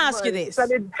let me ask you this. It's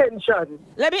an intention.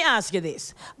 Let me ask you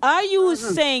this. Are you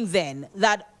saying then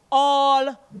that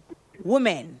all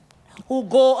women who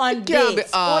go on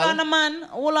dates, hold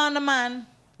on the man,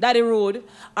 Daddy Road,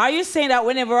 are you saying that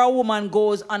whenever a woman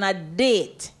goes on a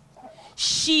date,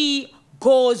 she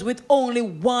goes with only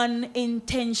one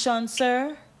intention,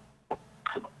 sir?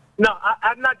 No,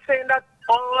 I'm not saying that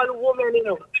all women, you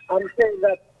know. I'm saying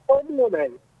that some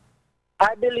women,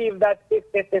 I believe that if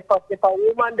a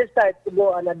woman decides to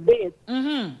go on a date,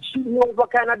 she knows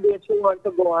what kind of date she wants to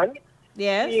go on.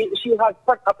 Yes. She has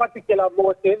a particular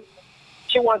motive.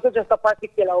 She wants to just a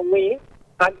particular way.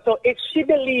 And so if she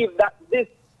believes that this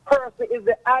person is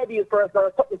the ideal person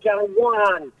or something can go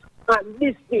on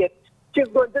this date, she's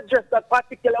going to dress that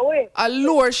particular way.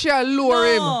 She'll lure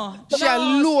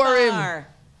him.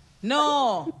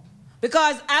 No.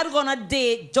 Because I'd go on a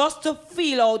date just to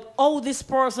feel out how this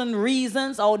person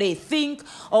reasons, how they think,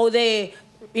 how they,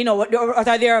 you know, what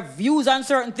are their views on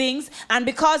certain things. And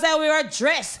because I wear a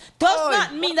dress does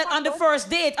not mean that on the first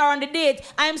date or on the date,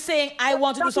 I'm saying I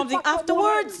want to do something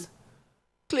afterwards.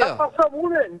 Clear.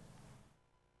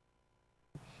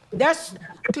 That's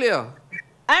clear.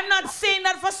 I'm not saying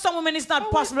that for some women it's not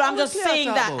possible. I'm just saying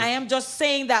that. I am just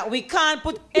saying that we can't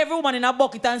put every woman in a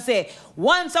bucket and say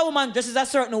once a woman dresses a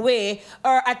certain way,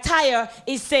 her attire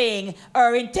is saying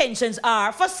her intentions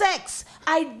are for sex.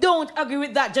 I don't agree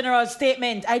with that general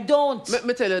statement. I don't. Let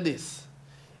me tell you this.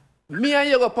 Me and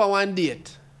you go on one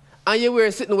date and you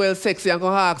were sitting well sexy and go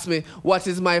ask me what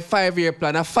is my 5-year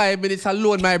plan. A 5 minutes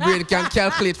alone my brain can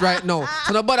calculate right now.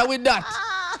 So no bother with that.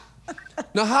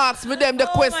 Now ask me them the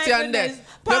question then.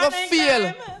 Never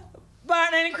feel.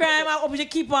 Partner in crime, I hope you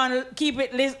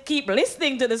keep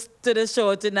listening to the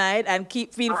show tonight and feel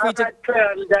free to.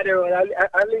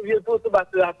 I'll leave you to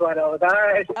battle that one out. All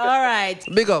right. All right.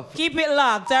 Big up. Keep it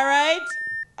locked. All right.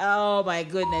 Oh my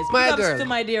goodness. My Big girl. ups to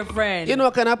my dear friend. You know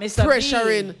what kind of Mr.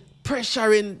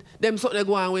 pressuring them something they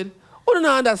go on with? Who don't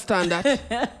understand that?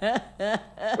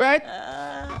 Right?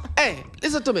 Hey,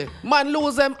 listen to me. Man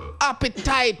lose them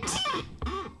appetite.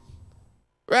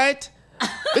 Right?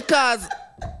 Because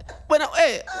when a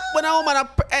woman,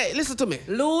 listen to me.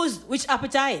 Lose which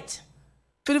appetite?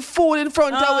 For the food in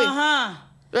front of it.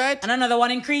 Right? And another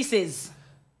one increases.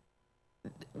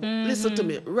 Listen to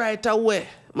me. Right away,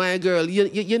 my girl.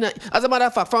 You're not, as a matter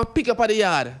of fact, from pick up at the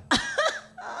yard.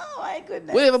 Oh my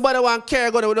goodness. We everybody want care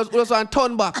go there. We just want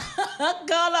turn back.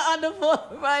 Caller on the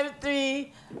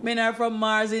 453. Men are from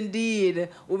Mars indeed.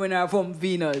 Women are from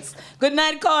Venus. Good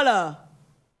night, caller.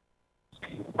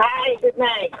 Hi, good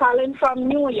night. Calling from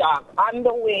New York on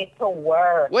the way to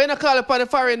work. Why not call upon the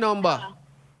foreign number?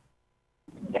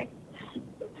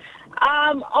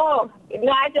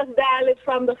 I just dialed it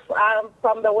from the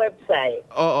website.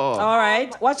 All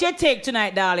right. What's your take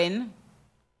tonight, darling?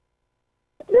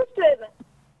 Listen,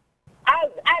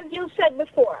 as you said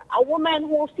before, a woman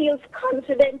who feels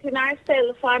confident in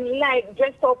herself and like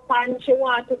dress up and she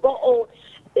wants to go out.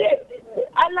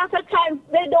 A lot of times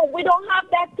we don't have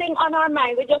that thing on our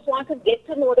mind. We just want to get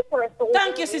to know the person.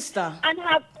 Thank you, sister. And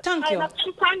have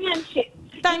companionship.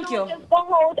 Thank you. Just go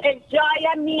out, enjoy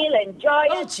a meal, enjoy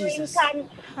a drink, and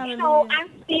and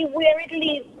see where it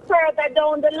leads further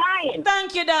down the line.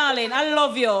 Thank you, darling. I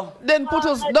love you. Then put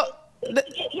us. You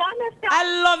understand?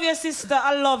 I love you, sister.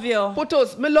 I love you. Put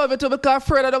us. Me love you too because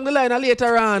further down the line and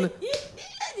later on.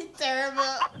 Terrible.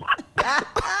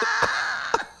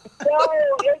 No,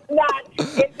 it's not.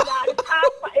 It's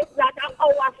not an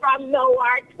hour from now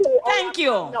or 2 hours. Thank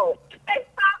you. No.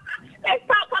 Let's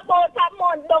talk about a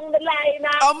month down the line.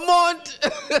 A month?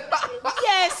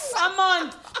 Yes, a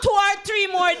month. 2 or 3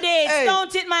 more days. Hey.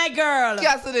 Don't it, my girl?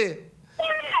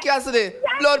 Cassidy,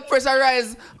 blood pressure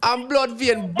rise and blood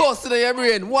vein busting in your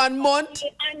brain. 1 month?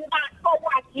 And not for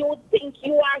what you think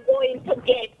you are going to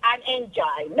get and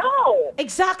enjoy. No.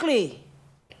 Exactly.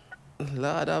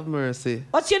 Lord have mercy.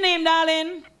 What's your name,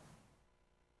 darling?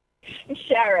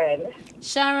 Sharon.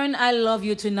 Sharon, I love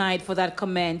you tonight for that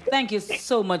comment. Thank you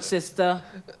so much, sister.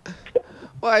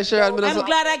 Why, Sharon? I'm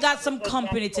glad I got some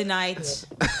company tonight.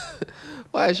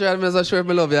 Why, Sharon? I'm not sure if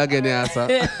I love you again, yes,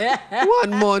 sir. 1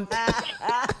 month.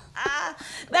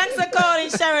 Thanks for calling,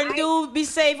 Sharon. Do be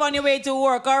safe on your way to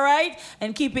work, all right?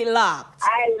 And keep it locked.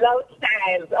 I love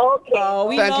Styles. Okay. Oh,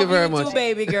 we Thank love you very too, much.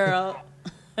 baby girl.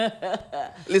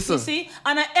 Listen. You see,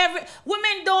 and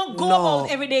women don't go No. about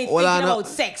every day Well, thinking I know. about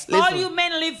sex. Listen. All you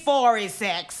men live for is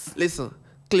sex. Listen,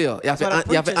 Cleo, you have That's what to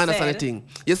the understand preacher the said. thing.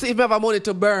 You see, if I have money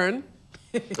to burn,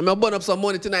 I'm going to burn up some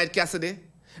money tonight, Cassidy.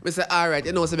 I say, all right,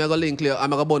 you know, so I'm going to link Cleo, I'm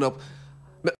going to burn up.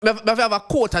 I have a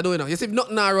quota, do you know? You see, if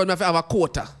nothing around, I have a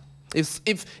quota.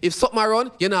 If something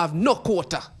around, you don't have no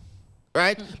quota.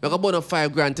 Right? I'm going to burn up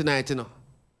 $5,000 tonight, you know.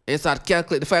 And you start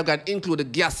calculate the $5,000 include the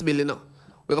gas bill, you know.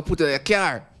 We're going to put it in your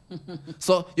car.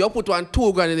 So you put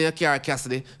 $2,000 in your car,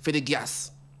 Cassidy, for the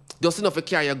gas. Just enough to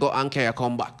carry you go and carry you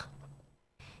come back.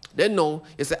 Then now,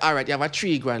 you say, all right, you have a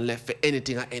 $3,000 left for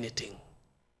anything or anything.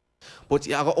 But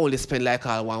you have only spend like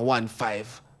all 1.15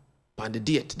 on the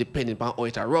date, depending on how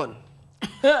it run.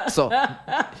 So. No,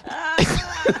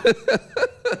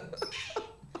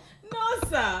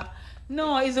 sir.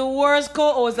 No, it's the worst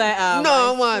co-host I have.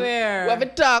 No, I man. swear. We have to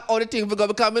talk all the things because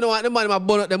I don't want the money, I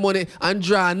burn up the money and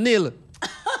draw nil.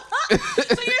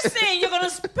 So you're saying you're going to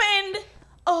spend...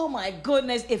 Oh, my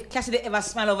goodness, if Cassidy ever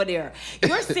smile over there.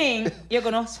 You're saying you're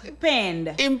going to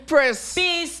spend... Impress.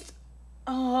 Based...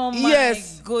 Oh, my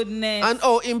goodness. And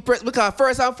impress. Because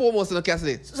first and foremost, you know,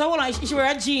 Cassidy. So hold on, if you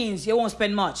wear jeans, you won't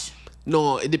spend much.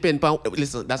 No, it depends on...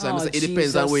 Listen, that's what I'm saying. It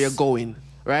depends on where you're going.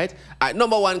 Right? All right,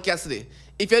 number one, Cassidy.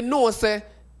 If you know, say,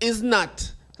 it's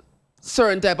not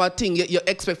certain type of thing you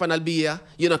expect from that be here,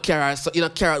 you don't carry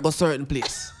go certain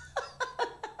place.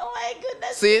 Oh my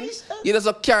goodness. See? You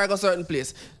just carry go certain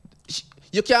place.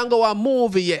 You can go a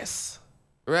movie, yes.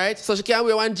 Right? So she can't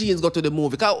wear one jeans go to the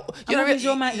movie.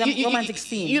 Romantic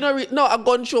scene. You know, no, a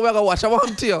gun show we're gonna watch. I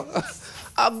want to you.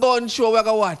 A gun show we're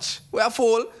gonna watch. We're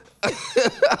full. Oh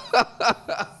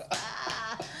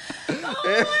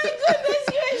my goodness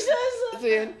gracious.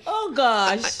 Oh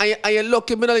gosh. And you're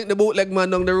lucky me not like the bootleg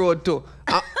man down the road too.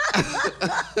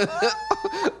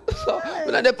 So,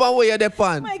 we're not depend where you're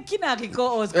depend. My Kinaki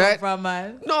co-host come from,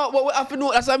 man. No, but we have to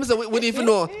know. That's what I'm saying. We need to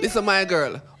know. Listen, my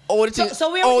girl. All the thing.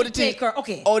 So where would you take her?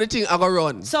 Okay. All the thing I go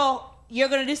run. So you're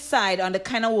going to decide on the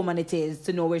kind of woman it is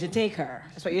to know where to take her.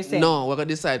 That's what you're saying? No, we're going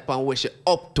to decide on where she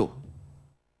up to.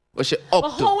 Where she But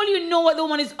how will you know what the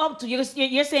woman is up to? You're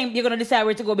saying you're going to decide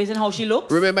where to go based on how she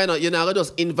looks? Remember, you're not going to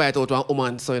just invite out a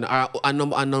woman, so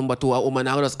number two, a woman,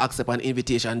 I will just accept an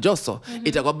invitation just so.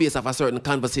 It's going to be based off a certain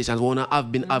conversations we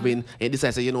have been having, and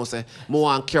decide, say, say, more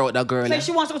want to carry out that girl. So if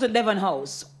she wants to go to Devon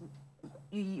House,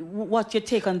 what's your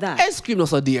take on that? Ice cream, no,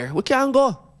 so dear. We can't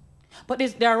go. But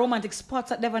there are romantic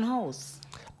spots at Devon House.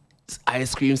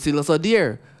 Ice cream still so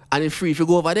dear. And it's free if you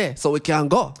go over there, so we can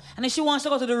go. And if she wants to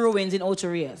go to the ruins in Ocho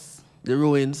Rios. The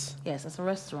ruins? Yes, that's a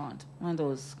restaurant. One of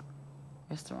those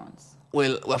restaurants.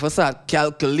 Well, we have to start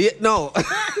calculate now.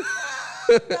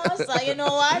 No, so you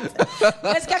know what?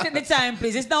 Let's catch at the time,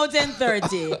 please. It's now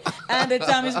 10:30. And the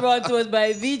time is brought to us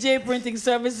by VJ Printing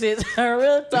Services.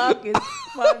 Real Talk is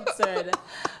sponsored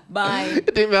by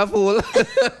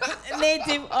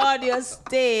Native Audio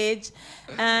Stage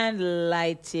and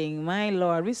Lighting. My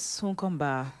Lord, we soon come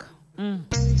back.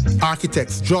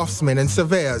 Architects, draftsmen, and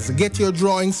surveyors, get your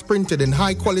drawings printed in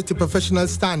high-quality professional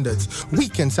standards. We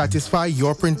can satisfy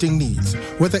your printing needs.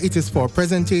 Whether it is for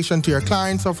presentation to your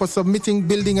clients or for submitting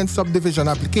building and subdivision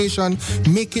application,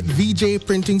 make it VJ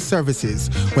Printing Services.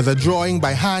 Whether drawing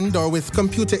by hand or with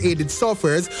computer-aided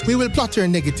softwares, we will plot your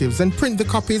negatives and print the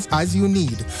copies as you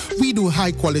need. We do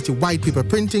high-quality white paper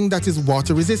printing that is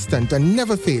water-resistant and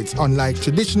never fades, unlike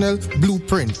traditional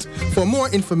blueprint. For more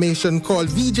information, call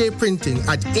VJ Printing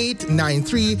at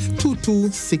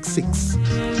 893-2266.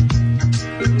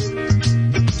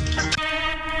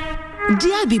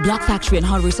 DIB Block Factory and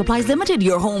Hardware Supplies Limited,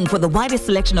 your home for the widest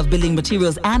selection of building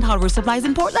materials and hardware supplies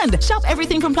in Portland. Shop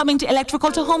everything from plumbing to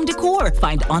electrical to home decor.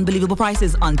 Find unbelievable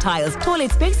prices on tiles,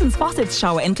 toilets, basins, faucets,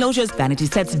 shower enclosures, vanity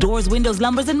sets, doors, windows,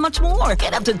 lumbers, and much more.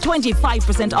 Get up to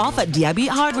 25% off at DIB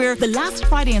Hardware the last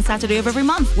Friday and Saturday of every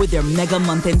month with their mega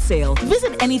month-end sale.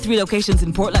 Visit any 3 locations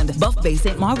in Portland, Buff Bay,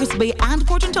 St. Margaret's Bay, and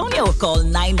Port Antonio. Call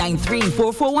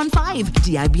 993-4415.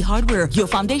 DIB Hardware. Your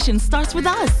foundation starts with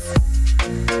us.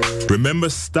 Remember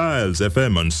Styles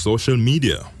FM on social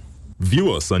media.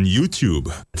 View us on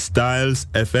YouTube, Styles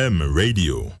FM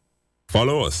Radio.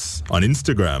 Follow us on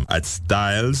Instagram at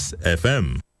Styles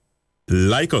FM.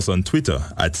 Like us on Twitter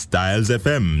at Styles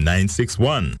FM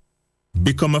 961.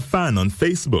 Become a fan on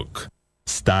Facebook,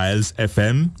 Styles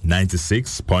FM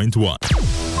 96.1.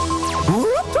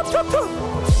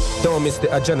 Don't miss the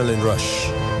adrenaline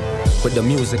rush with the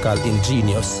musical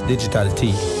ingenious Digital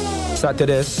T.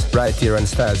 Saturdays, right here on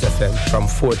Styles FM from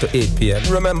 4 to 8 p.m.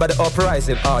 Remember the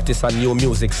uprising artists and new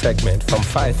music segment from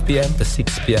 5 p.m. to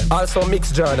 6 p.m. Also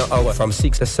mixed journal hour from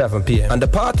 6 to 7 p.m. And the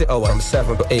party hour from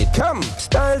 7 to 8. Come,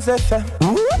 Styles FM.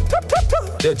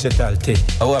 Digital T.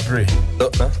 Our pray.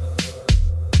 Look, man.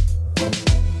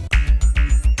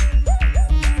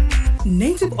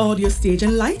 Native Audio Stage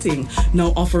and Lighting,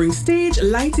 now offering stage,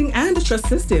 lighting, and truss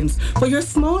systems for your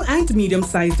small and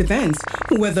medium-sized events.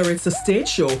 Whether it's a stage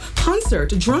show, concert,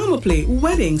 drama play,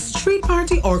 wedding, street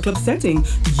party, or club setting,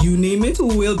 you name it,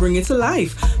 we'll bring it to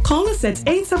life. Call us at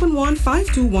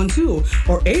 871-5212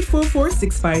 or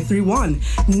 844-6531.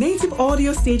 Native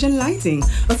Audio Stage and Lighting,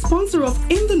 a sponsor of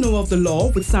In the Know of the Law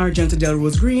with Sergeant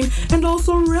Delrose Green, and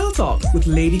also Real Talk with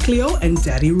Lady Cleo and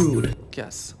Daddy Rude.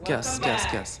 Yes.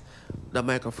 The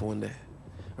microphone there,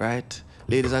 right?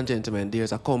 Ladies and gentlemen,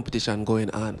 there's a competition going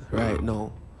on right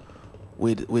now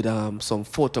with some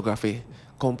photography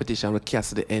competition with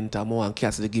Cassidy enter. More and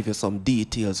Cassidy give you some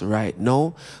details right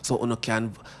now, so you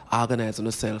can organize on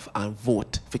yourself and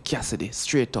vote for Cassidy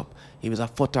straight up. He was a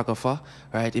photographer,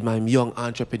 right? He's a young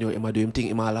entrepreneur. He do him thing.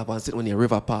 He have and sit on a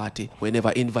river party. We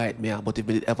never invite me, but if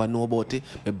me ever know about it,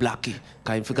 me block it,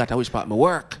 cause he forgot which part me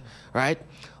work, right?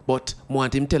 But I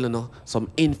want him telling you some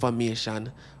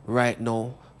information right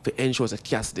now to ensure that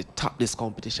Cassidy top this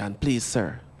competition. Please,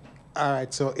 sir. All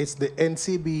right, so it's the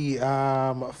NCB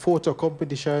photo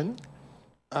competition.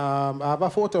 I have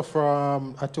a photo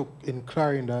I took in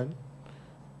Clarendon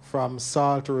from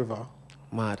Salt River.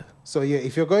 Mad. So yeah,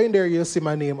 if you're going there, you'll see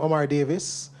my name, Omar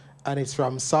Davis, and it's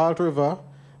from Salt River.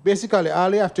 Basically,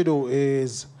 all you have to do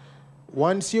is,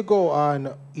 once you go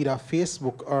on either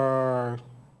Facebook or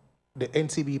the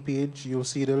NCB page, you'll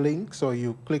see the link. So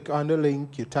you click on the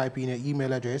link, you type in your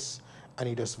email address, and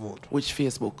you just vote. Which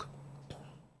Facebook?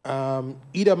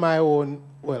 Either my own,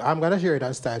 well, I'm going to share it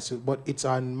on Styles, but it's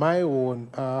on my own.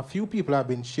 A few people have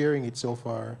been sharing it so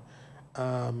far.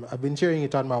 I've been sharing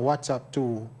it on my WhatsApp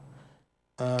too.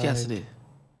 Cassidy,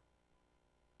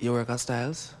 you work at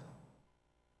Styles?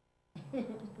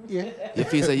 Yeah. You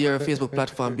feel that you're a Facebook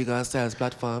platform bigger than Styles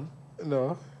platform?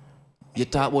 No. You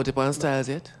talk about it on Styles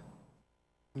yet?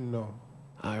 No.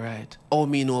 All right. How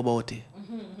me know about it?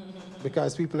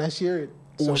 Because people are sharing.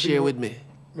 Who share with me?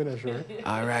 I'm not sure.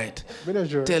 All right. I'm not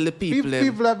sure. Tell the people them.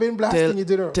 People have been blasting you,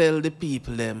 you know. Tell the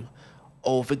people them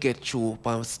how to get through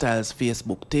on Styles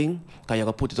Facebook thing. Because you're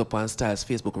going to put it up on Styles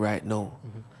Facebook right now.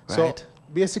 Right? So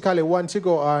basically, once you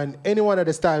go on any one of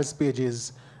the Styles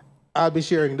pages, I'll be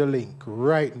sharing the link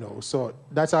right now. So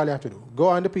that's all you have to do. Go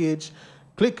on the page,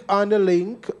 click on the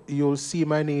link. You'll see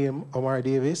my name, Omar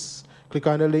Davis. Click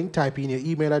on the link, type in your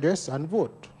email address, and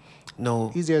vote.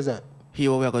 No. Easy as that.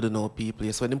 Here we're going to know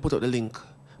people. So when they put up the link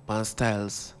on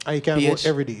Styles and you can page, vote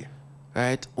every day.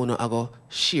 Right? Uno I go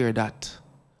share that.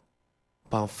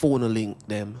 Pan phone link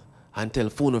them and tell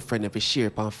phone friend if you share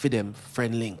pan feed them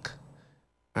friend link.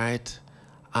 Right?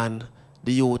 And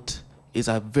the youth is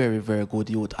a very, very good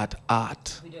youth at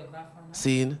art.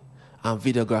 Seeing and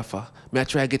videographer. Me I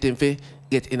try get him to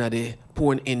get in the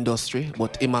porn industry,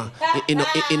 but him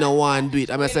in a one do it.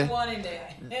 I say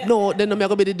no, then I'm going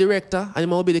to be the director and I'm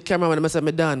going to be the cameraman. I'm going to say,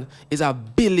 me done. It's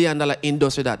 $1 billion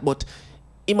industry that, but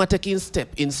he might take in step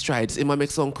in strides. He might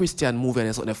make some Christian movie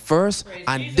and something first,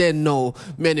 and then now,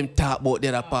 men him talk about the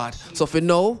other part. So for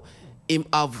now, him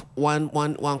have one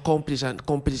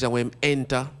competition where him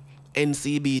enter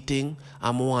NCB thing,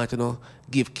 and I want to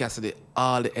give Cassidy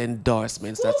all the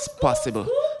endorsements that's possible.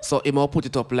 So he might put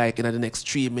it up like in the next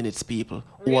 3 minutes, people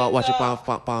who are watching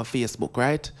on Facebook,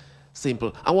 right?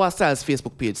 Simple. And what's Styles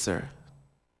Facebook page, sir?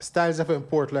 Styles FM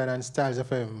Portland and Styles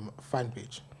FM fan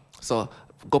page. So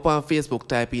go on Facebook,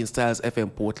 type in Styles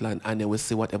FM Portland, and then we'll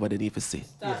see whatever they need to see.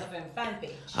 Styles FM fan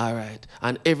page. All right.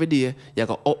 And every day, you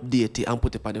can update it and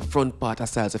put it on the front part of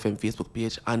Styles FM Facebook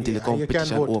page until the competition you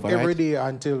can vote over, every right? day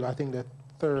until, I think, the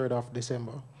 3rd of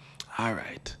December. All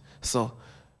right. So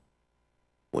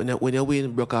when you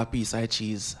win, broke a piece of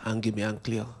cheese and give me and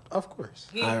Cleo. Of course.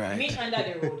 All right. Me under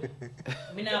the road.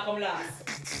 Me not come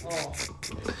last. Oh.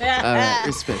 All right,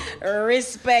 respect.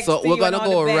 Respect. So we're gonna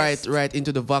go right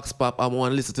into the Vox Pop. I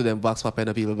want to listen to them Vox Pop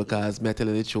and people because me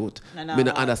telling the truth. Me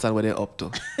not understand what they're up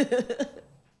to.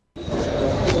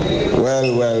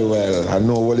 Well. I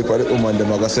know all the woman them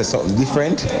are gonna say something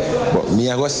different, but me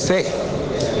I gonna say,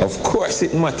 of course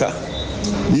it matter.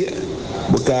 Yeah.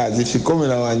 Because if she come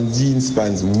in on jeans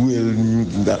pants, and you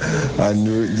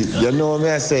know what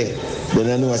I say, then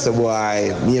I know I say,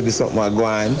 boy, maybe something will go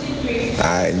on.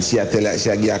 And she tell her,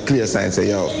 she give a clear sign, say,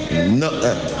 yo, no,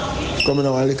 coming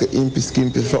on a little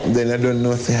skimpy something, then I don't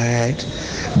know, say, all right,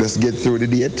 just get through the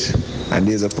date. And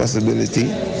there's a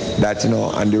possibility that,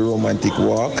 on the romantic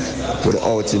walk, with the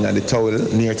outing and the towel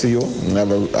near to you, and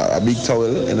have a big towel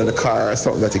in the car or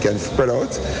something that you can spread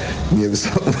out, maybe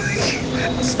something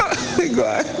go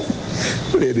on.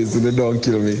 Ladies, don't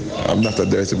kill me. I'm not a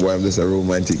dirty boy, I'm just a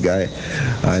romantic guy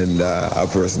and a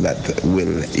person that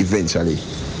will eventually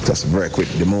just work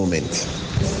with the moment.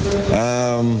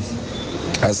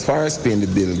 As far as paying the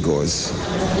bill goes,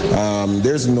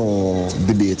 there's no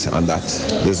debate on that.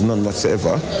 There's none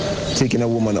whatsoever. Taking a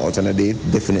woman out on a date,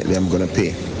 definitely I'm going to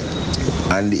pay.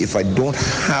 And if I don't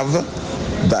have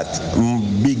that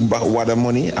big wad of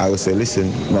money, I will say,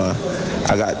 listen, ma,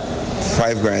 I got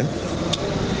 $5,000.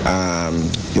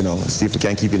 See if we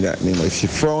can keep in that. If she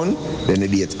frown, then the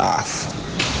date's off.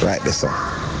 Right there, so.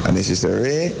 And if she say,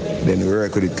 Ray, then we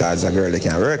work with it because a girl they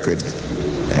can work with.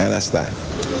 You understand?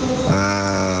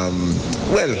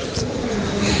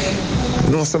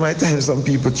 Some of the time some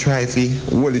people try to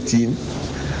hold it in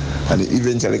and it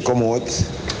eventually come out.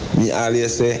 Me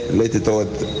always say, let it out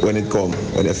when it come,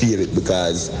 when you feel it,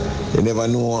 because you never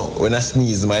know when a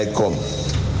sneeze might come.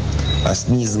 A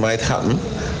sneeze might happen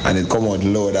and it come out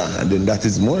louder, and then that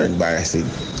is more embarrassing.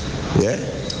 Yeah?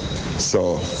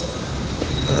 So,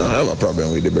 I don't have a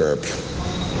problem with the burp.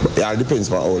 But it all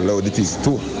depends on how loud it is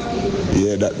too.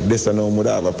 Yeah, this I know would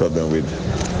have a problem with.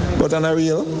 But on a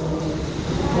real,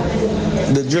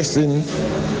 the dressing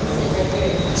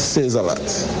says a lot.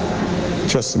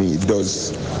 Trust me, it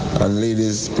does. And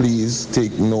ladies, please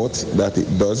take note that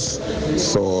it does.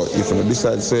 So if you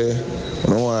decide to say, I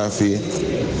don't want to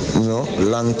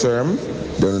long term,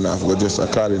 then you have to go just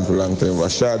according to long term or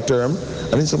short term.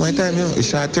 And in some time, the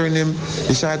short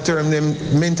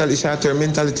term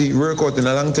mentality work out in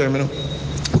the long term,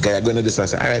 Okay, I'm going to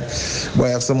decide, all right, boy,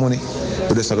 I have some money.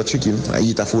 But just I trick him. I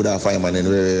eat a food off him and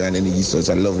then he's such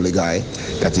a lovely guy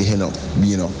that he end up,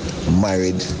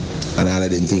 married and all of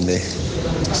them things there.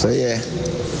 So yeah,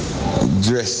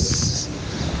 dress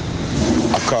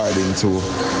according to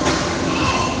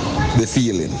the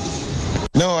feeling.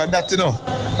 No, that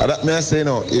that may I say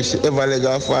if she ever leg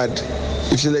her fat,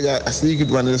 if she leg a sneaky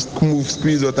one and smooth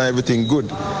squeeze out and everything good,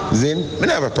 then I don't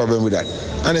have a problem with that.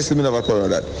 Honestly, I don't have a problem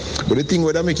with that. But the thing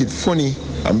where that make it funny,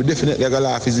 and definitely gonna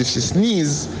laugh is if she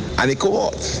sneeze And it come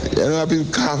out. You know, people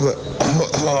cough,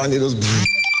 and it just...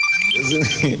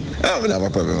 I don't have a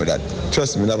problem with that.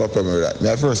 Trust me, I have a problem with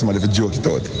that. I first somebody to joke it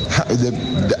out.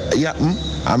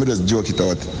 I'm just joke it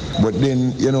out. But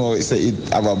then, you know, it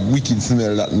have a wicked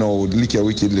smell that now liquor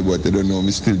wickedly, but they don't know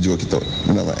me still joke it out.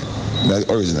 You know, that's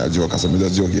original joke, so I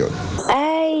just joke it out.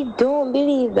 I don't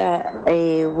believe that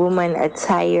a woman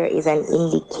attire is an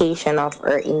indication of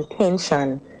her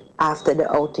intention after the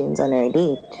outings on her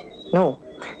date. No.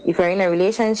 If you're in a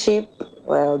relationship,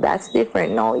 well, that's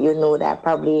different now. You know that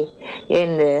probably you're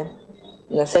in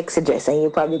the sexy dress and you're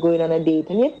probably going on a date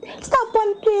and you stop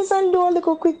one place and do a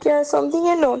little quick or something,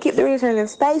 you know, keep the relationship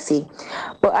spicy.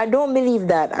 But I don't believe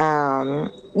that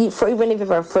even if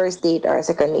it's a first date or a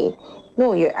second date,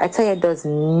 no, your attire does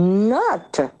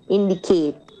not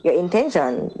indicate your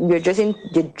intention. You're dressing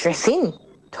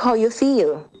to how you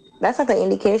feel. That's not an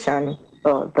indication.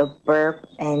 Oh, the burp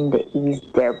and the ease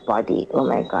their body. Oh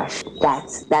my gosh.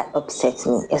 That upsets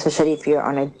me. Especially if you're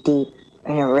on a date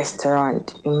in a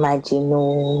restaurant. Imagine,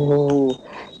 no.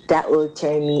 That will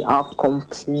turn me off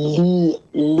completely.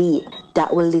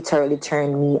 That will literally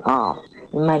turn me off.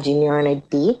 Imagine you're on a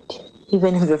date,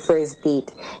 even if the first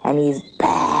date, and he's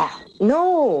bad.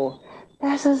 No.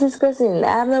 That's just disgusting.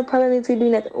 I have no problem if you're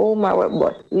doing that. Oh my word,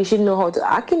 but we should know how to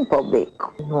act in public.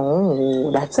 No,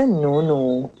 that's a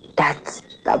no-no. That's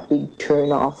a big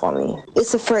turn off for me.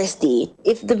 It's a first date.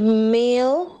 If the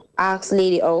male asks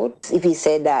lady out, if he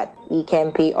said that he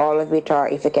can pay all of it or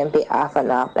if he can pay half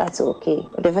and half, that's okay.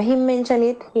 But if he mention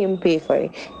it, him pay for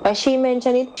it. If she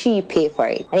mention it, she pay for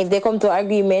it. And if they come to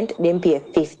agreement, then pay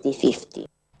 50-50.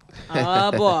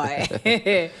 Oh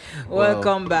boy.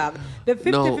 Welcome back. The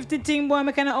 50-50 thing, boy,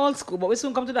 I'm kind of old school, but we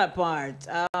soon come to that part.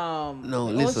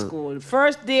 Old school.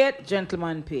 First date,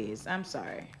 gentleman pays. I'm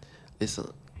sorry.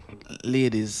 Listen,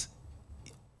 ladies,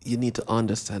 you need to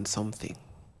understand something.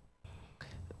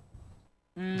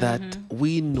 That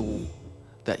we know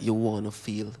that you want to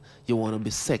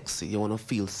be sexy, you want to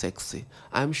feel sexy.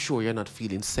 I'm sure you're not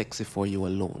feeling sexy for you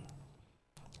alone.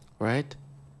 Right?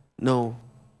 No.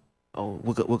 Oh,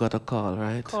 we got a call,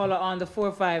 right? Caller on the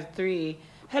 453.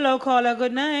 Hello, caller.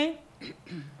 Good night.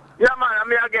 Yeah, man. I'm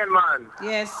here again, man.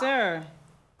 Yes, sir.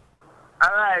 All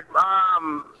right.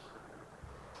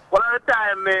 One of the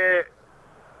time, me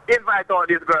invite all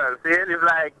these girls. See, it's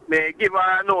like me give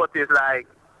her a notice, like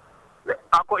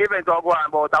I could event will go on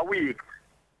about a week.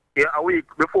 Yeah, a week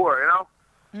before, you know.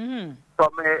 So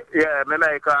me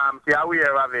make she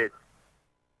aware of it.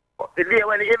 The day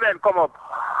when the event come up,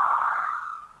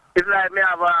 it's like me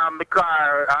have my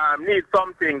car need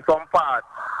something, some part.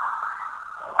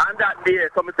 And that day,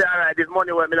 so me say, all right, this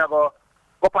money when me go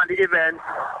up on the event,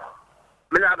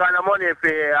 me not got no money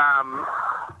for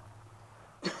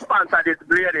sponsor this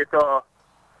lady. So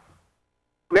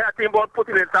me I think about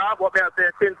putting it off, but me I say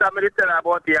since I tell her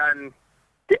about it and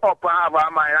the up and have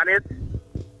her mind on it.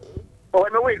 But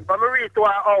when we reach to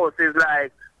her house, it's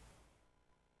like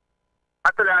I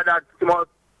tell her that she must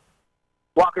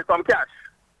walk with some cash.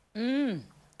 Yeah.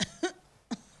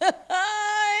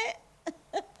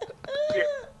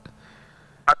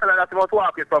 I tell her that she must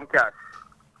walk with some cash.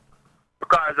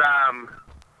 Because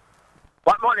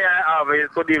what money I have is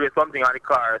to deal with something on the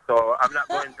car, so I'm not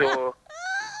going to.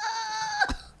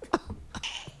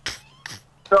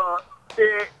 So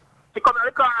she come in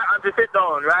the car and she sit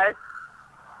down, right?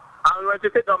 And when she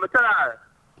sit down, I tell her.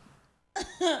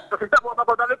 So she step out of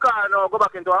the car and go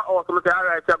back into her house to look at her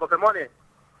right, check for money.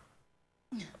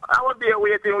 I would be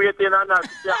waiting, and not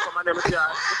she come and then she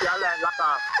line lock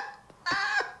off.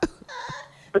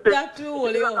 That's true,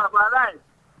 Leo. Lock off her line.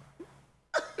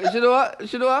 She do what?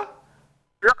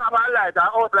 Lock off her light, her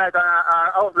outlight,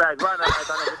 van light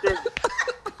and everything.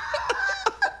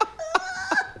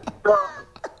 So,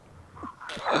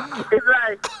 it's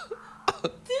like,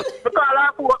 because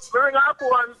her phone, ring her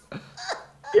phone,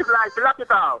 it's like she lock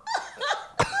it off.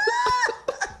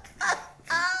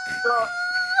 So,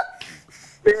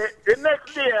 the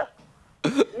next day, I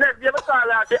call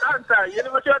her, she answer. You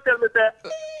know what she tell me, say,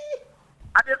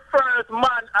 at the first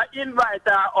man, I invite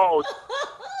her out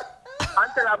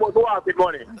and tell her about to walk with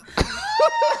money.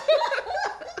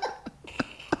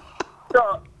 So,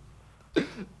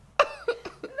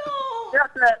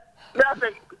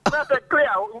 I say,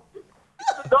 Cleo,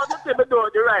 don't you see me do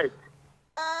the right?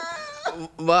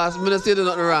 Boss, me not say do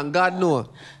nothing wrong. God know.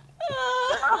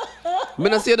 Me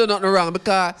not say do nothing wrong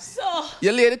because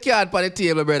you lay the card on the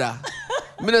table, brother.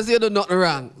 Me not say do nothing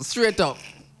wrong. Straight up.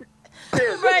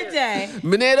 Right there.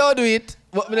 Me don't do it,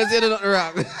 but me not say do nothing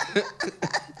wrong.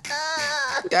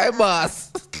 Yeah,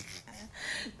 boss.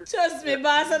 Trust me,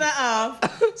 boss and a half.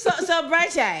 So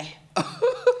bright eye.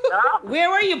 Where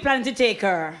were you planning to take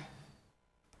her?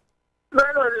 No,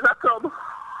 it's a club.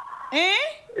 Eh?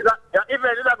 It's a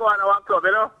event, it's a go on one club,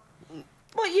 you know?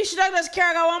 But you should have just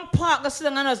carried one park, just sit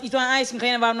down and us eat one ice cream, because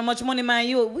you have no much money, man.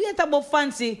 We ain't about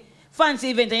fancy event and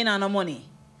you don't have no money.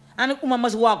 And the woman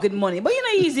must walk with money. But you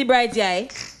know easy, bright eye.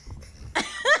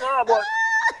 No, but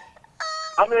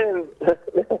I mean, I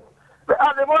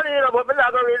have the money, you know, but I'm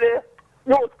not going to really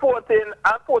use 14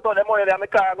 and put on the money that my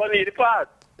car going to need the part.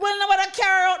 Well, nobody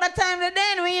carry out that time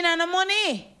then when you don't have no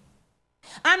money.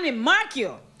 I mean, mark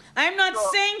you. I'm not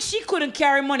saying she couldn't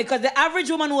carry money, because the average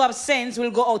woman who has sense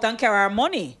will go out and carry her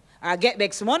money or get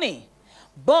Bex money.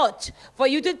 But for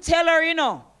you to tell her, you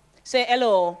know, say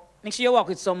hello, make sure you walk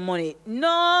with some money.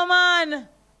 No, man.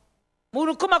 We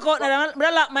don't come back out and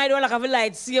lock my door like a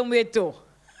light, same way too.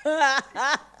 So, well,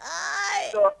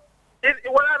 I know,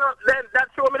 then that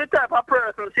show me the type of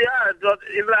person she is.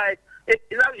 It's like, it's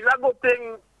a good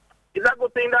thing. It's a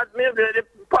good thing that maybe the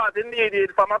party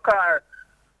needed from a car.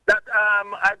 That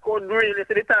I could really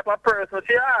see the type of person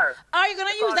she is. Are you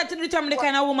gonna use that to determine the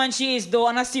kind of woman she is, though,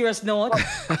 on a serious note?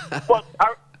 But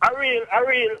a real.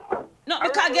 No,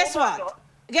 because guess what?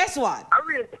 Guess what? A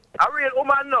real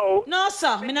woman now. No,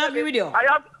 sir. Me not agree with you. I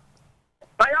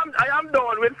am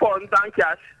done with funds and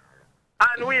cash,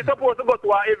 and we supposed to go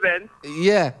to our event.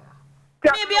 Yeah.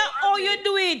 Maybe how you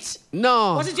do it.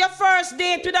 No. Was it your first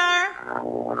date with her?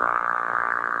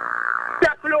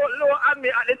 Just low on me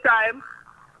at the time.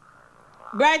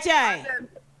 Bright eye. And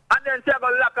then she got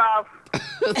lock off.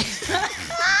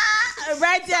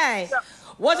 Bright eye.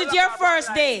 Was it your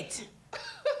first date?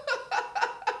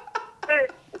 Hey,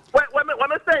 when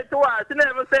I say it to her, she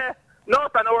never say no,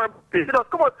 son, or she just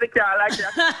come out to the car like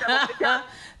that.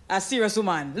 A serious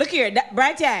woman. Look here,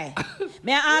 Bright eye.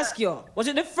 May I ask you, was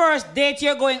it the first date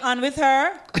you're going on with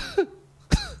her?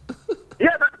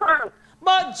 Yeah, that's first.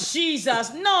 But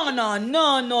Jesus,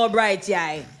 no, Bright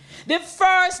eye. The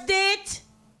first date?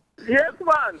 Yes,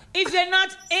 man. If you're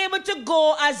not able to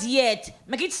go as yet,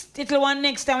 make it little one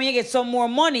next time when you get some more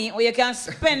money, or you can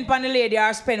spend on the lady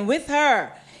or spend with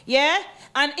her. Yeah?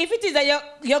 And if it is that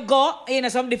you go in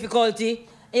some difficulty,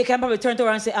 you can probably turn to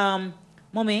her and say,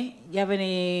 Mommy, you have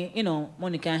any,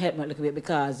 money can help me a little bit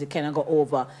because you cannot go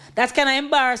over. That's kind of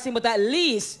embarrassing, but at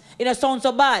least it don't sound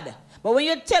so bad. But when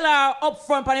you tell her up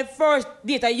front on the first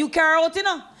date, you carry her out,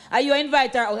 and you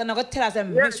invite her out, and I'm going to tell her,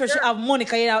 make sure she have money,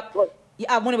 because you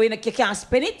have money, but you can't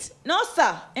spend it. No,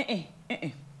 sir. Come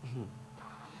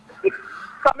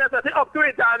here, say up to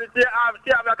it, and she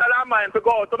have that on her mind to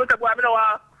go. So I say, boy, I don't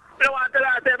want to tell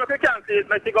her, say, if you can't see it,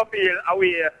 make she go feel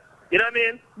away. You know what I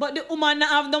mean? But the woman not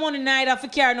have the money neither for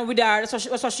carrying with her. So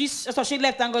she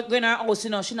left and go in her house, She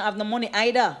don't have the money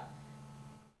either.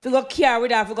 If you go carry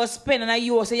with her, if you go spend, and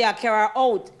you say, yeah, carry her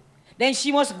out. Then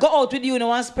she must go out with you,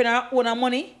 and spend her own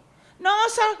money. No,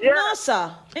 sir. Yeah. No,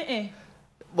 sir.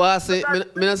 But I say, I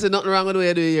don't see nothing wrong with the way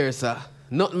you do here, sir.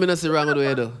 Nothing I don't see wrong with the way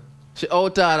you do. She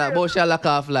out there, but she lock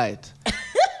off light.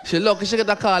 She lucky she get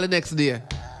a call the next day.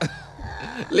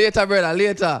 Later, brother,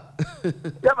 later.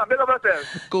 Yeah, man, big up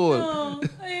yourself. Cool. Oh,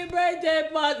 hey, Bright eye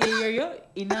party here,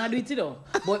 It not do it,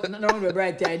 But not wrong with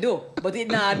Bright eye do. But it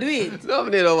not do it. No, I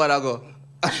don't want to go.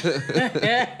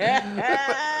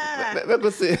 Let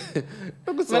me see.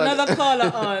 Another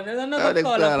caller on. There's another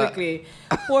caller quickly.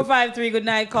 453, good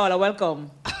night, caller.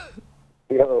 Welcome.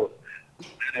 Yo.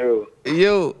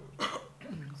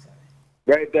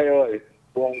 Bright eye,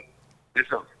 one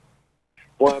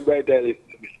bright eye,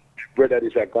 brother,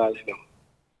 this I call,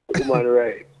 Woman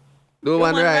right. The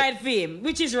woman right. Right for him.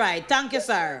 Which is right. Thank you,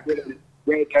 sir.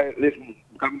 Bright eye, listen.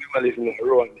 Come to listen to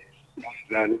Ron.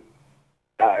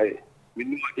 We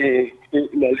know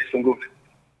listen good.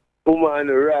 Woman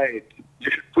right.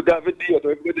 You should put off the date.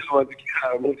 Everybody want to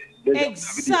carry money.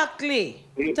 Exactly.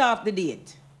 Put off the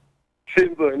date.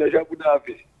 Simple. You should put off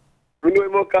it. We know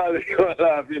more call you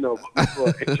laugh, but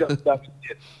before you should put off the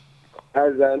date.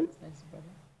 Azan.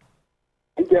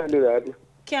 You can't do that.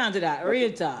 Can't do that.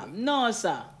 Real talk. No,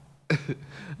 sir.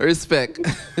 Respect.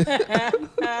 But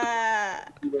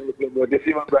they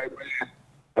see my bright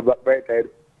side.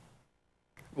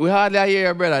 We hardly hear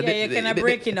you, brother. Yeah, you cannot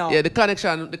break it now. Yeah, the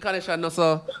connection not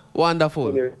so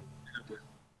wonderful.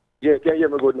 Yeah, can you hear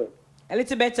me good now? A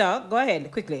little better. Go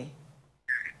ahead, quickly.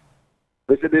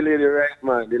 Listen, the lady right,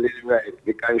 man. The lady right.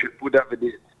 Because you should put up a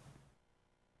date.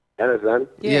 You understand?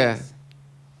 Yes.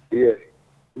 Yeah.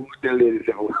 You tell ladies,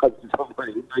 it's not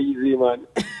easy, man.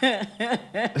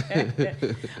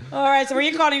 All right, so where are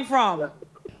you calling from?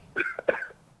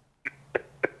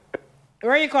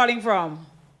 Where are you calling from?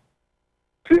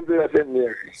 Swift River, St.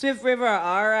 Mary. Swift River,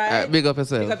 all right. Big up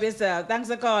yourself. Big up yourself. Thanks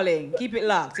for calling. Keep it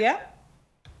locked, yeah?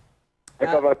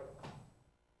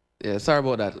 Yeah, sorry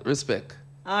about that. Respect.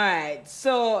 All right.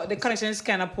 So the connection is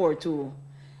kind of poor too.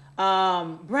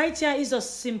 Bright hair is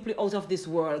just simply out of this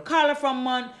world. Carla from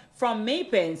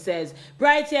Maypen says,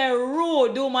 bright hair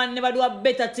rude, do man never do a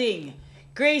better thing.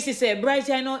 Gracie said, bright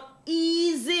hair not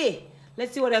easy.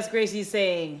 Let's see what else Gracie is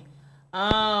saying.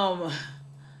 No,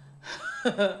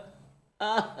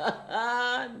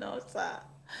 sir.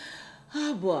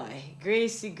 Oh boy.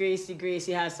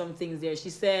 Gracie has some things there. She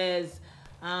says,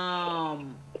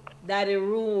 Daddy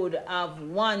rude of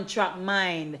one track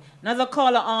mind. Another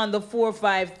caller on the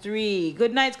 453.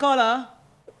 Good night, caller.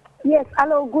 Yes,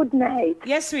 hello, good night.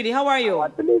 Yes, sweetie, how are you?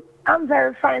 I'm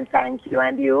very fine, thank you.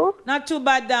 And you? Not too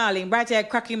bad, darling. Bright hair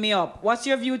cracking me up. What's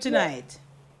your view tonight?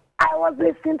 I was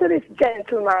listening to this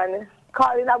gentleman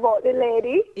calling about the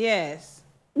lady. Yes.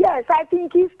 Yes, I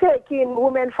think he's taking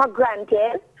women for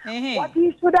granted. What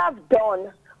he should have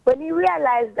done when he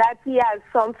realized that he has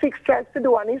some fixtures to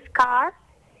do on his car,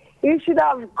 he should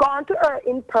have gone to her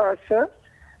in person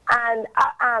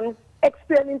and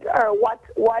explaining to her what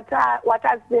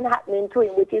has been happening to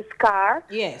him with his car.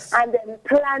 Yes. And then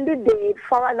plan the date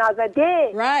for another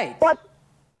day. Right. But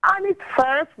on his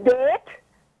first date,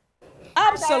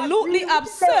 absolutely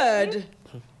absurd.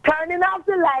 Turning off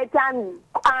the light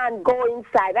and go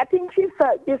inside. I think she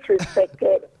felt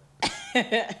disrespected.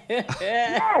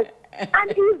 Yes.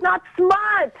 And he's not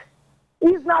smart.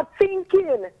 He's not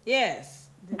thinking. Yes.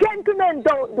 Gentlemen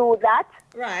don't do that.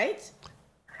 Right.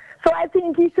 So I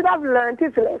think he should have learned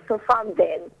his lesson from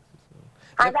then.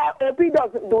 And I hope he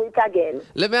doesn't do it again.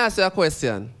 Let me ask you a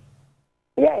question.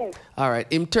 Yes. All right.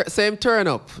 Say him turn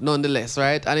up, nonetheless,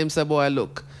 right? And him say, boy,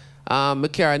 look, my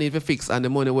car I need to fix and the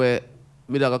money where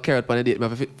me don't go carry out on the date, I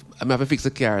have to fix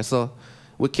the car. So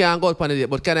we can't go out on the date,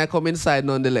 but can I come inside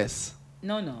nonetheless?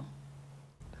 No.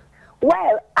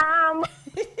 Well,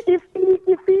 if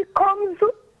he comes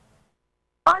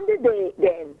on the date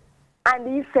then, and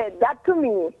he said that to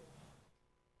me,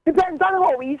 depends on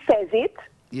how he says it.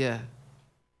 Yeah.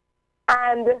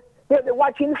 And they'll be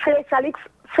watching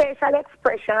facial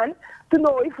expression to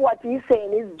know if what he's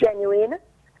saying is genuine.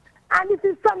 And if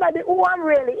it's somebody who I'm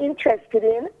really interested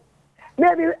in,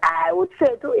 maybe I would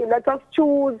say to him, let us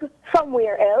choose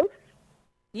somewhere else.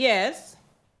 Yes.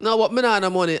 No, but me not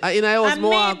have money. In I house,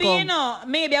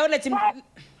 maybe I would let him.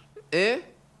 Eh?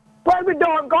 Well, we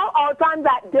don't go out on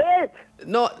that date.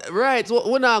 No, right. So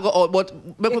we not go out, but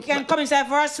you can come inside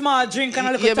for a small drink and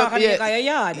a little talk and your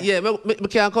yard. Yeah, me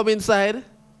can come inside.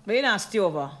 But you not stay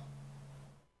over.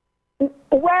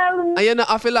 Well, and you not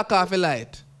have to lock off the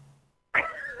light.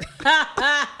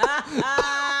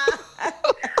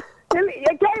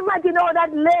 You can imagine all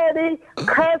that lady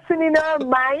cursing in her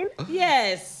mind.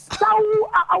 Yes. So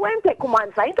I went to come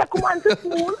inside. I come on to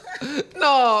school.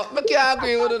 No, I can't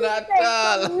agree with that at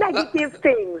all. Negative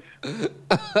things.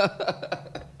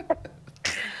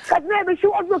 Because maybe she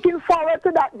was looking forward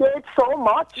to that date so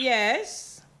much.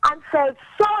 Yes. And felt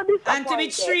so disappointed. And to be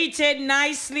treated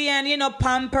nicely and,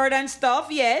 pampered and stuff,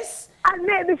 yes. And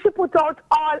maybe she put out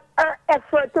all her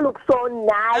effort to look so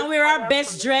nice. And wear our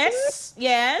best dress,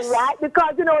 yes. Right,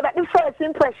 because that the first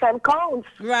impression counts.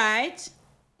 Right.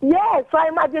 Yes, so I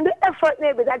imagine the effort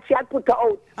maybe that she had put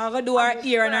out. I'm going to do her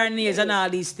ear and her nails and all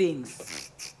these things.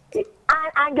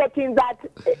 And getting that,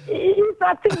 he's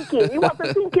not thinking. He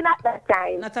wasn't thinking at that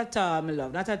time. Not at all, my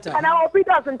love, not at all. And I hope he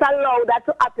doesn't allow that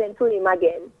to happen to him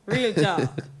again. Real talk.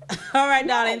 All right,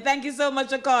 darling, thank you so much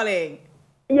for calling.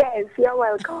 Yes, you're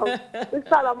welcome. This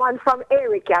Solomon from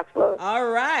Eric Castle. All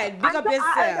right, big up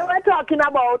yourself. We're talking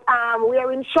about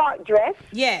wearing short dress.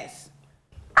 Yes.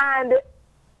 And,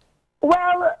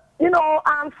 well,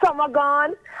 summer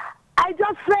gone. I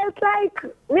just felt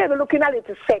like maybe looking a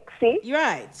little sexy.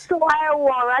 Right. So I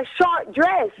wore a short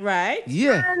dress. Right.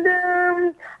 Yeah.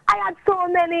 And I had so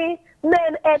many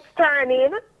men heads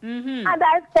turning. And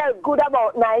I felt good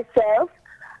about myself.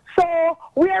 So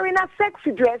wearing a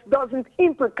sexy dress doesn't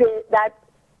implicate that.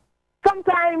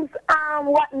 Sometimes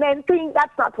what men think,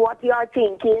 that's not what you are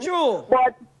thinking. True.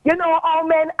 But you know how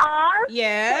men are?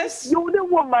 Yes. So you, the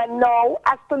woman, now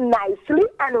has to nicely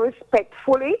and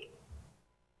respectfully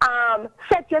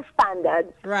set your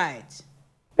standards. Right.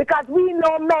 Because we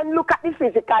know men look at the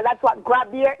physical. That's what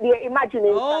grab their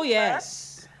imagination. Oh,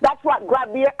 yes. That's what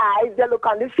grab their eyes. They look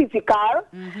on the physical.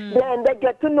 Then they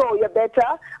get to know you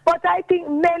better. But I think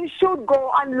men should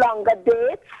go on longer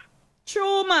dates.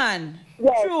 True, man.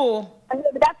 Yes. True. And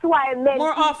that's why men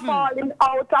keep falling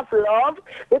out of love,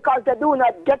 because they do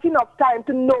not get enough time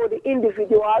to know the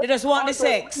individual. They just want the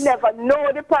sex. Never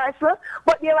know the person.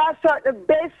 But there are certain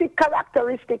basic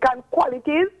characteristics and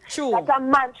qualities that a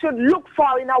man should look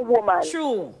for in a woman.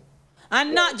 True.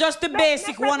 And not just the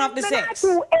basic one of the sex.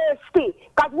 Not too hasty.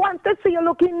 Because once they see you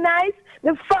looking nice,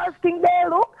 the first thing they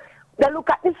look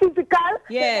at the physical.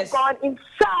 Yes. They go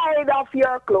inside of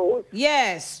your clothes.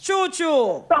 Yes, true.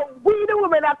 So we the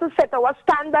women have to set our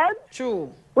standards.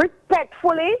 True.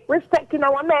 Respectfully, respecting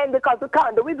our men because we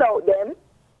can't do without them.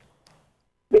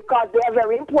 Because they are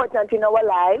very important in our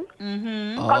lives.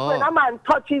 Because when a man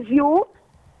touches you,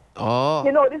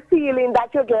 you know the feeling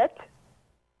that you get.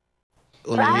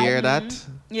 You hear that?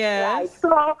 Yes. Right.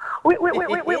 So we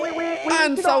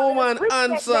answer, woman,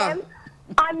 answer. Them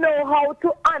and know how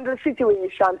to handle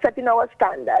situations, setting our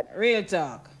standards. Real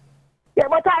talk. Yeah,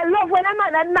 but I love when a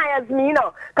man admires me, you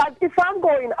know, because if I'm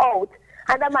going out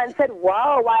and a man said,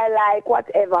 wow, I like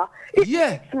whatever, it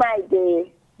makes my day.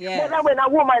 Yes. But when a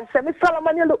woman says, Miss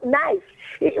Solomon, you look nice.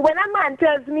 When a man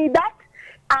tells me that,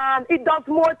 it does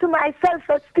more to my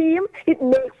self-esteem, it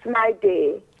makes my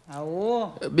day.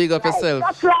 Oh. Big up yourself.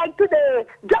 Just like today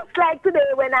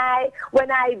when I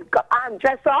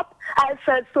dress up, I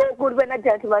felt so good when a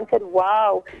gentleman said,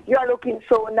 wow, you're looking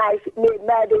so nice, it made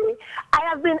my day. I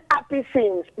have been happy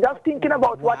since, just thinking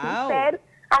about what he said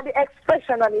and the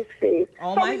expression on his face.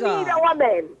 Oh so my God.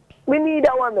 We need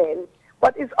our men.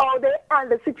 But it's all they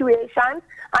handle situations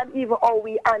and even how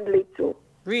we handle it too.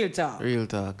 Real talk. Real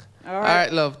talk. All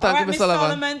right, love. Thank you, Miss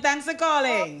Sullivan. Thanks for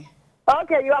calling.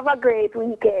 Okay, you have a great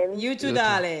weekend. You too,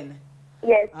 darling.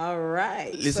 Yes. All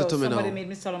right. Listen to me now. Somebody made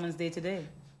Miss Solomon's day today.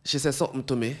 She said something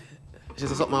to me. She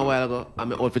said something a while ago,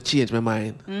 and I ought to change my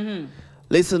mind.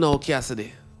 Listen now,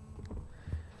 Cassidy.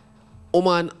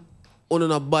 Woman, you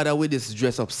not bother with this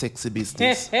dress-up sexy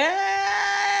business.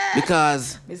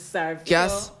 Because,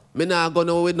 Cass, me not go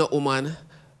no with no woman,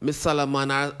 Miss Solomon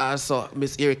or also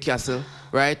Miss Eric Castle,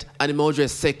 right? And the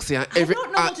dress sexy, and every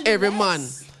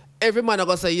man are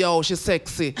gonna say, yo, she's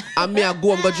sexy, and me I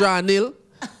go and go draw a nail.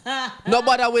 No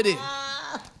bother with it.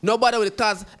 No bother with it,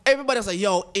 because everybody say,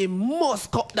 yo, he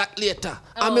must cut that later.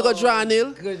 And me go draw a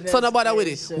nail. So no bother with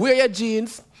it. Wear your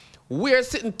jeans, wear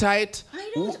sitting tight. I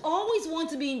don't always want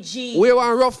to be in jeans. Wear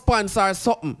one rough pants or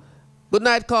something. Good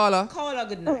night, caller. Caller,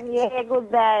 good night. Yeah, good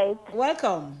night.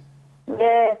 Welcome.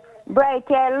 Yeah. Bright,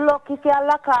 yeah, look if you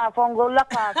lock off and go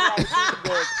lock off like you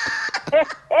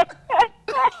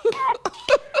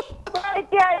Bright,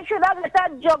 yeah, you should have let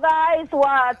that jug of ice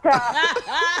water.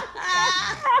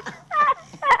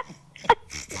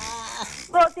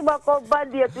 Go to back up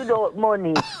bad day without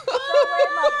money.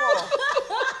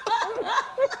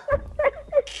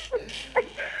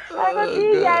 I go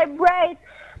see you bright.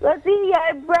 Go see you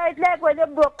bright like when you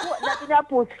broke that in a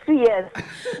put face.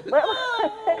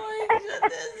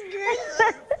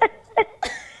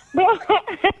 Oh my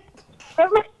goodness,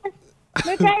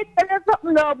 Me can I tell you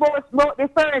something now about the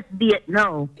first date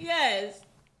now? Yes.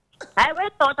 I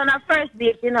went out on a first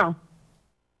date, you know.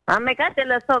 And I can tell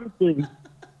you something.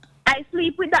 I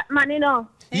sleep with that man, you know.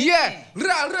 Yeah.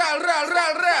 Ral.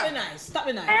 Stop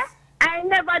it nice. I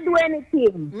never do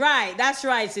anything. Right, that's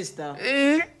right, sister.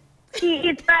 He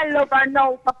is my lover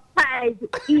now for 5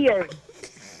 years.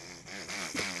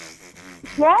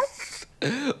 Yes?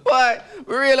 Why?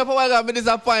 Really, for what I'm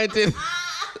disappointed.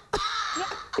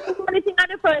 The only thing on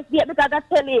the first date because I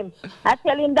tell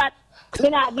him that me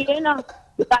not give you know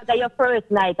because of your first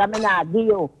night I mean not give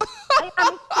you. I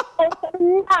not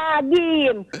give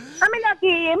him. I mean not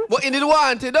give him. But he didn't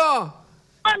want it, though.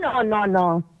 Oh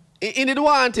no. He didn't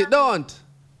want it, don't?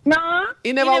 No.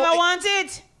 He never want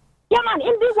it. Yeah man,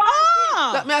 he did want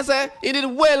it. That me I say he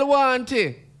did well want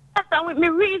it. That's with me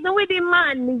reason with him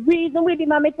man. Me reason with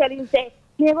him and me tell him say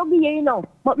never be here you know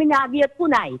but me not be here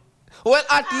tonight. Well,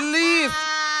 at least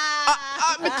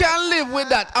I can live with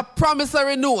that. A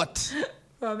promissory note.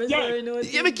 Promissory note.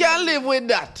 Yeah, me can live with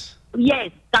that.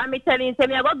 Yes, can me tell him say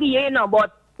me I go be here, you know,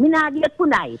 but me not be here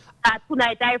tonight.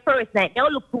 Tonight I first night. They all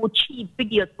look too cheap for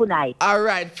you tonight. All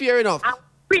right, fair enough. And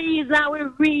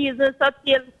reason, so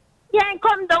till you ain't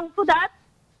come down for that.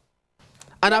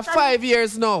 And at 5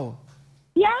 years now.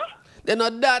 Yeah. Then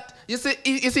not that. You see,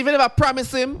 if you never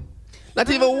promise him, not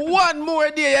even one more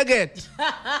day you get.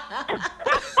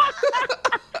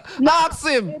 Ask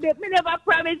him. Me never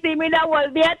promise him me that will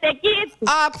be a take it.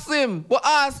 Ask him. But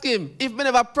ask him if me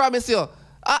never promise you.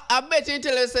 I bet you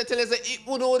tell us he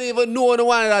don't even know no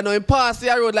one that know him pass the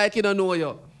road like he don't know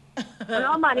you.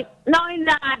 No man, no he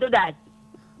not do that.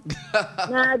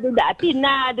 He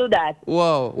not do that.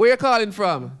 Wow. Where you calling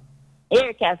from?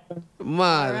 Eric Castle.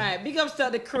 Man. All right. Big ups to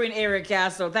the crew in Eric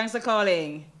Castle. Thanks for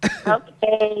calling.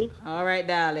 Okay. All right,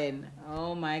 darling.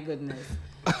 Oh, my goodness.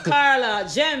 Carla,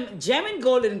 Gem in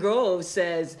Golden Grove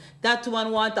says, that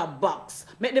one want a box.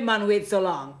 Make the man wait so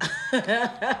long.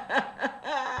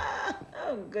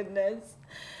 Oh, goodness.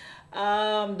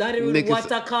 Daddy Rude,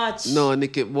 what a catch. No,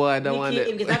 Nicky, boy, that one.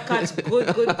 Nicky, him get a catch.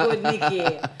 Good,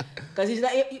 Nicky. Because you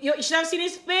should have seen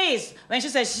his face when she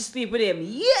said she sleep with him.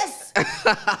 Yes! And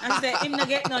she said, him not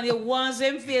get none. You want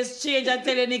him face change and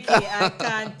tell you, Nicky. I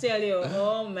can't tell you.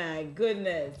 Oh, my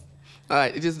goodness. All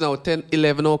right, it is now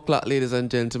 11 o'clock, ladies and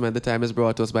gentlemen. The time is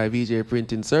brought to us by VJ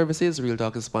Printing Services. Real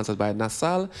Talk is sponsored by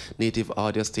Nassau, Native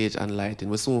Audio Stage and Lighting.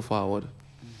 We'll soon forward.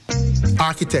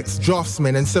 Architects,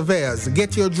 draftsmen, and surveyors,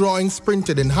 get your drawings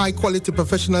printed in high-quality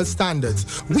professional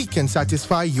standards. We can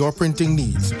satisfy your printing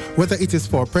needs. Whether it is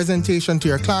for presentation to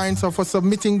your clients or for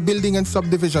submitting building and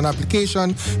subdivision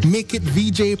application, make it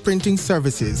VJ Printing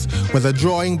Services. Whether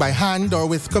drawing by hand or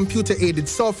with computer-aided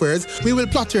softwares, we will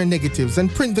plot your negatives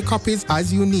and print the copies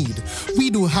as you need. We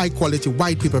do high-quality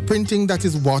white paper printing that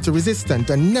is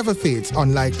water-resistant and never fades,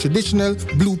 unlike traditional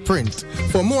blueprint.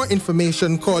 For more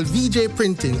information, call VJ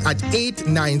Printing at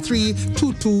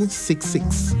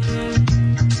 893-2266.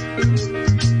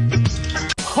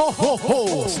 Ho, ho,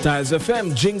 ho! Styles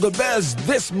FM Jingle Bells,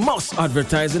 this must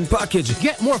advertising package.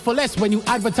 Get more for less when you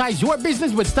advertise your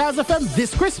business with Styles FM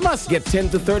this Christmas. Get 10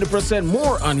 to 30%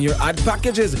 more on your ad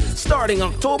packages starting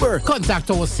October.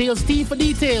 Contact our sales team for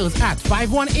details at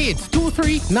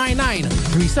 518-2399,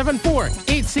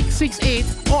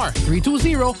 374-8668 or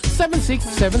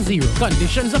 320-7670.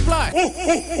 Conditions apply. Ho,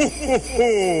 ho, ho, ho,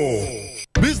 ho.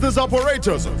 Business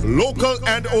operators, local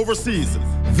and overseas,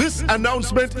 this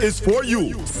announcement is for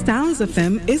you. Styles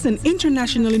FM is an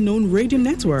internationally known radio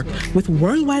network with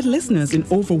worldwide listeners in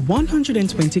over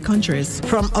 120 countries.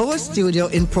 From our studio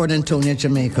in Port Antonio,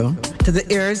 Jamaica, to the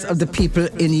ears of the people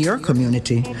in your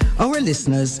community, our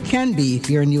listeners can be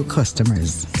your new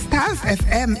customers. Styles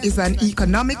FM is an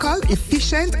economical,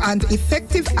 efficient, and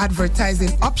effective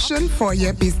advertising option for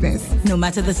your business. No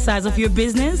matter the size of your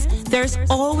business, there's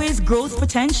always growth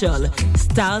potential.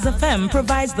 Styles FM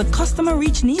provides the customer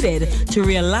reach needed to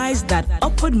realize that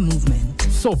upward movement.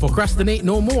 So procrastinate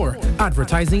no more.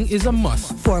 Advertising is a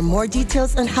must. For more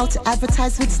details on how to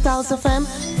advertise with Styles FM,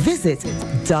 visit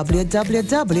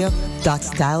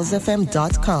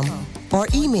www.stylesfm.com or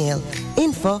email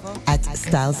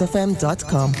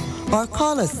info@stylesfm.com or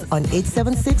call us on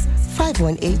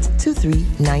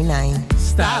 876-518-2399.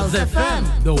 Styles FM,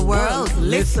 the world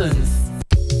listens.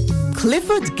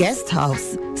 Clifford Guest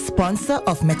House, sponsor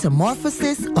of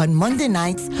Metamorphosis on Monday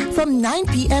nights from 9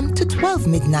 p.m. to 12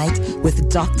 midnight with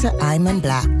Dr. Iman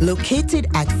Black. Located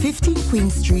at 15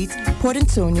 Queen Street, Port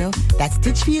Antonio, that's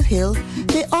Ditchfield Hill,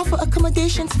 they offer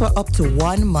accommodations for up to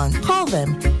 1 month. Call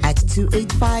them at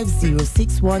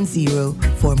 285-0610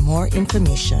 for more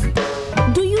information.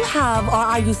 Do you have or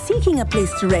are you seeking a place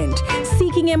to rent,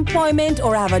 seeking employment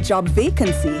or have a job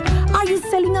vacancy? Are you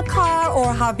selling a car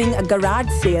or having a garage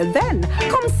sale? Then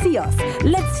come see us.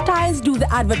 Let Styles do the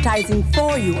advertising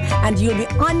for you and you'll be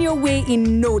on your way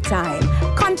in no time.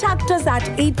 Contact us at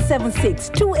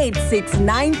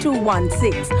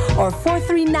 876-286-9216 or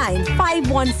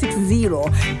 439-5160.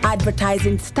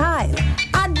 Advertising Style.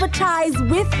 Advertise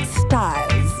with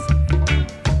Styles.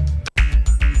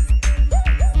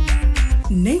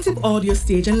 Native Audio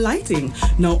Stage and Lighting,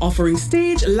 now offering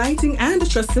stage, lighting, and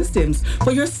truss systems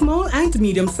for your small and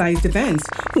medium-sized events.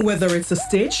 Whether it's a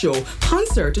stage show,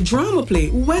 concert, drama play,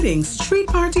 wedding, street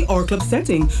party, or club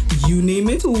setting, you name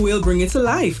it, we'll bring it to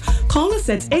life. Call us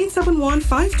at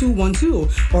 871-5212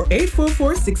 or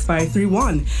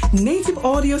 844-6531. Native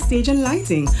Audio Stage and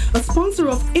Lighting, a sponsor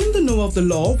of In the Know of the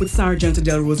Law with Sergeant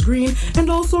Delrose Green and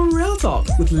also Real Talk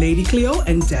with Lady Cleo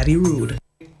and Daddy Rude.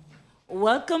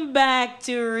 Welcome back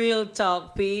to Real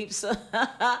Talk, peeps.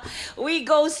 We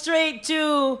go straight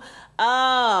to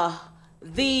the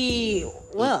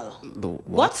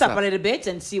WhatsApp a little bit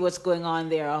and see what's going on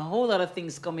there. A whole lot of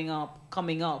things coming up.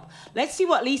 Let's see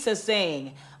what Lisa's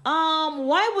saying.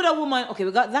 Why would a woman... Okay,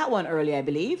 we got that one earlier, I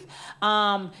believe.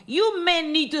 You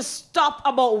men need to stop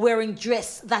about wearing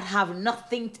dress that have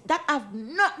nothing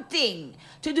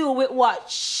to do with what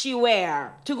she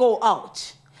wear to go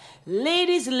out.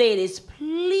 Ladies,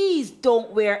 please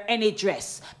don't wear any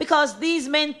dress because these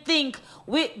men think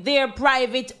with their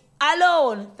private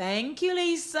alone. Thank you,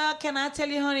 Lisa. Can I tell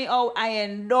you, honey? Oh, I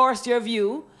endorse your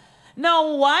view.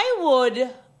 Now, why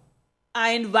would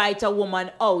I invite a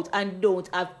woman out and don't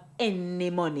have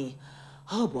any money?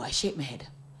 Oh boy, I shake my head.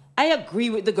 I agree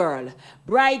with the girl.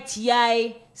 Bright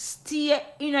eye, stay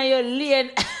in your lane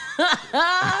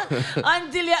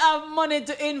until you have money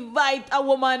to invite a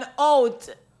woman out.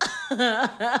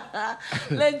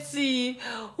 Let's see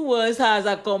who else has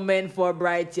a comment for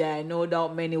Bright Eye. No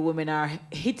doubt many women are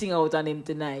hitting out on him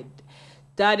tonight.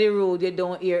 Daddy Rude, you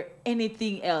don't hear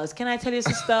anything else. Can I tell you,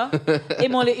 sister?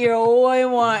 Him only hear what he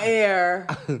want hear.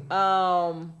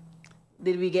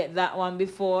 Did we get that one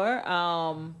before?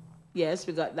 Yes,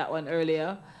 we got that one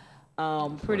earlier.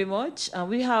 Pretty much.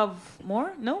 We have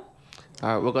more? No?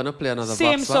 All right, we're going to play another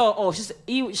Same box. song. Oh,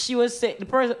 she was saying, the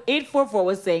person, 844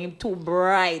 was saying too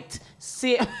bright.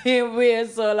 Same way,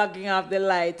 so locking off the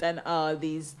light and all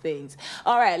these things.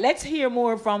 All right, let's hear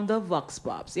more from the Vox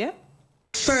Pops, yeah?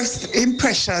 First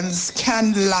impressions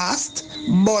can last,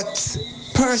 but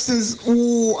persons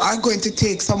who are going to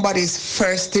take somebody's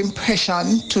first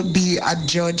impression to be a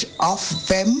judge of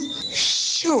them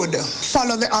should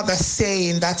follow the other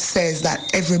saying that says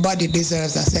that everybody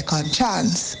deserves a second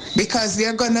chance, because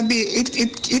they're gonna be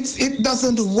it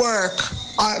doesn't work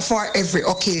for every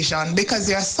occasion, because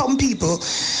there are some people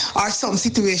or some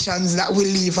situations that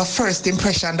will leave a first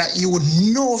impression that you would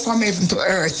know from heaven to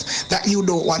earth that you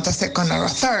don't want a second or a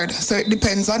third. So it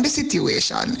depends on the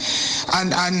situation,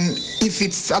 and if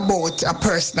it's about a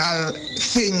personal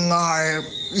thing or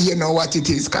you know what it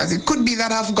is, because it could be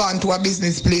that I've gone to a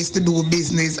business place to do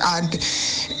business and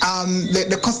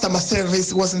the customer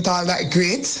service wasn't all that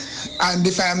great, and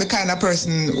if I am the kind of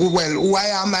person who I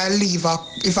am,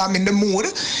 if I'm in the mood,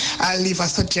 I'll leave a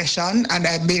suggestion and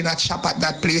I may not shop at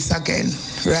that place again,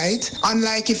 right?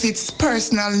 Unlike if it's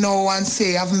personal now and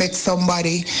say I've met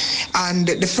somebody and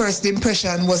the first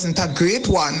impression wasn't a great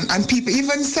one, and people,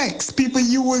 even sex, people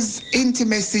use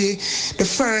intimacy the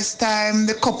first time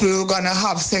the couple are gonna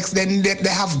have sex, then they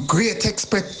have great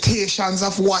expectations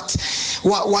of what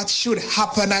should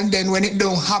happen, and then when it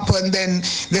don't happen, then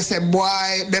they say, boy,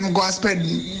 them go and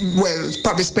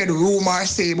spread rumor,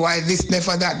 say, boy, this,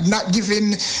 never that, not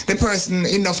giving the person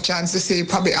enough chance to say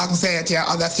probably anxiety or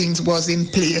other things was in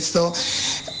place. So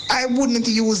I wouldn't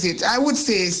use it. I would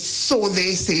say so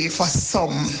they say for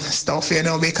some stuff, you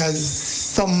know, because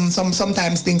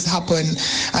sometimes things happen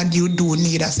and you do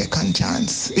need a second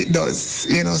chance. It does.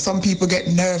 You know, some people get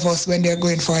nervous when they're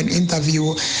going for an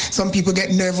interview. Some people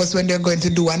get nervous when they're going to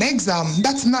do an exam.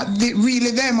 That's not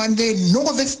really them, and they know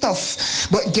the stuff.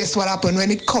 But guess what happened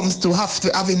when it comes to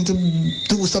having to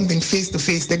do something face to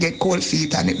face, they get cold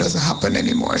feet and it doesn't happen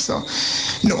anymore. So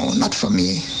no, not for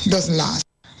me. It doesn't last.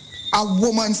 A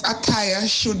woman's attire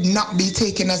should not be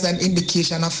taken as an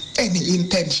indication of any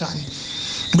intention.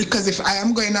 Because if I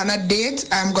am going on a date,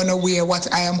 I'm going to wear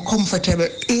what I am comfortable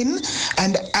in,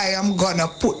 and I am going to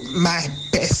put my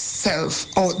best self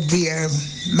out there.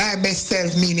 My best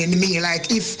self meaning me.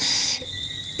 Like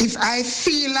if I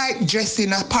feel like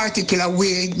dressing a particular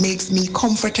way makes me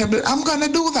comfortable, I'm going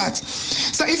to do that.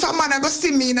 So if a man go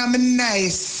see me in a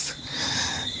nice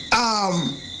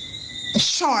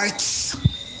shorts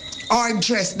or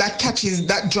dress that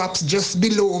drops just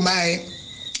below my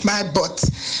butt,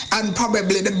 and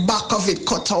probably the back of it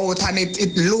cut out and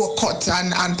it low cut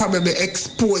and probably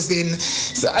exposing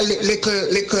a little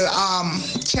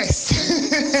chest,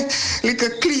 little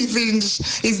cleavage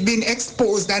is being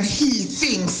exposed, and he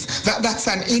thinks that that's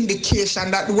an indication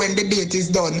that when the date is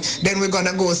done, then we're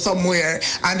gonna go somewhere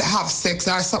and have sex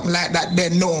or something like that.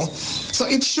 Then no. So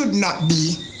it should not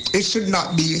be. It should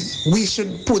not be. We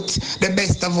should put the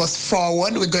best of us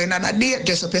forward. We're going on a date,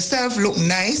 dress up yourself, look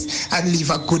nice, and leave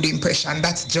a good impression.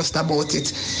 That's just about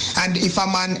it. And if a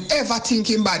man ever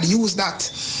thinking bad, use that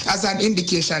as an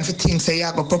indication for things, say,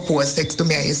 you're going to propose sex to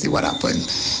me and you see what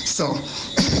happens. So,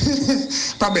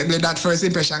 probably that first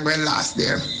impression going to last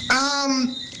there.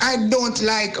 I don't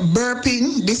like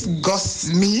burping.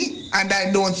 Disgusts me, and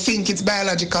I don't think it's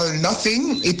biological.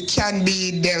 Nothing. It can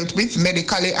be dealt with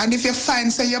medically. And if you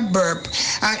find, say, you burp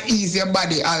and ease your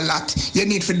body a lot, you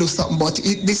need to do something. But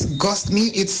it disgusts me.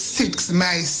 It sicks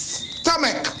my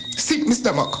stomach. Sick my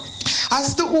stomach.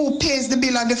 As to who pays the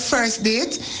bill on the first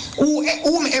date,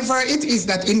 whomever it is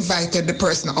that invited the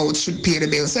person out should pay the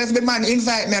bill. So if the man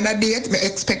invite me on a date, I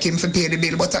expect him to pay the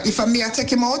bill. But if I take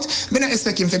him out, I don't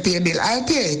expect him to pay the bill. I'll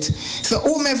pay it. So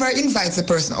whomever invites the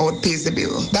person out pays the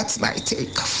bill. That's my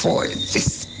take for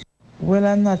this. Well,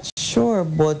 I'm not sure,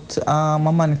 but a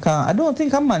man can't. I don't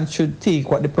think a man should take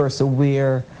what the person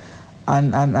wear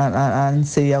and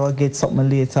say I will get something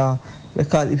later.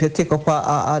 Because if you take up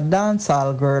a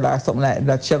dancehall girl or something like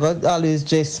that, she will always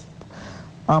just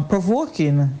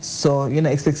provoking. So, you know,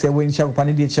 expect say when she go up on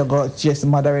the date, she go just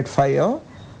moderate for you.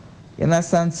 You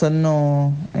understand? So,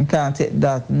 no, you can't take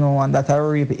that. No, and that a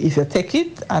rape. If you take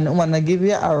it and want to give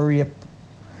you a rape.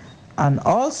 And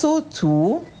also,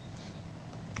 too,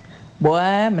 boy,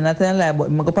 I'm not telling you, but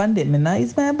I go up on date,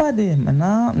 it's my body.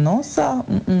 No, sir.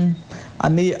 I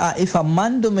mean, if a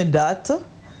man do me that,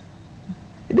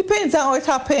 it depends on how it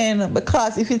happen,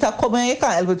 because if it's a comment, you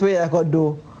can't help it what you got to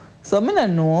do. So I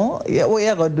don't know what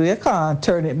you're gonna do. You can't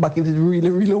turn it back if it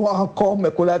really want to come.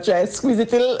 You could have tried to squeeze it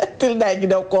till night, you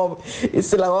don't come. It's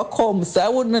still gonna come. So I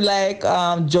wouldn't like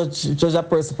judge a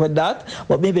person for that.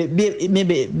 But maybe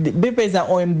depends on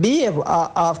how him behave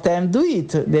after him do it.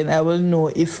 Then I will know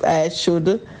if I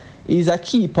should is a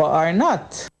keeper or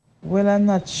not. Well, I'm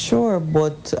not sure,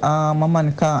 but a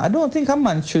man can. I don't think a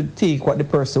man should take what the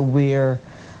person wear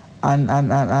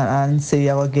and say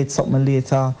I will get something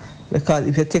later. Because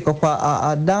if you take up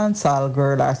a dancehall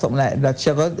girl or something like that, she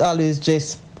will always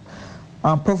just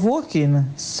provoking.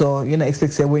 So you know,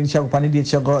 expect say when she go on the date,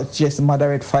 she go just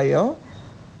moderate fire.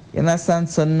 You understand?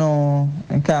 So no,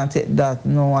 I can't take that.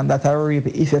 No, and that a rape.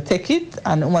 If you take it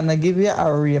and wanna give you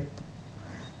a rape,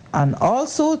 and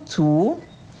also too.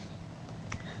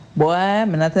 Boy,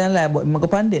 I'm not telling lie, but I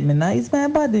go on date. It's my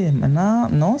body.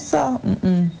 No, sir.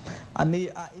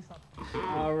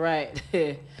 All right.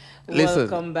 Listen,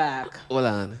 welcome back. Hold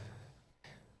on.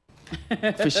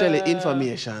 For Shelly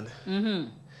information.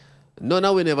 None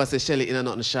of we never say Shelly in a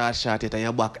nothing short yet and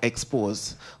your back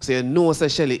exposed. So you know, say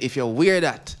Shelly, if you wear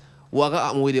that, what gonna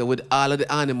happen with you with all of the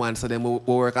animals so them will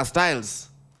work as styles?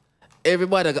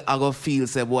 Everybody I go feel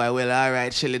say, boy, well, all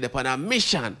right, Shelly, they're on a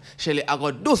mission. Shelly, I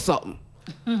go do something.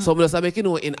 So I'm just making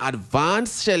you know in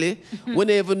advance, Shelly, we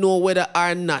never know whether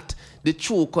or not the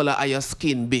true color of your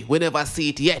skin be. We never see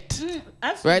it yet.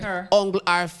 I've seen right? her. Angle,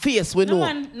 our face, we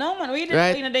know. No, man, we didn't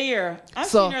right? in the year. I've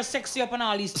seen her sexy up on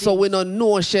all these things. So we don't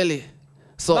know, Shelly.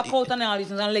 So back out on all these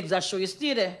things and legs that show you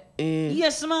stay there.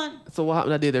 Yes, man. So what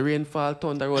happened that day? The rainfall,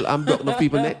 thunder roll, and broke no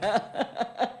people neck?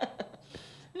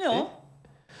 No.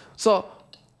 So,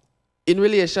 in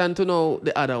relation to now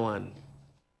the other one,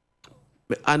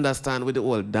 we understand with the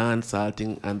whole dancehall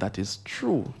thing, and that is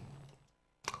true.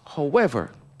 However,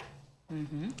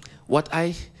 what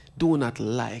I do not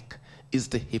like is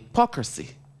the hypocrisy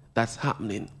that's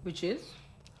happening. Which is?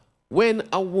 When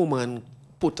a woman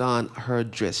put on her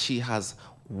dress, she has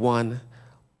one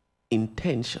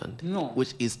intention,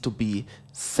 which is to be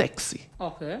sexy.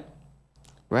 Okay.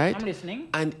 Right? I'm listening.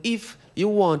 And if you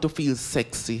want to feel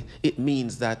sexy, it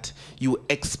means that you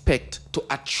expect to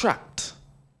attract.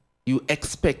 You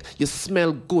expect, you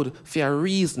smell good for a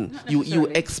reason. You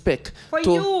expect for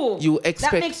to, you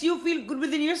expect that makes you feel good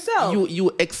within yourself.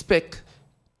 You expect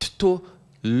to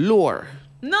lure.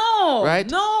 No. Right?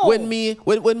 No. When me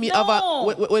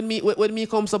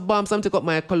comes to bomb, some take up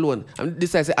my cologne. And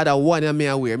this I say other one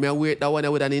I wear. I wear that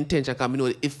one with an intention because I know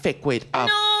the effect where it have.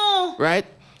 No. Right?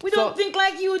 We don't think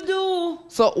like you do.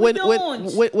 So all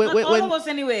of us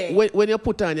anyway. When you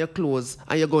put on your clothes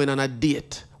and you're going on a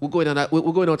date, we're going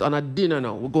out on a dinner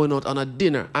now. We're going out on a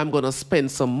dinner. I'm gonna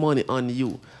spend some money on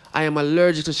you. I am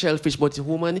allergic to shellfish, but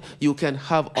woman, you can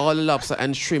have all the lobster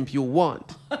and shrimp you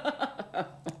want.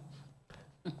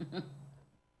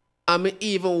 I'm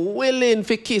even willing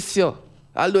to kiss you,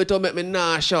 although it will make me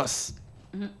nauseous.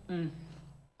 And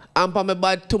for my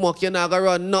bad stomach, you're not gonna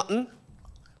run nothing.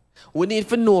 We need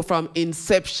to know from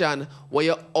inception what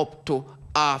you're up to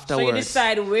afterwards. So you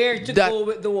decide where to go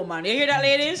with the woman. You hear that,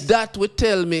 ladies? That will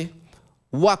tell me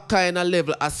what kind of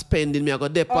level of spending me I go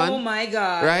depend. Oh my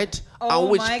God. Right? Oh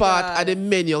and which my part God. of the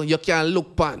menu you can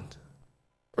look on.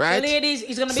 Right? So ladies,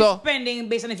 it's gonna be spending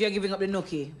based on if you're giving up the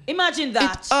nookie. Imagine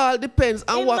that. It all depends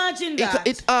on Imagine that.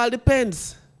 It all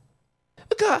depends.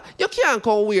 Because you can't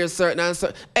come wear certain and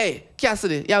certain. Hey,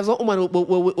 Cassidy, you have some woman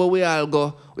where we all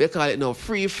go, we call it now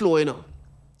free flow, you know.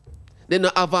 They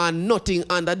don't have on nothing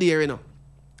under there, you know.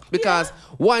 Because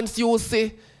once you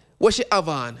see what she have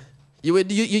on, you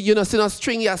know see no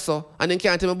string yasso and then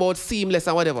can't tell me about seamless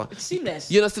and whatever. It's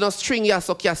seamless. You know see no string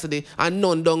yasso, Cassidy, and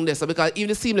none down there. So because even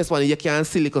the seamless one, you can't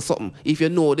see like something if you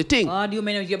know the thing. Oh, do you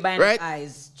mean if you're buying the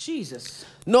eyes? Jesus.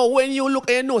 No, when you look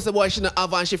and you know say boy she not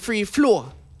have on she free flow.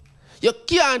 You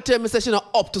can't tell me that she's not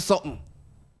up to something.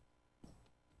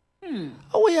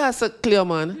 Oh, yeah, so Cleo,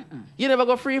 man. You never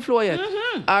go free flow yet?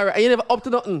 All right, you never up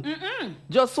to nothing?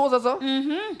 Just so.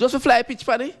 Just for fly pitch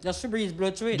panny? Just for breeze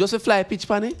blow through it. Just for fly pitch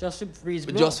panny? Just for breeze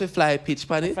blow. Just for fly pitch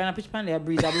panny? Fly pitch panny, a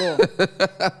breeze a blow.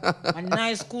 A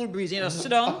nice cool breeze. You just sit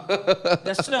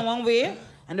down one way,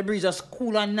 and the breeze is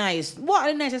cool and nice. What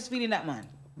the nicest feeling that, man?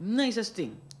 Nicest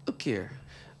thing. Look here.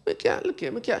 Look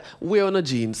here. Wear on the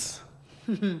jeans.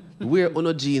 Wear on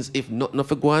the jeans if not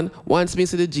for go on. Once me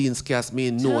see the jeans cast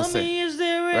me no say. Me, is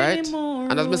there right? any more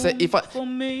and as me say if a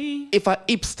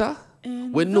hipster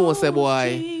we know say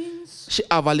boy jeans. She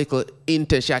have a little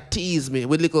intent, she tease me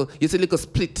with little you see little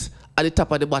split at the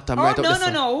top of the bottom right up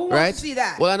there. No. Who right? wants to see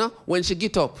that? Well I know when she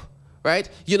get up, right?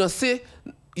 You know see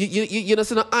you know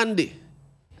see no Andy.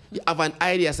 You have an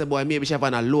idea say boy maybe she have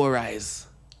on a low rise.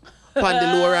 Pan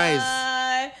the low rise.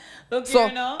 Look so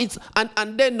here now. it's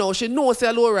and then now she knows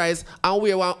say low rise and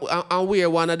wear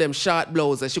one of them short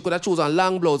blouses. She could have chosen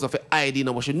long blouse of ID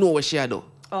now, but she know what she do.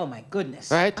 Oh my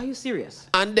goodness. Right? Are you serious?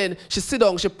 And then she sit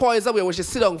down, she poise away when she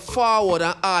sit down forward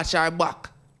and arch her back.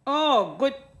 Oh,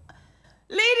 good.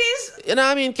 Ladies. You know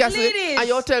what I mean, Cassie? Ladies. And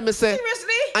you tell me say.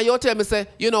 Seriously? And you tell me say,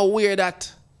 you know, wear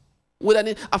that. Would I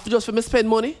need just for me spend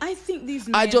money? I think these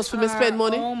men I just for me spend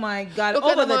money. Oh my God, Look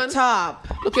over at the man. top.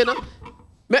 Look at them.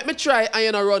 Make me try and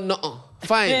you not run nothing.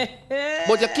 Fine.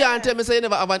 But you can't tell me say you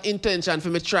never have an intention for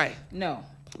me try. No.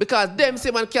 Because them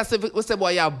say man Cassie will say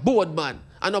boy you're a bored man.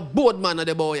 And a bored man of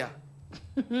the boy.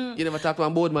 You never talk to a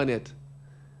bored man yet?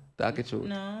 Talk it true.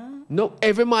 No. No,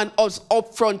 every man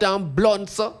up front and blunt,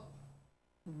 sir.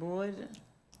 Bored.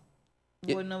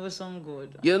 Bored never sound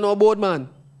good. You don't know bored man?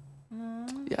 No.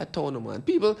 Yeah, town man.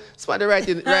 People spend the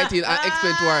writing and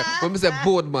explain to her when we say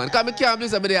bored man. Because I can't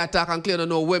believe somebody attack and Cleo don't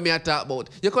know what me talk about.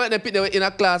 You can't pick them in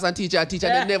a class and teacher,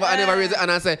 I never raise it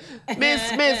and I say,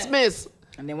 miss.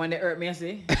 And then when they hurt me, I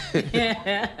say.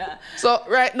 So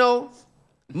right now,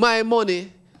 my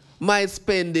money, my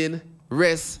spending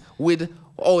rests with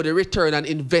all the return and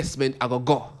investment I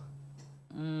go.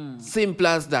 Simple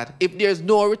as that. If there's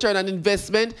no return on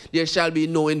investment, there shall be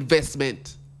no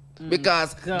investment.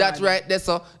 Because that's right there,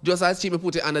 so just as cheap me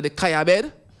put it under the kaya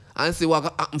bed and see what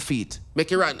happen feet.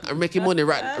 Make it run and make your money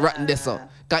run there, so.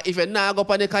 Because if you not go up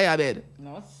on the kaya bed,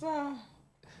 no, sir.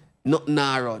 Nothing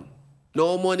run.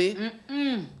 No money,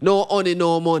 no honey,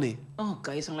 no money. Oh,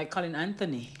 God, you sound like Colin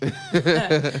Anthony.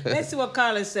 Let's see what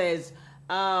Carla says.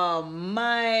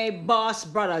 My boss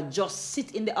brother just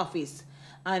sit in the office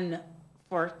and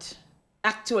fart.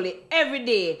 Actually, every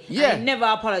day. Yeah. I never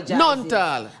apologize. None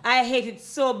tal. I hate it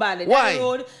so badly. Why? That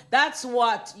road, that's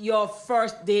what your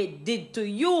first date did to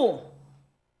you.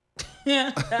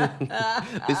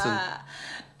 Listen.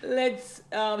 Let's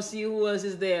see who else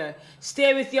is there.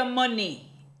 Stay with your money.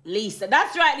 Lisa.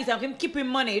 That's right, Lisa. I'm keeping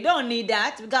money. You don't need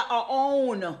that. We got our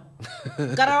own.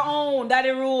 Got our own. Daddy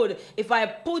rude. If I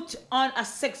put on a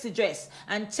sexy dress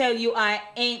and tell you I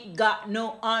ain't got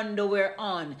no underwear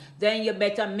on, then you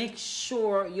better make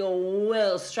sure you're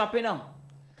well strapping on.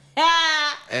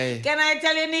 Hey. Can I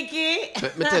tell you, Nikki?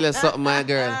 Let me tell you something, my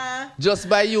girl. Just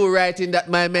by you writing that,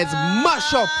 my meds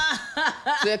mash up.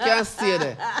 So you can't stay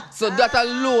there. So that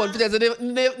alone,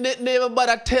 they never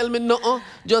bother tell me nothing.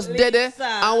 Just dead there.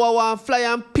 And want fly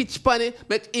and pitch panny.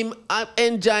 Make him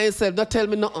enjoy himself. Not tell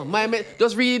me nothing. My meds,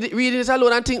 just read it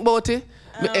alone and think about it.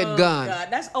 My head gone. God,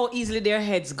 that's how easily their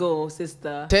heads go,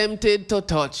 sister. Tempted to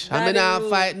touch. I mean, I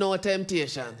fight no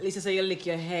temptation. Lisa, so you lick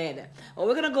your head. Well,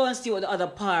 we're going to go and see what the other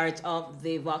part of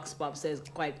the Vox Pop says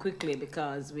quite quickly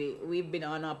because we've been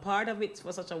on a part of it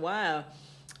for such a while.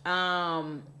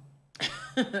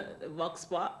 Vox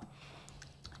Pop.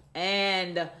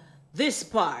 And this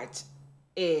part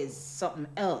is something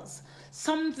else.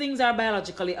 Some things are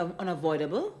biologically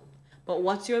unavoidable. But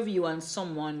what's your view on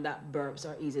someone that burps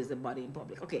or eases the body in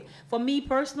public? Okay, for me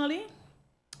personally,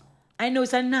 I know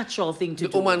it's a natural thing to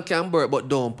do. The woman can burp but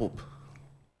don't poop.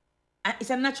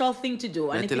 It's a natural thing to do.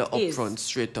 And if it is, up front,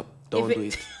 straight up, don't do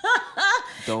it.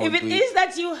 If it is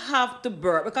that you have to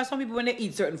burp, because some people when they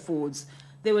eat certain foods,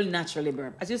 they will naturally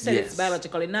burp. As you said, it's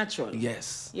biologically natural.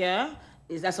 Yes. Yeah?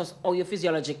 That's how your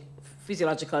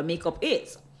physiological makeup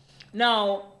is.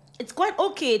 Now, it's quite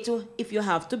okay to, if you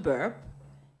have to burp,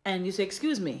 and you say,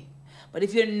 excuse me. But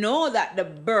if you know that the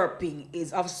burping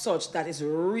is of such that it's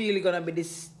really going to be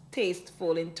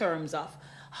distasteful in terms of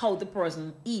how the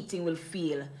person eating will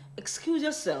feel, excuse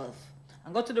yourself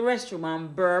and go to the restroom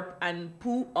and burp and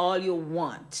poo all you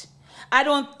want. I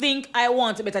don't think I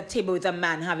want to be at a table with a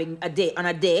man having a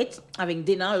date, having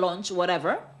dinner, lunch,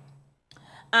 whatever.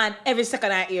 And every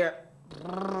second I hear,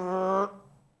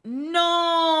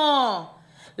 no.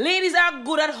 Ladies are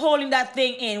good at holding that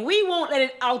thing in. We won't let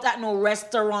it out at no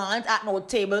restaurant, at no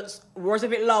tables. Worse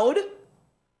if it loud.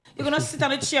 You're going to sit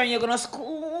on a chair and you're going to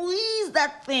squeeze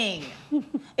that thing.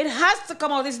 It has to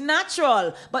come out. It's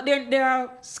natural. But there are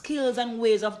skills and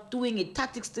ways of doing it,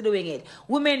 tactics to doing it.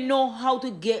 Women know how to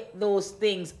get those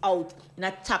things out in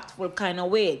a tactful kind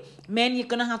of way. Men, you're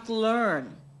going to have to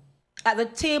learn. At the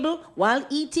table, while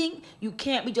eating, you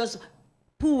can't be just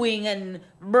pooing and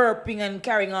burping and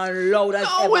carrying on loud as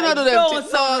ever. We not do them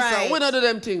things. No, sir. We not do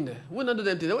them things there. We not do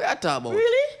them things. What are you talking about?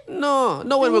 Really? No.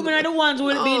 The women are the ones who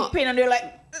will be in pain and they're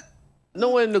like, no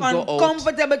one to go out.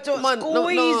 Uncomfortable to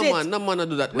squeeze it. No man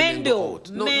do that when men they go out.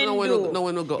 No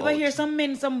one to go out. If I hear some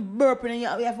men, some burping and you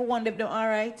have to wonder if they're all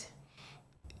right.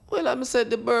 Well, I said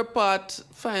the burp part,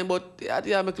 fine, but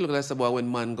yeah, make it look like somebody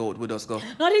when man go out with us go.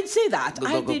 No, I didn't say that.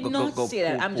 I did not say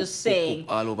that. I'm just saying.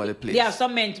 All over the place. There are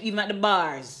some men, even at the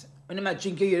bars, When you might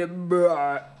drink, you hear the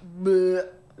brr.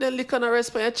 Then lick on a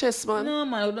rest on your chest, man. No,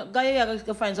 man. Guy, you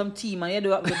gotta find some tea, man. You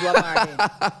do a bar then.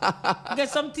 Get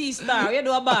some tea, star. You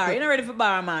do a bar. You're not ready for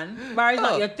bar, man. Bar is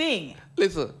not your thing.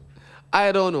 Listen,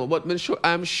 I don't know, but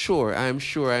I'm sure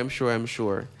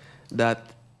that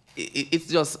it's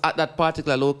just at that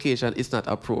particular location, it's not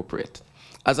appropriate.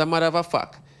 As a matter of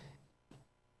fact,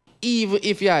 even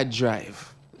if you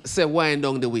drive, say wind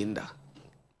down the window.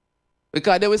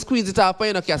 Because they will squeeze it off on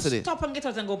you, no, Cassidy. Stop and get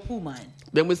out and go poo, man.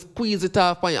 Then we squeeze it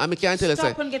off on you. And I can't tell you,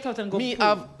 Stop and get out and go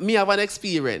poo. Me have an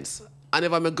experience. I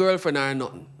never have my girlfriend or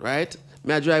nothing, right?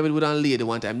 Me I drive with a lady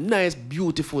one time. Nice,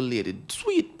 beautiful lady.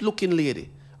 Sweet looking lady,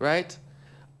 right?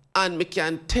 And me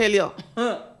can tell you,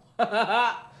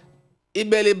 it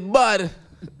belly bad.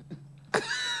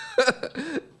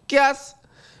 Cass,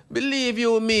 believe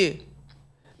you me.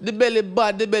 The belly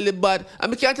bad.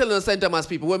 And me can't tell you the St. Thomas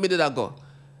people, where me did I go?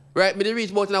 Right, me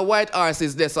reach about in a white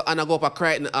horses there, so and I go up a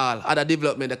Crichton Hall at a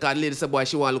development. The lady said, boy,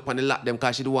 she want to look on the lot them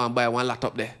because she don't want to buy one lot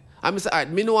up there. And I say, all right,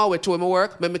 me know how to my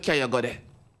work, me carry you go there.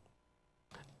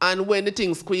 And when the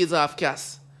thing squeeze off,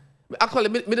 Cass, actually,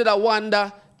 me did I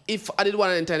wonder if I did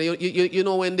one time, you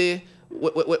know when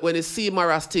the sea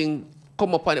maras thing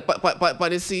come up on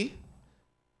the sea,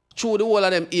 through the whole of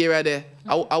them area there,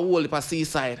 I hold it a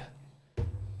seaside.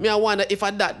 Me I wonder if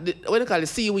I that, what they call it,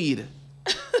 seaweed.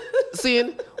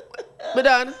 Seeing? Me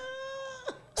done.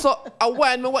 So I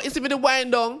wind me, you see me the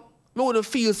wind down, me wouldn't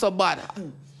feel so bad.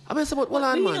 I mean, but hold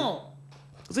on, man.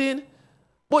 Seeing?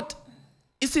 But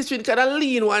it's this kind of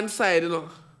lean one side, you know.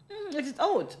 Let it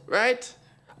out. Right?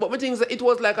 But me think that it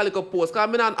was like a little post. Because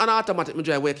I'm an automatic me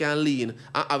drive where I can lean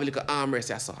and have a little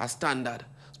armrest, yeah, so a standard.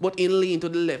 But in lean to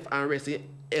the left and rest the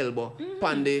elbow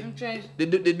pan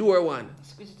the door one.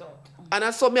 Squeeze it out. And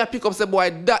I saw me I pick up say,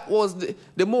 boy, that was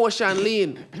the motion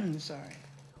lean. Sorry.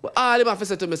 But all him have to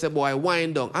say to me, say, boy,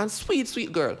 wind down. And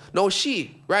sweet girl. Now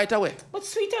she, right away. But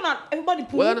sweet or not, everybody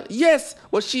poo. Well, yes,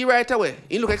 but she right away.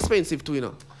 He look expensive too, you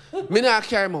know. Me not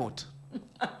carry him out.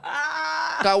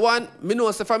 Because one, me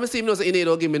know, say, from me see, me know, say, he need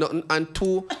to give me nothing. And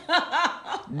two,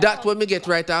 that when me get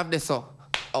right off this, so.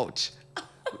 Ouch.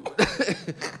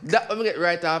 That when me get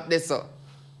right off this, so.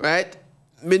 Right?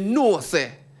 Me know,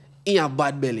 say, in a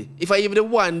bad belly. If I even the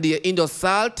one day in the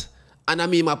salt, and I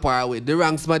mean my power with the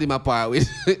wrong somebody my power with.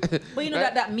 But you know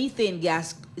right? that methane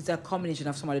gas is a combination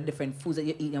of some of the different foods that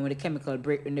you eat and when the chemical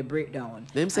break down.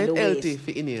 Them say it's healthy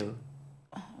for inhale.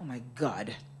 Oh my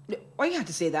God. Why you have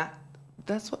to say that?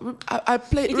 That's what I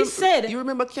played. It is said. You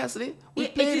remember Cassidy?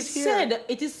 It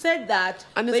is said that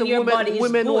and when your body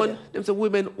is good. Them say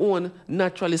women own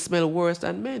naturally smell worse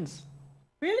than men's.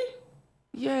 Really?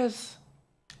 Yes.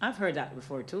 I've heard that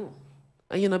before too.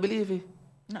 And you don't believe it?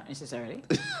 Not necessarily.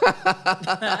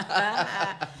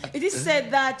 It is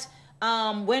said that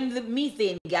when the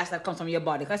methane gas that comes from your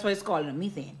body, that's what it's called,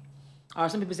 methane. Or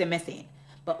some people say methane.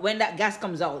 But when that gas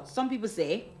comes out, some people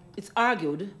say, it's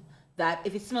argued that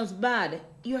if it smells bad,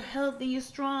 you're healthy, you're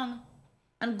strong,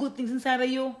 and good things inside of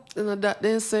you. You know that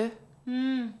they say?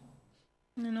 You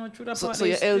know, true that part. So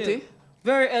you're healthy?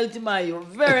 Very healthy, Mayo.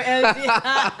 Very healthy.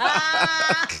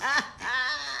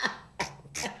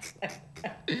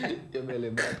 Your belly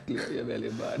bad, Cleo. Your belly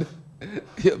bad.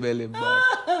 Your belly bad.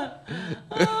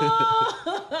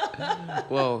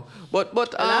 Wow. But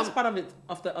the last part of it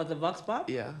of the Vox Pop.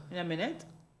 Yeah. In a minute,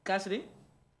 Cassidy.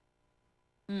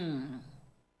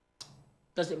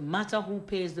 Does it matter who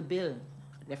pays the bill?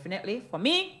 Definitely. For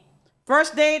me,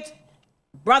 first date,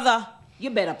 brother, you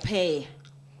better pay.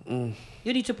 You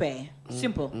need to pay.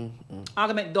 Simple.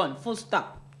 Argument done. Full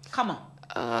stop. Come on.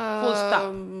 Full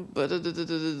stop. But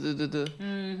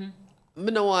me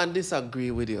no one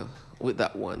disagree with you with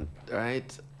that one,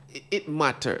 right? It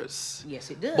matters.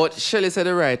 Yes, it does. But Shelley said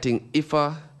the right thing. If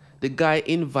the guy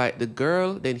invite the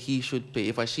girl, then he should pay.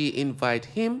 If she invite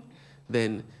him,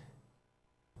 then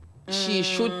she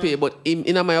should pay. But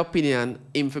in my opinion,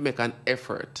 him to make an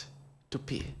effort to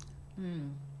pay.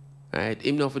 Right?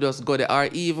 Him not for just go there. Or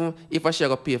even if she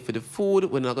go pay for the food,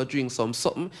 when I go drink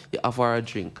something, you offer a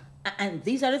drink. And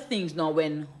these are the things now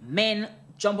when men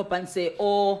jump up and say,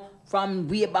 oh, from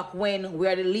way back when we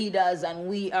are the leaders and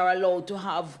we are allowed to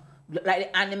have, like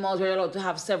the animals, we're allowed to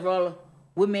have several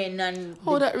women and...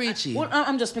 Oh, that Richie.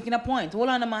 I'm just making a point. Hold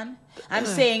on, man. I'm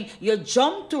saying you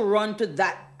jump to run to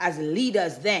that as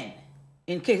leaders then,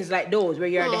 in cases like those where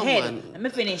you're the head. Man. Let me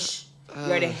finish.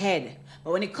 You're the head.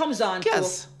 But when it comes on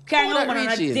to carrying a woman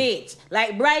on a date,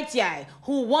 like Bright Eye,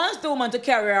 who wants the woman to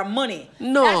carry her money.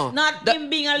 No. That's not him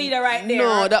being a leader right there.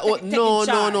 No, that was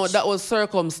no. That was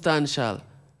circumstantial.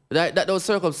 That was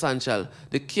circumstantial.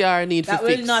 The car need to fix.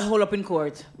 That will not hold up in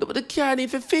court. But the car need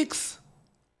to fix.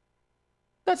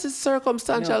 That's his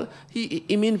circumstantial. No. He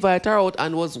invite her out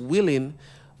and was willing.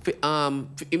 Him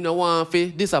no want to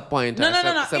disappoint her.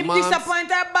 No. Him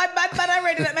disappoint her bad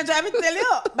already. Let me tell you.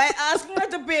 By asking her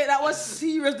to pay, that was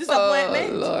serious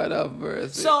disappointment. Oh, Lord have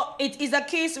mercy. So it is a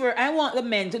case where I want the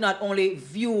men to not only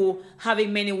view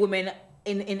having many women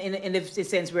in the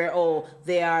sense where, oh,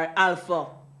 they are alpha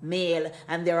male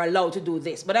and they're allowed to do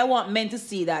this. But I want men to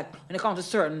see that when it comes to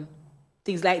certain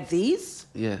things like these,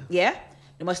 they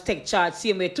must take charge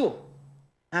same way too.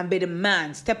 And be the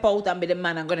man. Step out and be the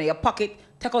man and go in your pocket,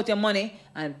 take out your money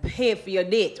and pay for your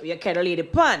date or your carry lady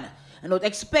pan. And don't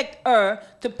expect her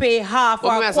to pay half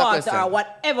or a quarter or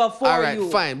whatever for you. All right,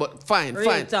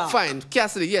 fine.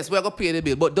 Cassidy, yes, we're going to pay the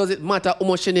bill. But does it matter how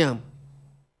much you am?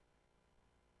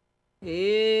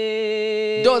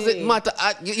 Does it matter?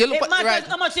 You look it matters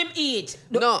how much him eat.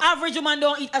 The average woman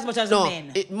don't eat as much as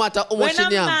men. It matters how much you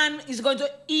am. When a man is going to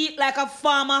eat like a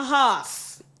farmer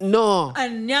horse. No.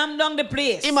 And yam down the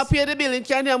place. Him a pay the bill, him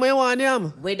can yam when you want yam.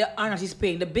 Where the honest is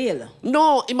paying the bill.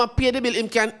 No, him a pay the bill, him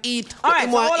can eat. All right,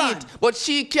 him want eat. But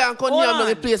she can't come yam down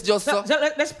the place just so.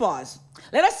 Let's pause.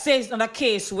 Let us say it's not a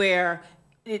case where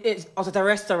it's at a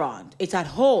restaurant. It's at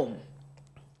home.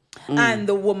 And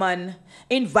the woman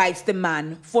invites the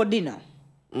man for dinner.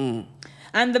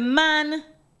 And the man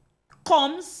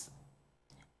comes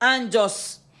and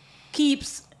just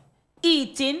keeps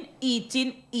eating.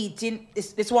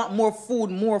 This want more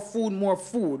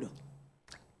food.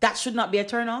 That should not be a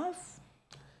turn off.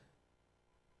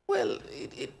 Well,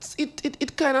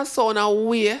 it kind of sound a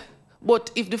way,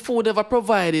 but if the food never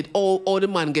provided, all the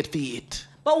man get to eat.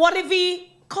 But what if he?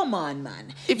 Come on,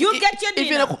 man. If you get your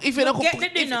dinner, if you get the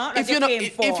dinner that you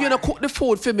came for. If you don't cook the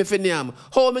food for me for yam,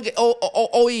 how me get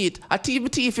eat? A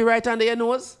teeth right under your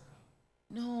nose?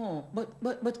 No,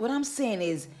 but what I'm saying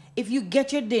is, if you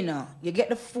get your dinner, you get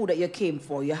the food that you came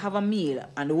for, you have a meal,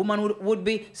 and the woman would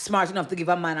be smart enough to give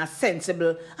a man a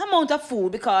sensible amount of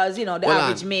food because, you know, the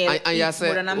average male eats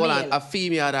more than a male. A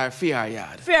female or fair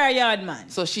yard? Fair yard, man.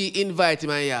 So she invite him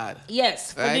a yard?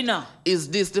 Yes, for dinner. Is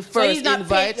this the first invite? So he's not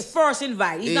the first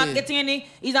invite. He's not getting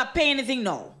he's not paying anything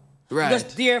now. Right. He's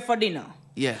just there for dinner.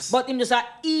 Yes. But him just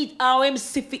eat, how him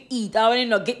see for eat, how him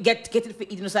get it for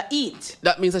eat, him just eat.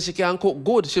 That means that she can cook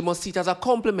good. She must see it as a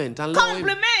compliment.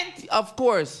 Compliment? Of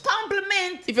course.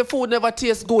 Compliment? If your food never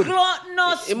tastes good.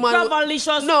 Gluttonous,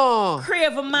 gravelicious,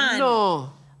 crave a man.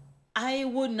 No. I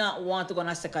would not want to go on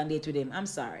a second date with him. I'm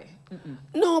sorry.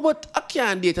 No, but I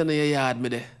can't date in your yard, me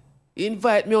there. You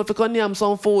invite me out to come name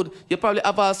some food. You probably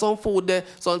have some food there,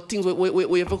 some things where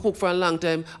you have to cook for a long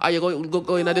time. Are you go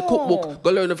in the cookbook, go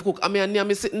learn how to cook? I mean,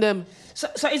 I'm sitting them. So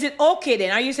is it okay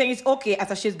then? Are you saying it's okay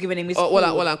after she's giving him his food?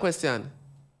 Hold on, question.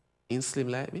 In slim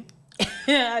like me?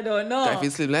 I don't know. If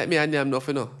he's slim like me, I am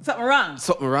nothing. No. Something wrong?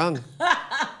 Something wrong.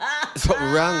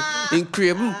 Something wrong. In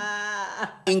crib.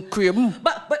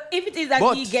 But if it is that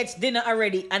he gets dinner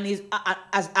already and he's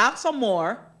has asked some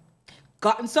more,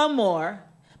 gotten some more,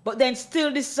 but then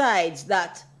still decides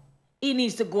that he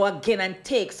needs to go again and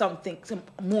take some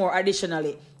more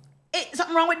additionally.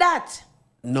 Something wrong with that?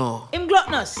 No. Him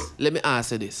gluttonous. Let me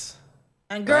ask you this.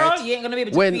 And girl, you ain't gonna be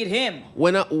able to feed him.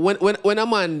 When a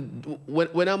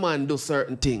man do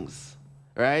certain things,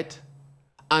 right?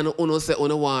 And uno say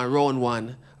uno want round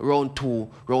 1, round 2,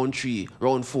 round 3,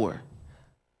 round 4.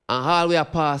 And all we are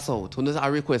pass out. Uno say I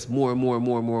request more. And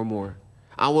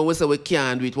when we say we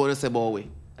can't do it, we say about we.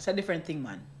 It's a different thing,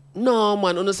 man. No,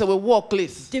 man. Uno say we walk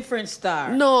list. Different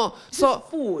star. No. So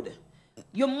food.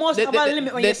 You must have a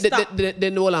limit when you stop.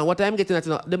 Then hold on. What I'm getting at,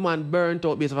 the man burnt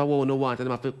out based on what we want, and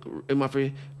he have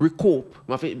to recoup.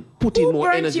 He have to put in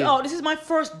more energy. Who burnt you out? This is my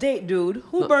first date, dude.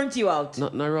 Who burnt you out?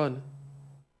 Not run.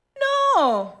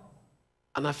 No.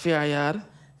 And a fair yard.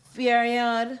 Fair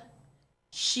yard.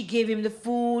 She gave him the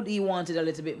food. He wanted a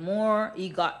little bit more. He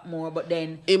got more, but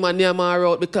then... Him and name her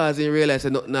out because he realized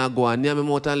that nothing not go on. Name him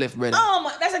out and left, brother.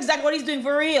 Oh, that's exactly what he's doing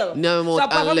for real. Name him out so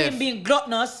apart and from left. him being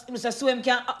gluttonous, it was just so him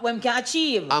can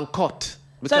achieve. And cut.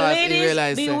 So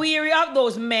ladies, be weary of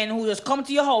those men who just come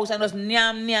to your house and just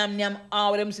nyam,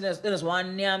 all of them they just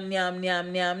want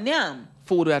nyam.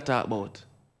 Food we talk about?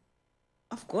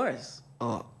 Of course.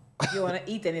 Oh. If you want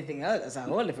to eat anything else, that's a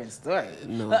whole different story.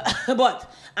 No. But,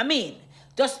 I mean...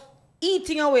 Just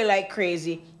eating away like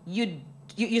crazy. You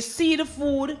see the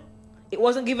food, it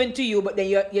wasn't given to you, but then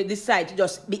you decide to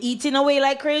just be eating away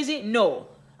like crazy. No,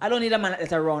 I don't need a man like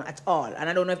that around at all. And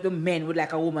I don't know if the men would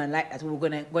like a woman like that who are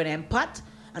gonna impart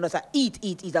and just eat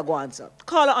a go answer.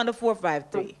 Call her on the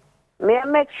 453. May I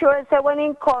make sure say when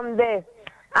he come there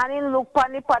and he look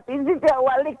on the pot, is it a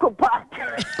little pot?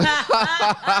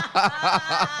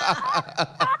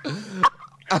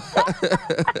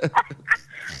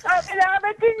 I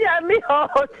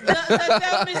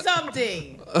tell me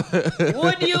something.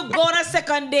 Would you go on a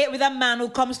second date with a man who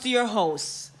comes to your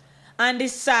house and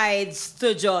decides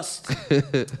to just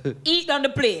eat on the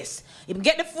place? Him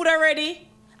get the food already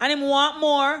and him want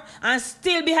more and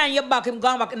still behind your back him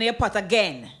going back in your pot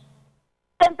again.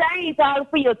 Sometimes it's all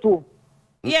for you too.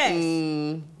 Yes.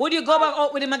 Would you go back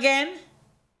out with him again?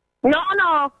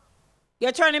 No.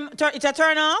 It's a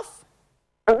turn off?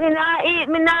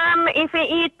 If he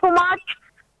eat too much,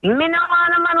 me no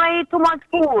want a man who eat too much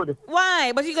food.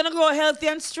 Why? But you're gonna grow healthy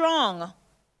and strong.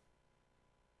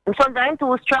 Sometimes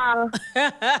too strong.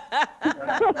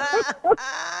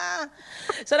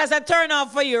 So that's a turn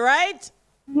off for you, right?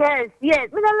 Yes. Me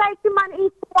don't like the man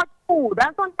eat too much food.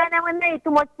 And sometimes when they eat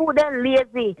too much food, they're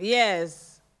lazy.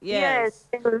 Yes.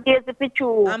 Lazy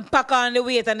pichu. And pack on the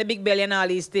weight and the big belly and all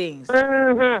these things.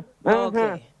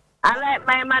 Okay. I like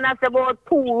my man after about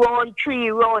 2 rounds, 3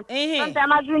 rounds.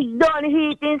 Sometimes I drink done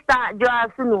heating, start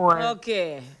just snore.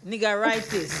 Okay. Nigga, write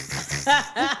this.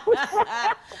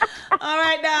 All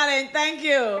right, darling. Thank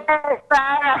you.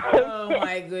 Oh,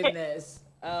 my goodness.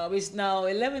 It's now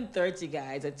 11:30,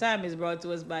 guys. The time is brought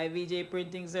to us by VJ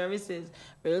Printing Services.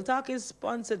 Real Talk is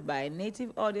sponsored by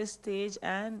Native Audio Stage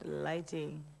and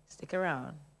Lighting. Stick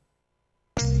around.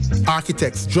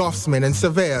 Architects, draftsmen, and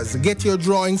surveyors, get your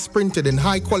drawings printed in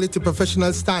high-quality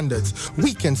professional standards.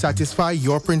 We can satisfy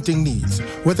your printing needs.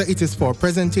 Whether it is for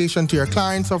presentation to your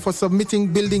clients or for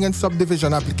submitting building and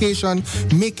subdivision application,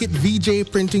 make it VJ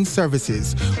Printing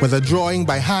Services. Whether drawing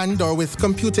by hand or with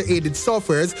computer-aided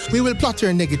softwares, we will plot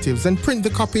your negatives and print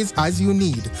the copies as you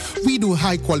need. We do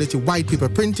high-quality white paper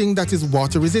printing that is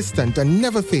water-resistant and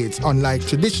never fades, unlike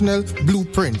traditional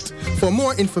blueprint. For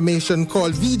more information, call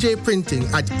VJ Printing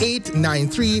at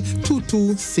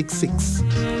 893-2266.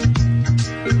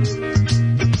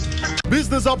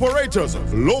 Business operators,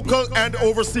 local and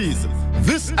overseas.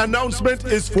 This announcement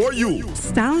is for you.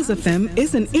 Styles FM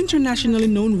is an internationally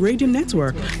known radio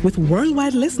network with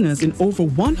worldwide listeners in over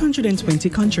 120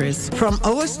 countries. From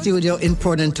our studio in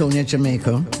Port Antonio,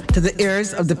 Jamaica, to the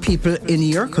ears of the people in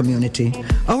your community,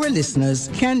 our listeners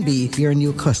can be your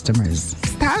new customers.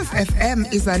 Styles FM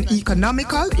is an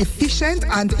economical, efficient,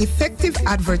 and effective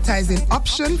advertising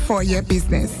option for your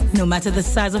business. No matter the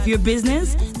size of your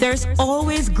business, there's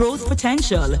always growth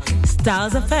potential.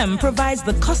 Styles FM provides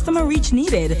the customer reach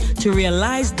needed to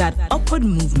realize that upward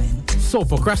movement. So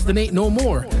procrastinate no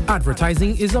more.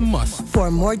 Advertising is a must. For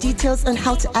more details on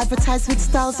how to advertise with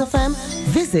Styles FM,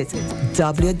 visit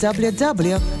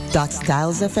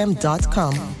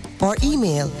www.stylesfm.com or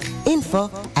email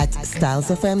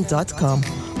info@stylesfm.com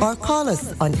or call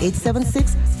us on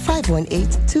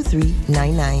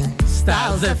 876-518-2399.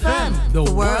 Styles FM, the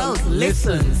world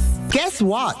listens. Guess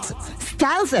what?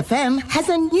 Styles FM has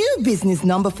a new business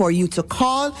number for you to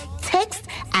call, text,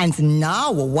 and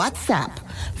now WhatsApp.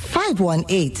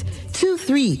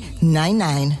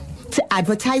 518-2399. To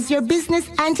advertise your business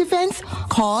and events,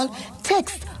 call,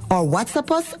 text, or WhatsApp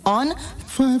us on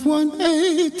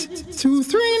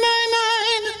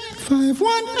 518-2399.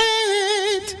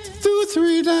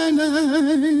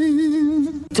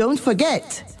 518-2399. Don't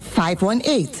forget,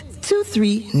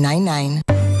 518-2399.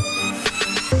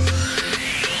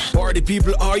 Party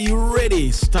people, are you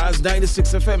ready? Styles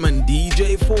 96 FM and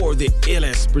DJ4, the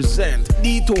LS present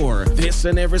Detour this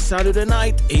and every Saturday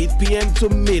night, 8 p.m. to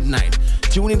midnight.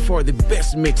 Tune in for the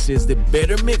best mixes, the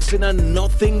better mixing, and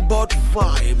nothing but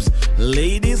vibes.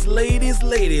 Ladies,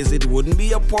 it wouldn't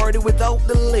be a party without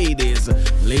the ladies.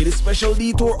 Ladies special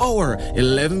Detour hour,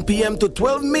 11 p.m. to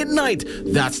 12 midnight.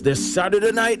 That's the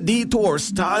Saturday night Detour,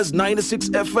 Styles 96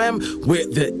 FM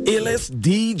with the illest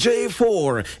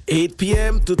DJ4, 8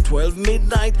 p.m. to 12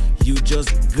 midnight. You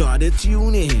just gotta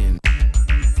tune in.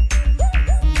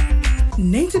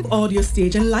 Native Audio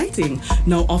Stage and Lighting,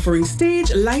 now offering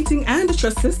stage, lighting, and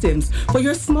truss systems for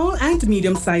your small and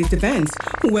medium-sized events.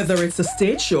 Whether it's a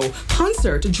stage show,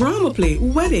 concert, drama play,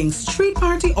 wedding, street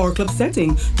party, or club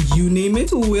setting, you name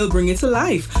it, we'll bring it to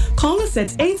life. Call us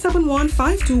at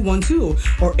 871-5212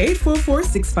 or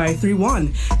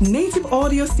 844-6531. Native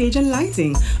Audio Stage and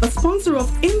Lighting, a sponsor of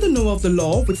In the Know of the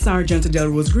Law with Sergeant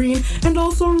Delrose Green, and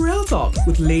also Real Talk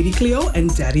with Lady Cleo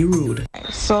and Daddy Rude.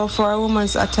 So for a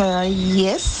woman's attire,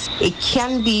 yes, it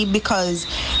can be, because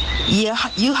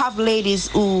you have ladies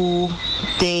who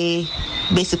they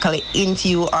basically into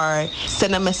you or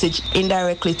send a message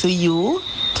indirectly to you,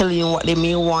 telling you what they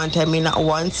may want and may not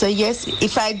want. So yes,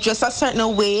 if I dress a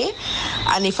certain way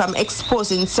and if I'm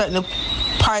exposing certain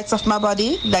parts of my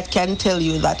body that can tell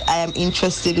you that I am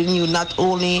interested in you, not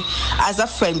only as a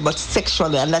friend but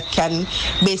sexually, and that can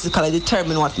basically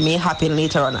determine what may happen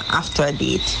later on after a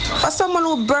date. For someone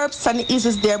who burps and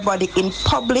eases their body in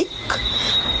public,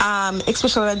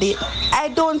 especially on a date,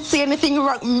 I don't see anything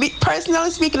wrong. Me, personally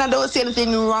speaking, I don't see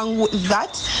anything wrong with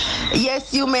that.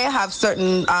 Yes, you may have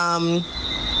certain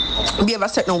behave a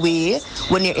certain way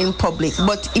when you're in public,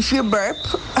 but if you burp,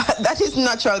 that is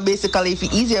natural. Basically, if you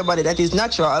ease your body, that is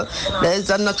natural. That is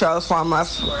a natural form of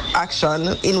action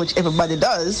in which everybody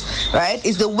does, right?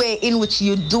 It's the way in which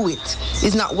you do it.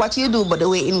 It's not what you do, but the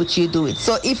way in which you do it.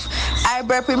 So if I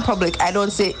burp in public, I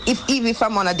don't say, even if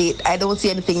I'm on a date, I don't see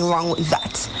anything wrong with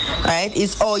that, right?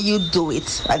 It's all you do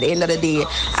it at the end of the day.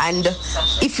 And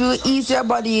if you ease your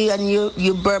body and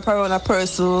you burp around a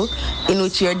person in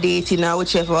which you're dating or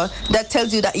whichever, that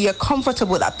tells you that you're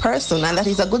comfortable with that person, and that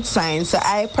is a good sign. So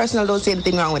I personally don't see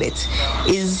anything wrong with it.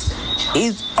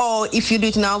 Or if you do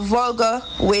it in a vulgar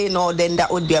way, no, then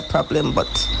that would be a problem, but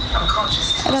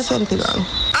I don't see anything wrong.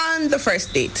 On the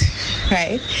first date,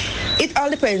 right? It all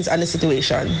depends on the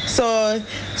situation. So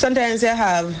sometimes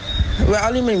we're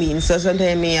all human beings, so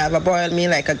sometimes me have a boy, me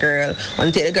like a girl,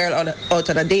 want to take the girl out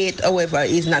on a date, however,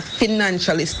 he's not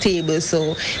financially stable,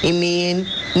 so he may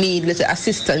need little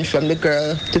assistance from the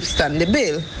girl to stand the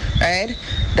bill, right?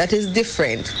 That is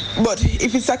different. But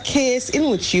if it's a case in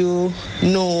which you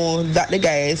know that the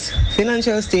guy is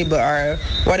financially stable or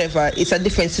whatever, it's a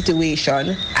different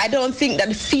situation. I don't think that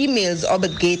the female is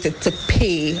obligated to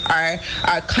pay or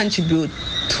contribute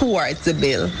towards the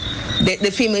bill.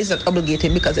 The female is not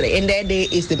obligated, because at the end of the day,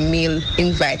 is the male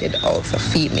invited out for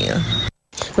female.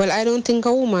 Well, I don't think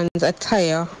a woman's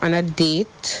attire on a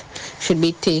date should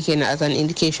be taken as an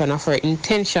indication of her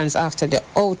intentions after the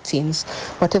outings.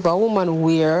 Whatever a woman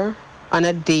wear on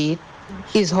a date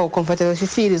is how comfortable she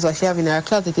feels, is what she have in her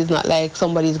closet. It's not like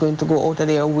somebody is going to go out of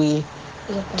their way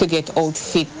to get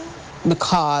outfit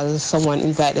because someone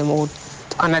invite them out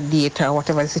on a date or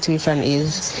whatever the situation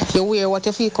is. You wear what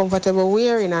you feel comfortable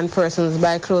wearing, and persons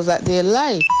buy clothes that they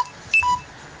like.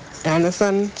 You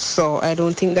understand? So I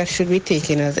don't think that should be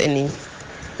taken as any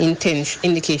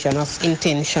indication of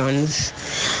intentions.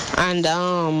 And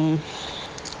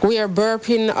where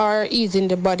burping or easing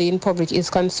the body in public is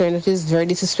concerned, it is very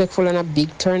disrespectful and a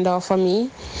big turn off for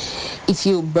me. If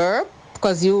you burp,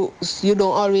 because you don't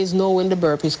always know when the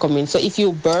burp is coming. So if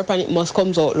you burp and it must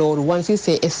comes out loud, once you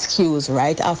say excuse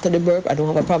right after the burp, I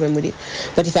don't have a problem with it.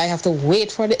 But if I have to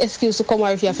wait for the excuse to come, or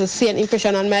if you have to see an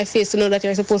impression on my face to know that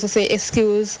you're supposed to say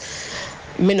excuse,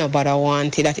 me no bother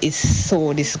want it. That is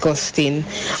so disgusting.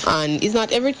 And it's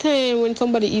not every time when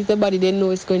somebody eats the body they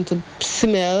know it's going to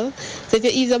smell. So if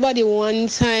you eat the body one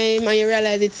time and you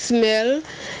realize it smell,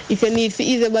 if you need to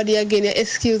eat the body again, you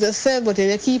excuse yourself, but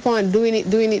then you keep on doing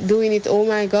it, oh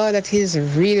my God, that is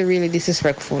really, really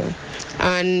disrespectful.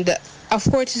 And of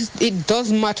course, it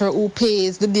does matter who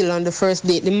pays the bill on the first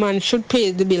date. The man should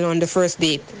pay the bill on the first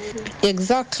date.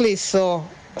 Exactly. So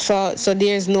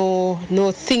there's no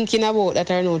thinking about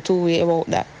that or no two-way about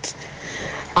that.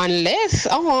 Unless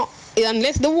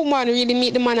the woman really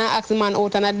meet the man and ask the man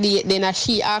out on a date, then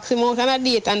she asks him out on a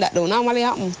date, and that don't normally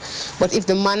happen. But if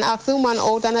the man asks the woman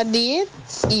out on a date,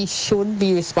 he should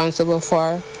be responsible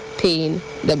for paying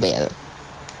the bill.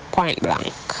 Point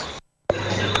blank.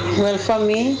 Well, for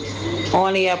me,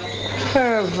 only a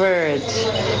pervert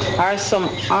or some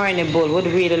horrible would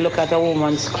really look at a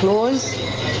woman's clothes,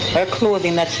 her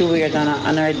clothing that she wears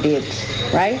on her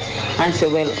date, right? And say,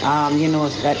 well,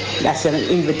 that's an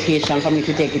invitation for me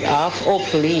to take it off. Oh,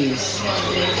 please.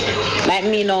 Like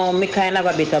me now, me kind of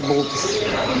have a bit of boobs.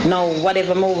 Now,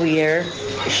 whatever I wear,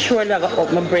 sure that I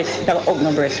up my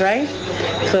breast, right?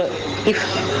 So if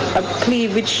a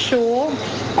cleavage show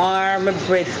or my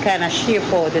breast kind of shape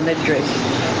out in the dress,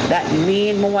 that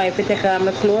mean my wife will take off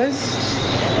my clothes?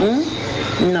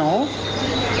 No.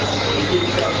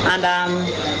 And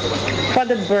for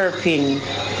the burping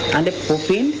and the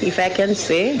pooping, if I can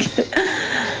say,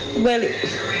 well,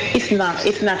 it's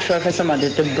natural for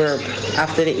somebody to burp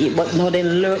after they eat, but no, they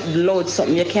load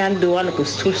something you can't do and to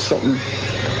switch something.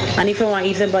 And if you want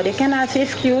to eat somebody, can I say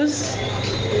excuse?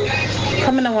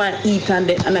 Come in and want to eat and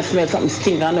I smell something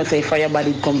stink, I don't say for your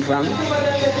body come from.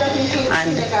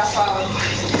 And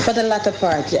for the latter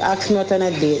part, you ask me out on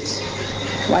a date,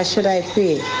 why should I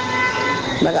pay?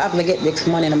 Like I have to get this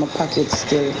money in my pocket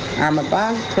still, or my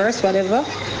bag, purse, whatever,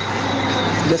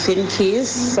 just in case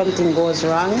something goes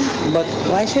wrong. But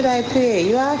why should I pay?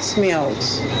 You ask me out.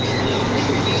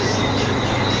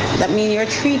 That means you're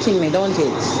treating me, don't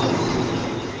it?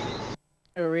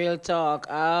 Real talk.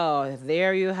 Oh,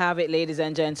 there you have it, ladies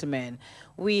and gentlemen.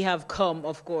 we have come,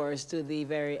 of course, to the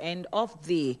very end of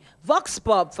the Vox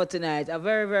Pop for tonight. A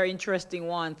very, very interesting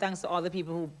one. Thanks to all the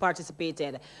people who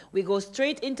participated. We go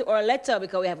straight into our letter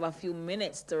because we have a few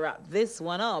minutes to wrap this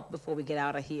one up before we get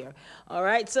out of here. All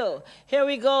right, so here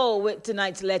we go with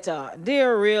tonight's letter.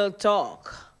 Dear Real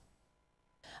Talk,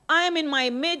 I am in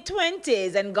my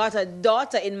mid-20s and got a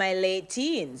daughter in my late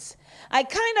teens. I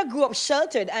kind of grew up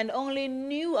sheltered and only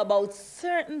knew about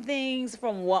certain things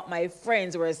from what my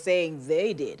friends were saying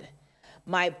they did.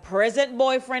 My present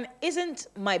boyfriend isn't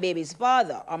my baby's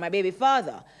father or my baby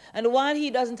father, and while he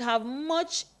doesn't have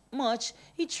much,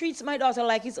 he treats my daughter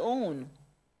like his own.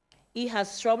 He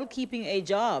has trouble keeping a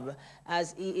job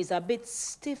as he is a bit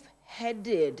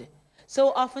stiff-headed, so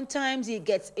oftentimes he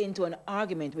gets into an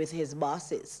argument with his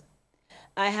bosses.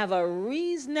 I have a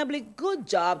reasonably good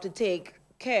job to take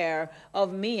care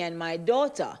of me and my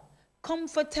daughter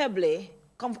comfortably,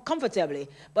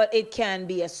 but it can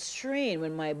be a strain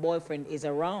when my boyfriend is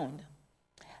around.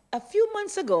 A few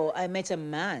months ago, I met a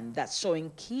man that's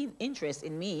showing keen interest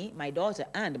in me, my daughter,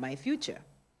 and my future.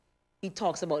 He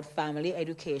talks about family,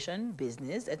 education,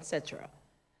 business, etc.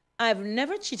 I've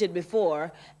never cheated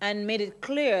before and made it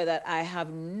clear that I have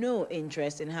no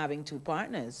interest in having two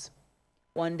partners.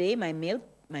 One day, my male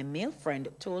friend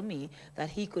told me that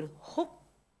he could hook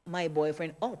my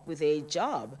boyfriend up with a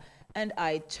job, and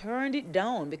I turned it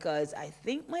down because I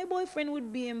think my boyfriend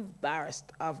would be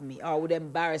embarrassed of me, or would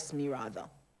embarrass me rather.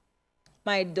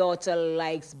 My daughter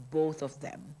likes both of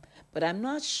them, but I'm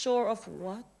not sure of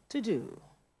what to do.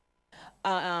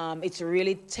 It's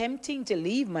really tempting to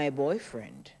leave my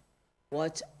boyfriend.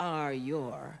 What are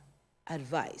your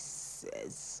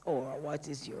advices, or what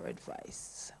is your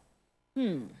advice?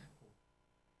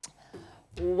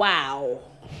 Wow.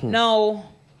 No.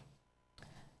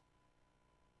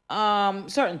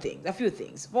 Certain things, a few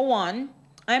things. For one,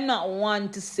 I'm not one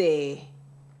to say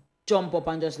jump up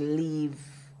and just leave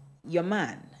your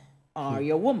man or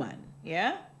your woman,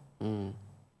 yeah?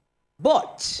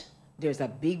 But there's a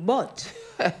big but.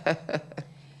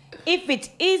 If it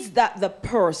is that the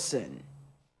person,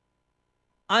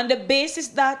 on the basis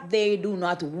that they do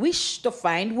not wish to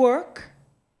find work,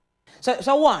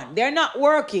 so one, they're not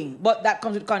working, but that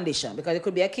comes with condition, because it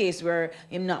could be a case where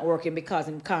him not working because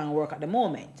him can't work at the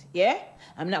moment, yeah?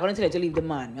 I'm not going to tell you to leave the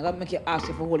man. I'm going to make you ask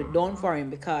you to hold it down for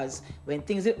him, because when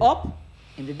things are up,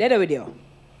 him the dead with you.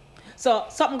 So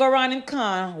something go wrong and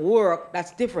can't work,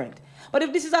 that's different. But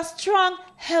if this is a strong,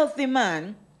 healthy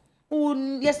man,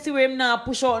 who you see where him now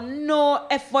push out no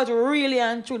effort really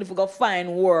and truly to go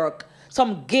find work,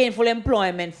 some gainful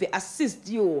employment to assist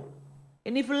you,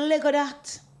 and if you leg of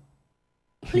that,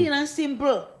 plain and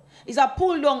simple. It's a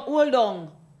pull down, hold down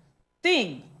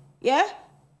thing. Yeah?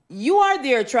 You are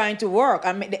there trying to work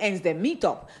and make the ends then meet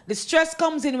up. The stress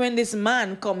comes in when this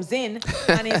man comes in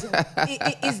and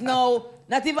is now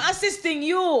not even assisting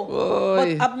you.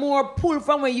 Boy. But a more pull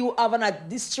from where you have and a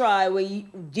destroy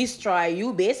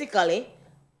you basically.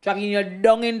 Dragging your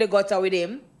dung in the gutter with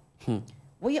him.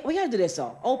 What you do this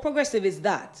all? How progressive is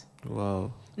that?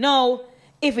 Wow. Now,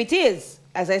 if it is,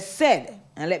 as I said,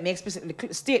 and let me explicitly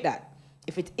state that,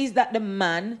 if it is that the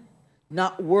man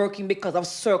not working because of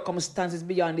circumstances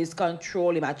beyond his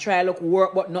control, he might try to look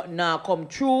work but not now come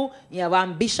true, you have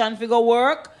ambition to go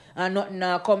work and not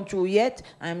now come true yet,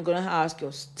 I'm going to ask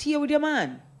you, stay with your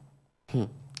man.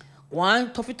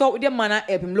 One, tough it out with your man and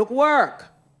help him look work.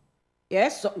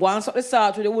 Yes, so one sort the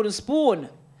salt with a wooden spoon,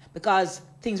 because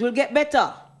things will get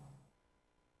better.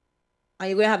 And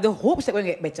you're going to have the hopes that we're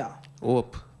going to get better.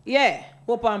 Hope. Yeah,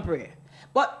 hope and pray.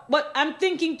 But I'm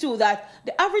thinking too that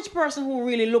the average person who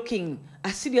really looking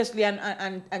assiduously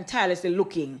and tirelessly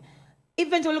looking,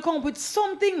 eventually come up with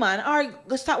something, man, or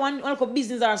go start one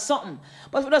business or something.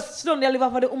 But if you just sit down there live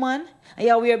off of the woman, and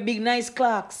you wear big nice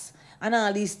clocks and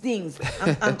all these things,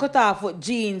 and cut off with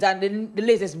jeans and the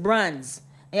latest brands,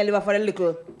 and you live off of the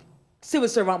little civil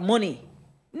servant money.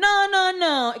 No.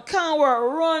 It can't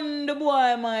work. Run the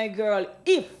boy, my girl.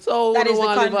 If that is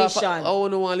the condition. I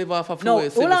don't want to live off of no,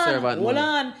 civil servant hold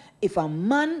on. If a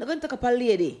man going to take up a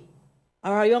lady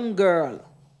or a young girl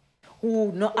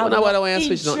who not have no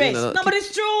interest. No, but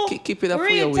it's true. Keep it up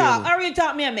real talk. I real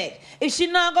talk me a mate. If she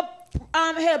not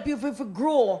go help you to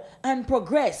grow and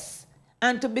progress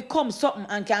and to become something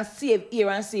and can save here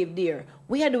and save there,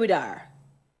 what you do with her?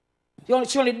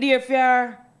 She only there for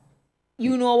her.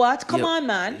 You know what? Come on,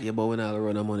 man. Yeah, but when I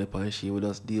run the money upon she would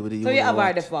just deal with it. So you have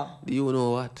her there for? Do you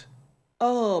know what?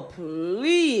 Oh,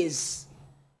 please.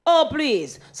 Oh,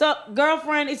 please. So,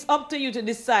 girlfriend, it's up to you to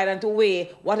decide and to weigh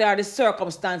what are the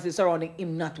circumstances surrounding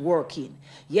him not working.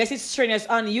 Yes, it's strenuous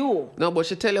on you. No, but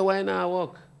she tell you why not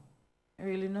work.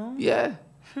 Really, no? Yeah.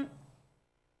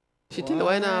 She tell you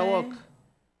why not work.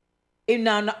 Him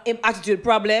attitude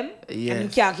problem. Yes. And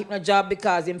he can't keep no job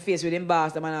because him faced with him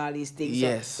boss and all these things.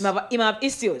 Yes. So him have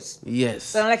issues. Yes.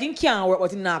 So like him can't work,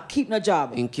 but he not keep no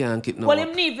job. He can't keep no well, work.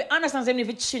 him need to understand him need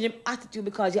to change him attitude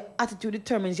because your attitude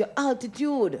determines your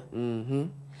altitude. Mm-hmm.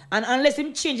 And unless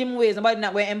him change him ways, nobody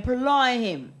not going to employ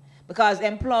him. Because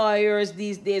employers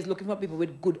these days looking for people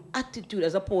with good attitude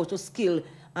as opposed to skill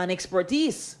and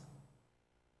expertise.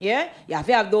 Yeah? You have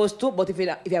to have those two, but if you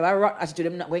have a rotten attitude,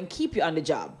 they're not going to keep you on the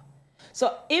job.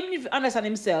 So even if he understand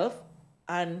himself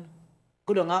and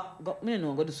go do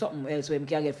something else where he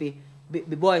can get be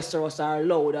boisterous or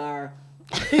loud or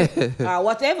or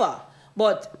whatever.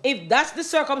 But if that's the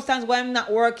circumstance why I'm not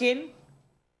working,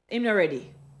 I'm not ready.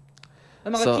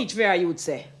 I'm not going to teach where you would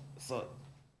say. So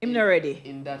I'm not ready.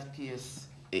 In that case,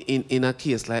 in a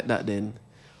case like that then,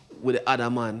 with the other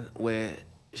man where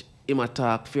him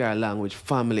talk fair language,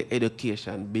 family,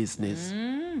 education, business.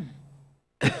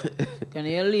 Going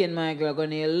to lane, my girl, going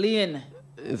to lane.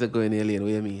 Is it going to lane? What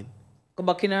do you mean? Go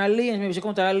back in her lane, maybe she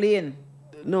come to her lane.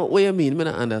 No, what do you mean? I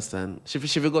don't understand. She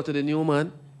go to the new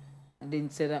man? I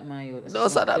didn't say that, my youth. No,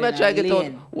 so that I try to get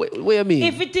out. What do you mean?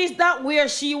 If it is that where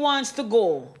she wants to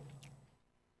go,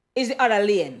 is the other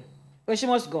lane where she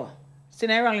must go? Sit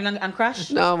in her wrong lane and crash?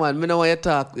 No, man. I don't want you to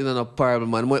talk in a parable,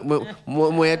 man.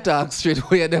 When you talk straight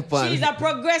where you're She's a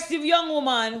progressive young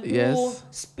woman who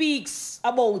speaks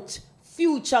about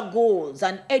future goals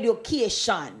and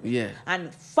education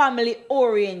and family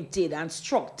oriented and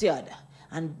structured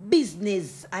and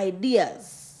business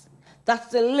ideas. That's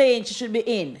the lane she should be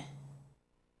in.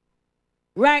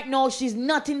 Right now, she's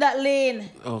not in that lane.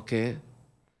 Okay.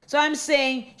 So I'm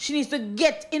saying she needs to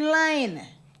get in line.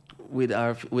 With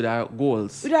our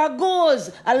goals. With her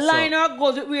goals. Align her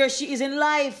goals with where she is in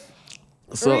life.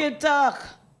 So, real talk.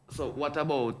 So what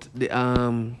about the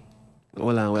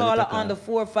hold on, caller on the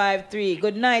 453.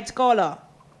 Good night, caller.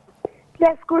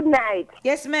 Yes, good night.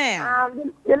 Yes,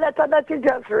 ma'am. The letter that you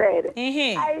just read.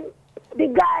 The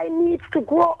guy needs to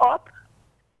grow up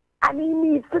and he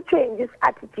needs to change his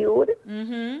attitude.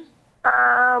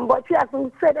 But she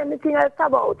hasn't said anything else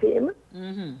about him.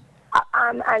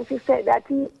 And she said that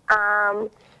he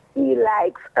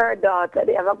likes her daughter.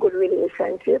 They have a good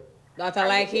relationship. Daughter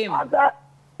like him?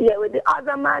 With the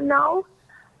other man now.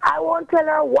 I won't tell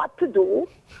her what to do.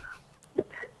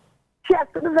 She has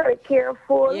to be very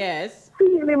careful. Yes.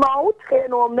 Feel him out. You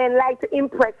know, men like to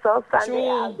impress us.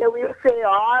 And they will say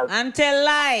all. And tell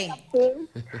lie.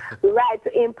 Right,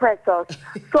 to impress us.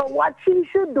 So what she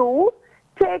should do,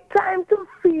 take time to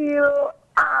feel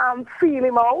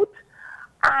him out.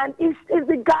 And if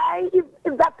the guy, if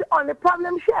that's the only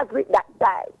problem she has with that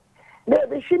guy,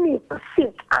 maybe she needs to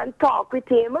sit and talk with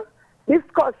him,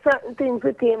 discuss certain things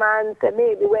with him and say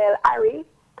maybe, well, Harry,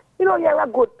 you know, you're a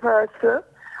good person,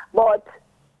 but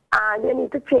you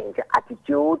need to change your attitude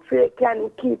so you can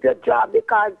keep your job,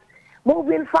 because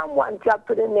moving from one job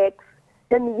to the next,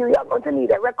 then you're going to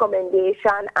need a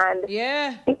recommendation. And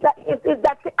if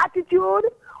that's the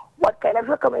attitude, what kind of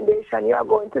recommendation you are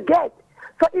going to get?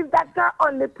 So if that's our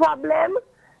only problem,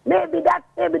 maybe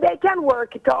they can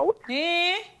work it out.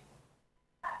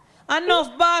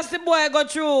 Enough boss the boy go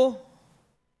through.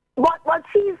 But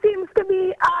she seems to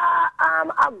be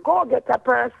a go-getter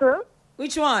person.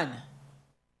 Which one?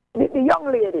 The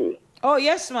young lady. Oh,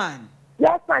 yes, man.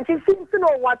 Yes, man. She seems to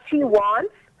know what she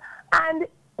wants. And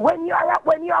when you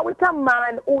are with a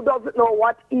man who doesn't know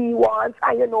what he wants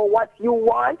and you know what you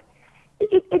want,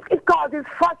 it causes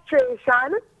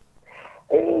frustration.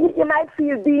 You might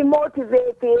feel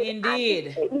demotivated.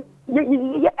 Indeed.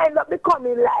 You end up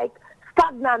becoming like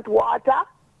stagnant water.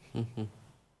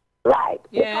 Right.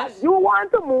 Yes. Because you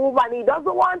want to move and he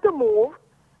doesn't want to move.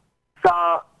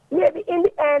 So maybe in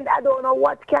the end, I don't know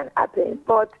what can happen.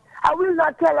 But I will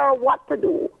not tell her what to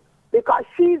do because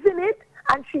she's in it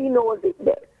and she knows it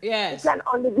best. Yes. I can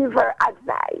only give her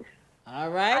advice.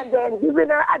 All right. And then giving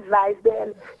her advice,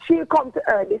 then she'll come to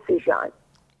her decision.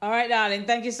 All right, darling.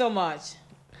 Thank you so much.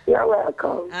 You're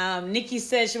welcome. Nikki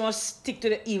says she must stick to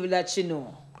the evil that she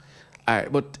know. All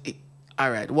right, but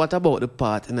all right. What about the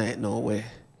part tonight now where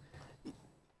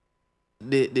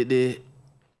the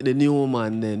new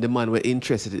woman, then the man we're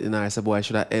interested in her, say, boy,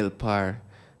 should I help her?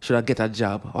 Should I get a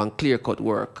job on clear-cut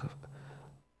work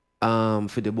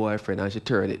for the boyfriend, and she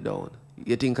turned it down?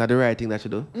 You think of the right thing that she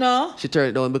do? No. She turned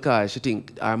it down because she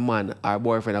think our man, our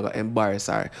boyfriend, are going to embarrass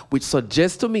her, which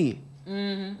suggests to me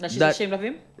that she's ashamed of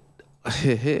him?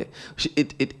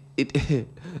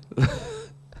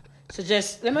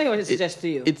 Suggest. Let me hear what it suggests to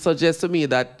you. It suggests to me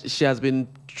that she has been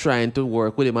trying to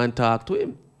work with him and talk to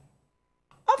him.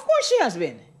 Of course she has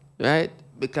been. Right?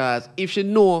 Because if she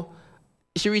know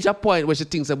she reach a point where she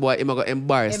thinks a boy, I'm going to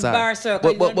embarrass her. Embarrass her,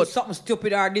 because do something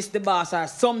stupid or this the boss or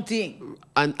something.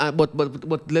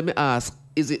 But let me ask,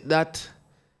 is it that,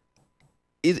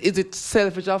 is it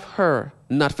selfish of her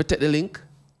not to take the link?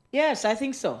 Yes, I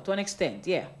think so, to an extent,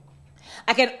 yeah.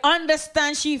 I can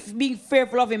understand she being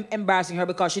fearful of him embarrassing her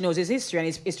because she knows his history and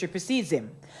his history precedes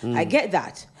him. I get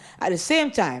that. At the same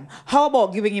time, how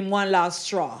about giving him one last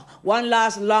straw, one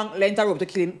last long length of rope to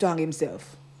kill him, to hang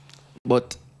himself?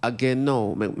 But again,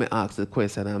 now, me ask the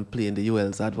question, I'm playing the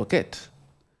UL's advocate.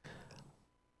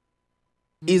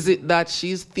 Is it that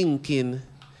she's thinking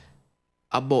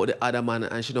about the other man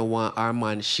and she don't want our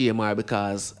man shame her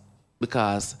because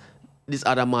this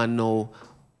other man now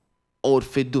out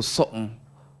for do something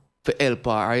for help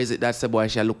her? Or is it that the boy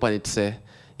she look on it say,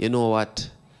 you know what,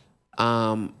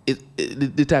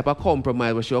 the type of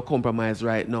compromise where she will compromise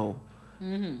right now.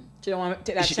 She don't want to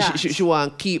take that chance. She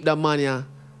want to keep the money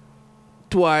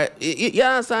to her. You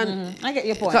understand? I get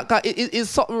your point. It's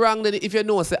something wrong then if you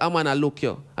know say a man will look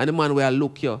you and the man will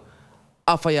look you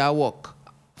after your work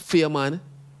for your man.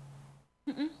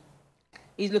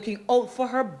 He's looking out for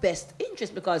her best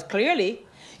interest because clearly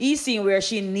he's seeing where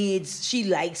she needs, she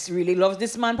likes, really loves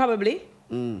this man probably.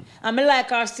 And I like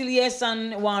her still, yes,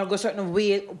 and want to go certain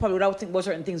way, probably without think about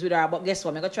certain things with her, but guess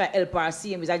what? I'm going to try to help her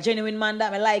see him. He's a genuine man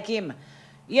that I like him.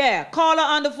 Yeah, call her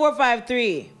on the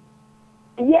 453.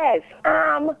 Yes,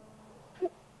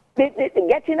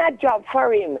 getting a job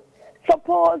for him.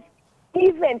 Suppose he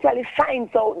eventually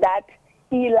finds out that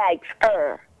he likes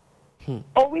her.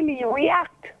 How will he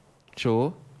react?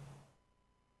 Sure.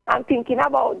 I'm thinking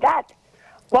about that.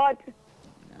 But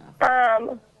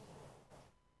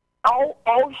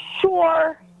how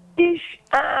sure is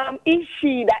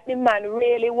she that the man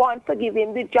really wants to give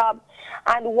him the job,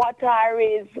 and what are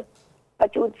his,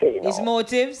 what you would say, his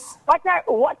motives? What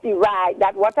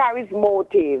are his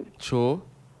motives? Sure.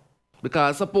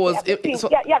 Because suppose you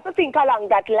have to think along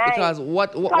that line. Because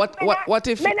what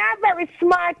if men are very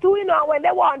smart too, you know, when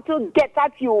they want to get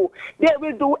at you, they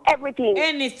will do everything.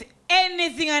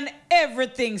 Anything and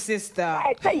everything, sister.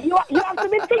 Right, so you have to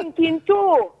be thinking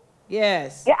too.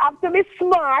 Yes. You have to be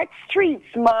smart, street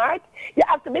smart. You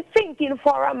have to be thinking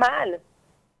for a man.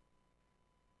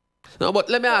 No, but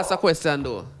let me ask a question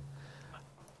though.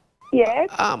 Yes.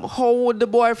 How would the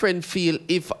boyfriend feel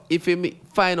if he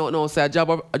find out now, say, a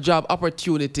job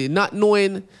opportunity, not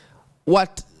knowing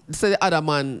what, say, the other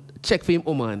man check for him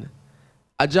woman,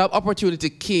 a job opportunity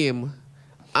came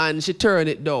and she turned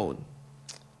it down.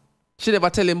 She never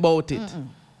tell him about it.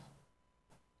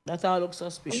 That all looks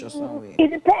suspicious some way. It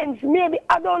depends. Maybe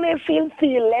I don't know if he'll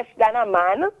feel less than a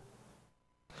man.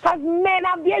 Because men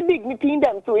have their dignity in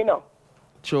them too, you know.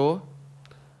 True.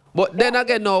 But then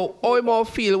again now, how he more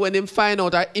feel when him find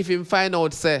out, or if him find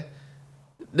out, say,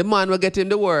 the man will get him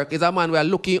the work is a man we are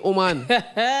looking woman. And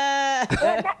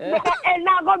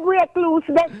now go break loose.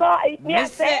 That's all. You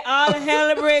say all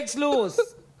hell breaks loose.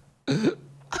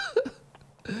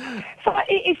 So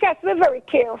he has to be very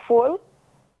careful.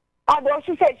 Although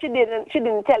she said she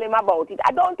didn't tell him about it.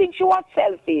 I don't think she was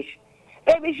selfish.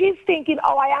 Maybe she's thinking,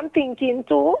 oh, I am thinking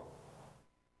too.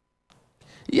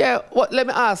 Yeah, let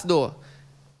me ask though.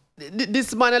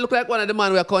 This man look like one of the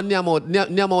man we are calling near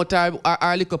out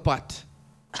our liquor pot.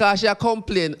 Because she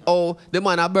complain, oh, the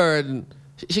man a burden.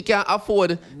 She can't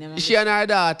afford, she and her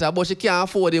daughter, but she can't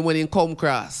afford him when he come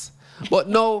cross. But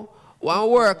now, one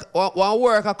work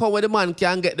I come where the man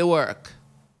can get the work.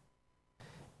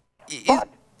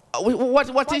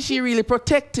 What is she really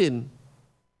protecting?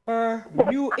 Her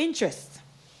new interest.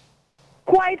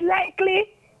 Quite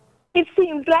likely, it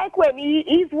seems like when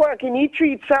he's working, he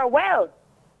treats her well.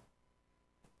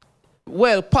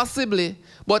 Well, possibly,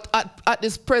 but at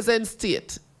this present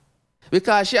state,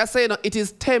 because she is saying it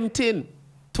is tempting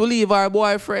to leave her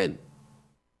boyfriend.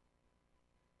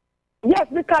 Yes,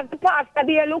 because the pastor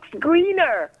there looks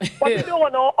greener. But you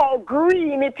don't know how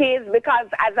green it is because,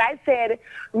 as I said,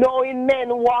 when men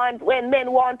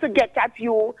want to get at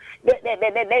you,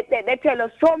 they tell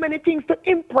us so many things to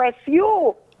impress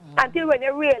you until when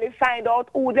you really find out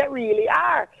who they really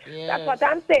are. Yes. That's what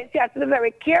I'm saying. She has to be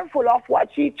very careful of what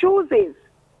she chooses.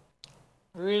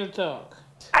 Real talk.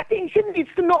 I think she needs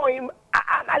to know him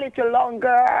a little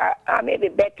longer, maybe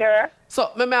better.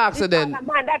 So, let me ask you then. A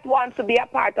man that wants to be a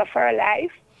part of her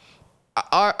life.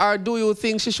 Or do you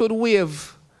think she should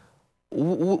waive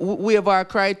our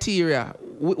criteria,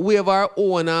 waive our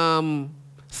own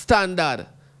standard,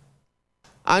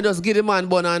 and just give the man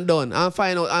bun and done, and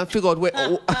find out and figure out where,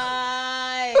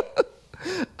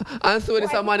 and so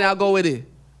this man I go with it.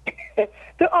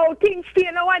 So how things stay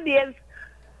nowadays,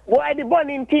 boy, the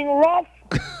bunning thing rough.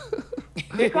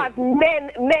 Because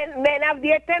men have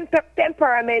their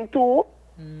temperament too.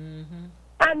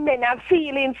 And men have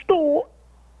feelings too.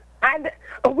 And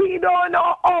we don't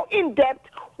know how in depth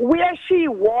where she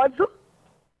was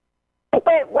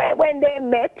when they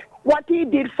met, what he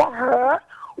did for her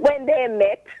when they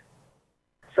met.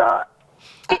 So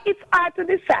it's hard to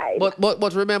decide.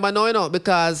 But remember now, you know,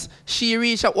 because she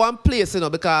reached at one place, you know,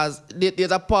 because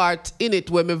there's a part in it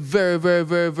where me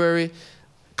very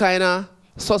kind of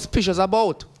suspicious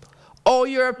about. Oh,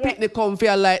 you're a picnic come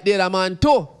for like the other man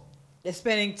too. They're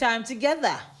spending time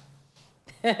together.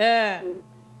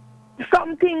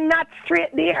 Something not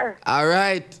straight there. All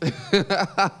right.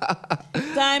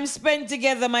 Time spent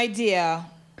together, my dear.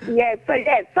 Yes, so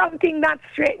yes, something not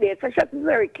straight there. So she has to be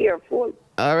very careful.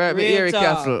 All right, me Eric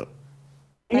Castle.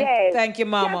 Yes. Thank you,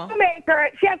 Mama.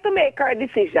 She has to make her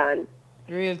decision.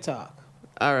 Real talk.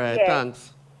 All right, Yes.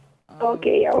 thanks.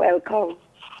 Okay, you're welcome.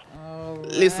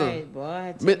 Listen,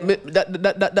 boy,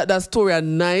 that story are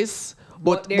nice,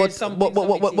 but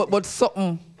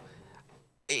something.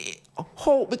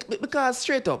 How? Because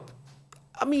straight up,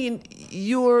 I mean,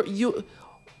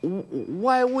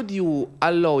 why would you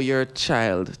allow your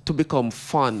child to become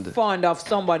fond of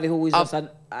somebody who is just an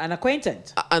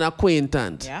acquaintance? An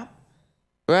acquaintance. Yeah.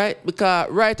 Right? Because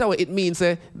right away it means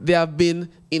they have been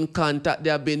in contact, they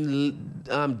have been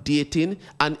dating,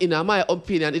 and in my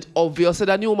opinion, it's obvious that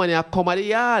the new man has come at the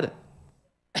yard.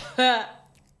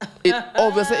 It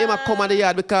obviously him come at the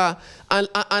yard because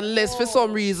unless for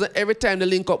some reason every time the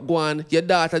link up go on, your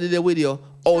daughter did it with you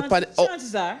out the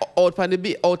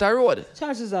road.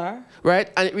 Chances are.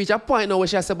 Right? And it reach a point now where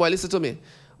she said, boy, listen to me.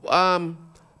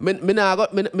 Me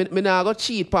nah go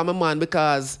cheat on my man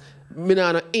because me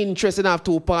nah no interest in have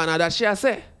two partner that she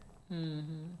say.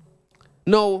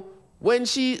 Now, when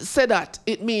she said that,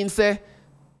 it means it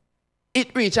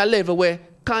reach a level where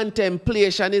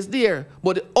contemplation is there.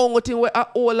 But the only thing where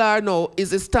all are now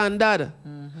is the standard.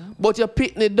 But your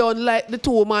pitney don't like the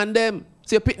two man them.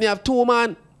 So your pitney have two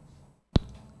man.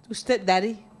 Two step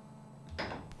daddy.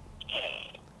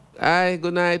 Aye,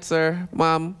 good night, sir,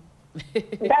 mom.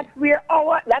 That's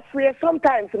where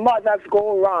sometimes mothers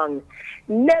go wrong.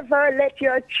 Never let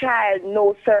your child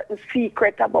know certain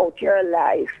secret about your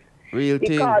life. Real thing.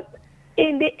 Because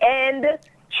in the end,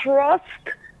 trust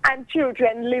and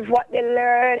children live what they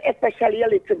learn, especially a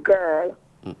little girl.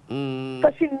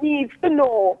 So she needs to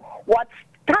know what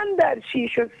standard she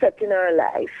should set in her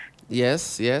life.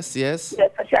 Yes. Yes, so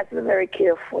she has to be very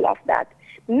careful of that.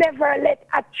 Never let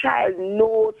a child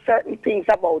know certain things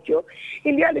about you.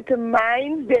 In their little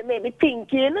minds, they may be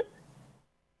thinking,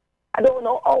 I don't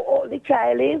know how old the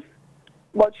child is,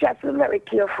 but she has to be very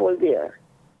careful there.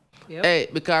 Yep. Hey,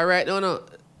 because right now, no,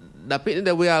 the people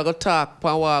that we all go talk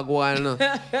pan what go on, no.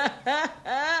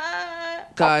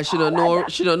 Because she don't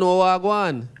know what go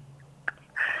on.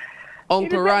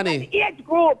 Uncle Ronnie. Age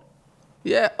group.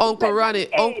 Yeah, Uncle Ronnie.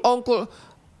 Uncle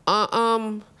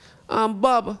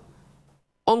Bob.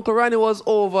 Uncle Ronnie was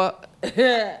over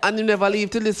and he never leave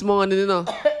till this morning, you know.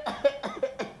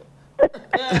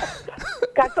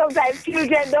 Because sometimes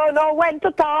children don't know when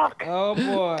to talk. Oh,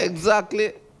 boy.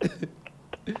 Exactly.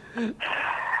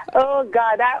 Oh,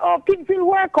 God. I hope things will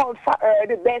work out for her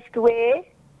the best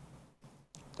way.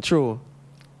 True.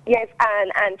 Yes,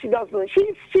 and she doesn't.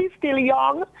 She's still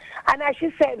young. And as she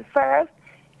said first,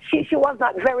 she was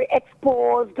not very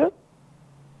exposed.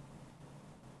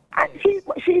 And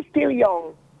she's still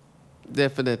young.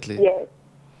 Definitely. Yes.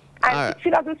 And she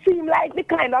doesn't seem like the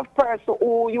kind of person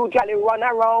who usually run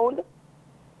around.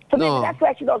 So maybe that's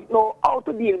why she doesn't know how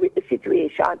to deal with the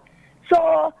situation.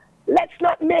 So let's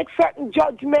not make certain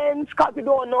judgments because we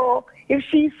don't know if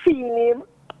she's seen him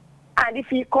and if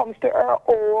he comes to her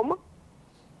home.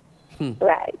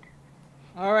 Right.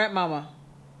 All right, Mama.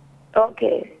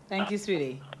 Okay. Thank you,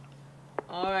 sweetie.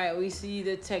 All right, we see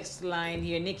the text line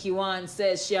here. Nikki Wan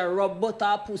says she a rub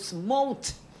butter puss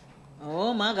mouth.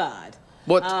 Oh my God.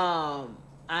 But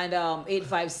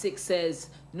 856 says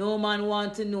no man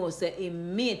want to know say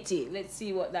him matey. Let's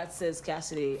see what that says,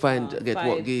 Cassidy. Get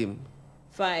what game?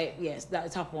 5, yes, that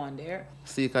top one there.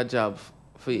 Seek a job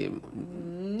for him.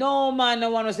 No man no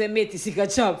want to say matey seek a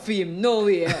job for him. No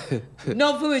way.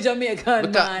 No for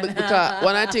Jamaican man. Because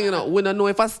when I think, you know, we don't know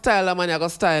if I style a man, I go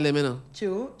style him, you know.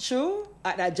 True.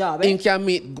 At that job, He can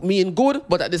mean good,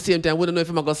 but at the same time, we don't know if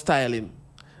I'm going to style him.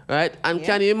 Right? And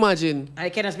can you imagine? And it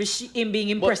cannot be him being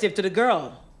impressive to the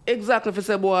girl. Exactly. If you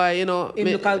say, boy, you know. Him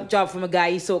look at a job from a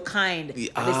guy, he's so kind. At the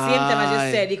same time, I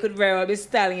just said, he could very well be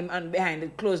styling him and behind the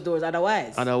closed doors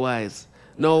otherwise.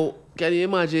 Now, can you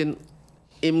imagine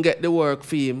him get the work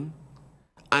for him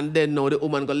And then now the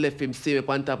woman go left him same up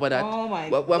on top of that. Oh my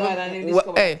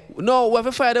God. Hey, no, we have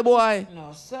to fire the boy.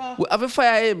 No, sir. We have to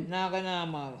fire him. Nah,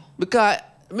 normal. Because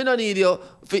me don't need you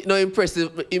no impress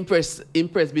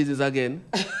business again.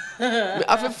 Me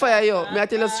have to fire you. Me I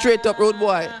tell you straight up, road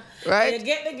boy. Right? You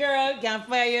get the girl, can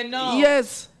fire you now.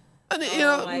 Yes. And you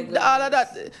know, all of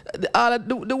that, all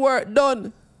of the work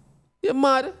done. You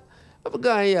mad? I'm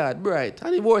going yard, bright.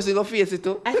 And the worst is going to face it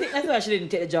too. I think that's why she didn't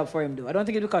take the job for him, though. I don't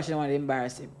think it's because she didn't want to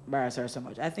embarrass her so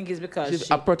much. I think it's because she's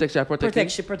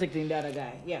protecting the other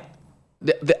guy, yeah.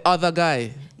 The other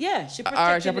guy? Yeah, she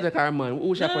protect her man.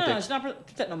 Who she protect? No, she not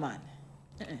protect no man.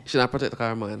 She not protect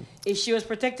her man. If she was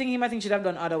protecting him, I think she'd have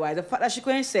done otherwise. The fact that she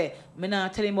couldn't say, me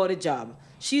not tell him about the job.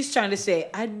 She's trying to say,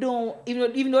 I don't,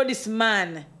 even though this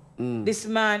man, and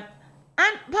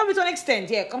probably to an extent,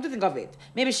 yeah, come to think of it,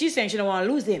 maybe she's saying she don't want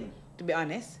to lose him, to be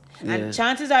honest. Yeah. And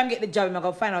chances are I'm getting the job, I'm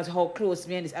going to find out how close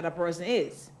me and this other person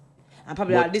is. And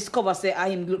probably I'll discover, say, I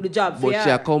him the job for her.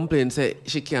 But she complained, say,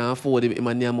 she can't afford him,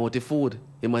 he name out the food.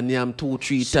 He name 2,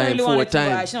 3 times, 4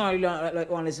 times. She don't really want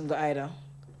to listen to either.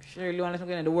 She really want to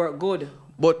listen to the work good.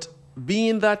 But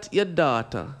being that your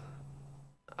daughter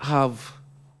have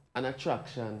an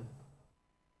attraction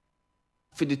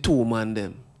for the two man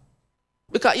them.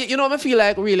 Because you know what I feel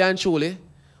like really and truly?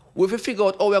 We have to figure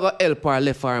out how we're going to help her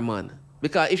left her man.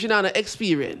 Because if she not an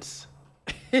experience,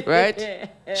 right?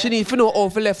 She need to know how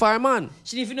to left her man.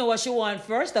 She need to know what she want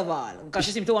first of all. Because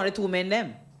she seems to want the two men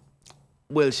them.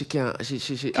 Well, she can't.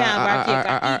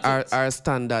 Our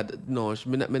standard, no.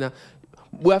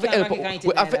 We have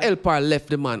to help her left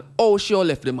the man. How she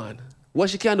left the man? What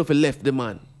she can do for left the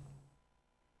man?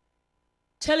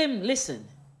 Tell him, listen,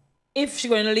 if she's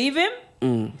going to leave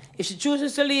him, if she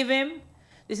chooses to leave him,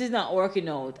 this is not working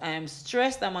out. I am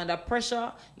stressed, I'm under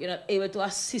pressure, you're not able to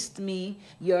assist me,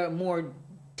 you're more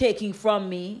taking from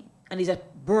me, and it's a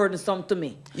burdensome to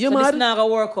me. You so mad? This is not going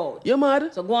to work out. You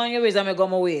mad? So go on your ways, I'm going to go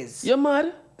my ways. You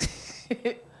mad?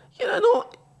 You know,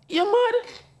 you mad?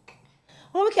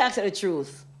 Well, we can't accept the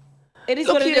truth. It is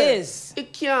what it is.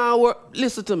 It can't work.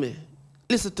 Listen to me.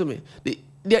 Listen to me.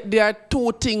 There are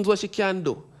 2 things what she can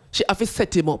do. She have to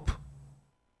set him up.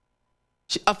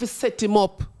 She have to set him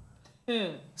up.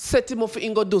 Set him up for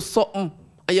him go do something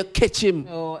and you catch him.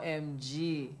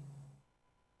 OMG.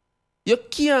 You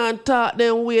can't talk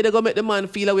them way they go make the man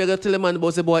feel like we're going to tell the man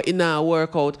about the boy it not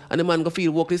work out and the man go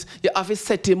feel workless. You have to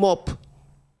set him up.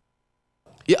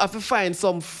 You have to find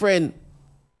some friend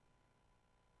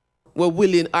we're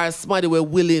willing, or somebody we're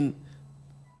willing,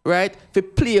 right? To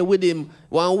play with him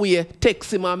one way,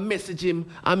 text him and message him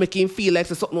and make him feel like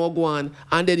something will go on,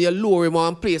 and then you lure him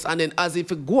one place, and then as if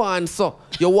he go on, so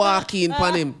you walk in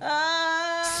upon him.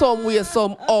 Some way,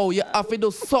 somehow, you have to do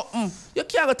something. You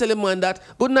can't go tell a man that.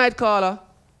 Good night, caller.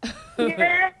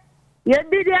 Yeah, you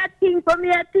did your thing for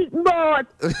me, I think about.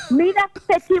 Me that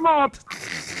set him up.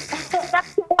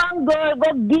 That's one girl,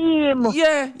 go game.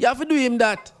 Yeah, you have to do him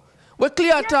that. We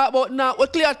clear talk about now. We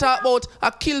clear talk about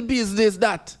a kill business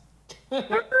that.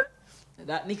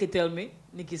 That Nikki tell me.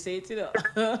 Nikki say it, you know.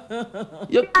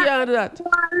 You can't do that. I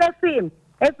want left him.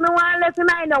 If no one left him,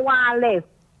 I don't want left.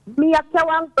 Me have to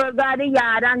one girl go to the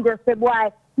yard and just say,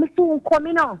 boy, me soon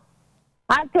coming on.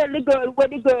 And tell the girl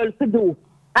what the girl to do.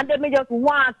 And then me just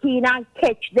walk in and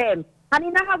catch them. And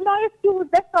he don't have no excuse,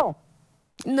 that's all.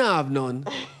 No, I've none.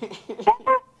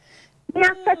 Me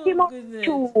have set him up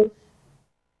too.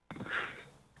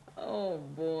 Oh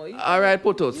boy. All right,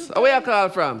 Putos. Where you call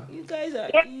from? You guys are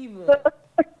evil.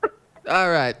 All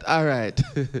right.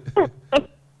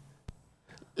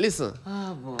 Listen,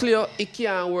 Cleo, it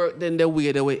can't work then the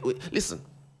way. Listen,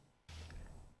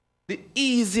 the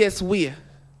easiest way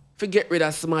to get rid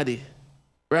of somebody,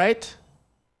 right?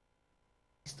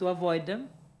 Is to avoid them?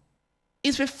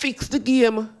 Is to fix the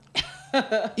game.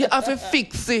 You have to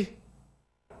fix it.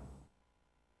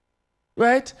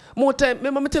 Right? More time,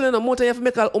 remember me telling you, more time you have to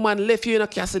make a woman left you in a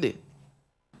Cassidy.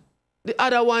 The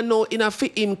other one now in a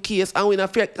fit him case and in a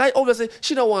fear. Like obviously,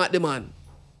 she don't want the man.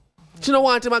 She don't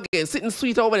want him again. Sitting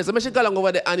sweet over there. So she go along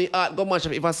over there and he go match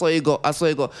up. If I saw you go, I saw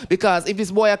you go. Because if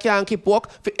this boy can't keep walk,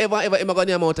 ever go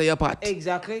near out of your part.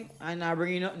 Exactly. And now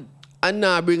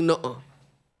bring nothing.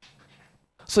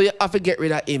 So you have to get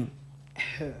rid of him.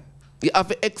 You have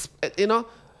to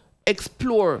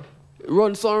explore.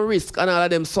 Run some risk and all of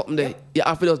them something there. You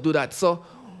have to just do that. So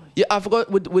you have to go,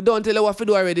 we don't tell you what to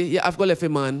do already. You have to go left a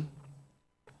man.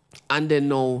 And then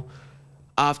now,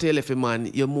 after you left a man,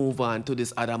 you move on to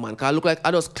this other man. Because look like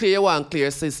I just clear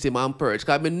system and purge.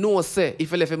 Because I know say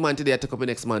if you left a man today, I take up the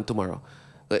next man tomorrow.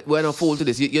 We're not fool to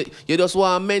this. You just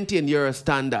want to maintain your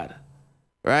standard.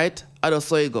 Right? I just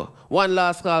saw you go. One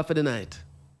last call for the night.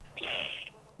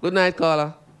 Good night,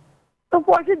 caller.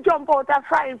 Suppose you jump out a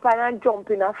frying pan and jump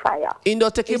in a fire. In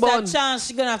just take a It's burn. that chance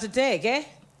you're gonna have to take, eh?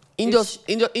 In just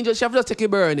she have to just take a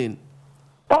burning.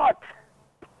 But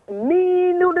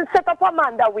me need to set up a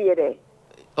man that way there.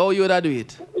 Oh, you would do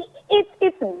it?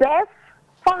 It's best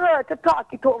for her to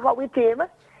talk it over with him.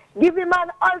 Give him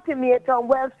an ultimatum.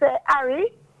 Well, say,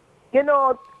 Harry, you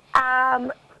know,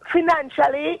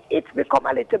 financially, it's become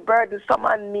a little burdensome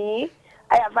on me.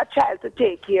 I have a child to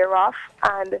take care of,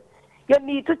 and you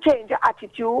need to change your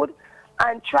attitude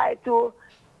and try to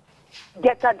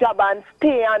get a job and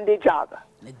stay on the job.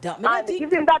 And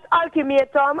give him that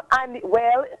ultimatum, and,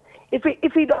 well,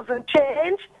 if he doesn't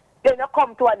change, then you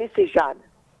come to a decision.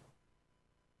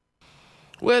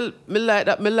 Well, me like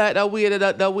that way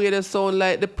that way that sound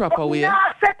like the proper way.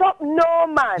 Nah, set up no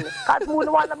man, because we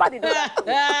don't want nobody to do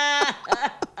that.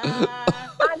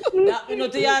 You know,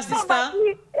 to your sister.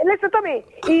 Listen to me.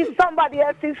 He's somebody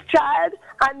else's child,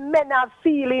 and men have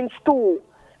feelings too.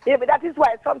 Maybe that is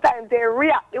why sometimes they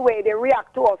react the way they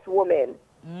react to us women.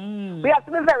 We have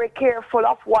to be very careful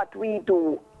of what we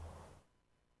do.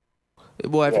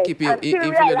 Boy, if you keep you, if you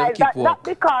don't realize keep that walk. not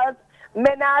because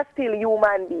men are still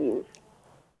human beings.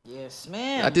 Yes,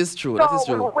 ma'am. That is true. So That is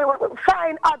true. we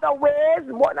find other ways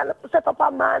more than set up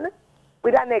a man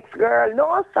with an ex-girl.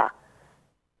 No, sir.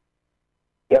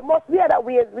 There must be other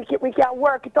ways we can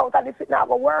work it out, and if it not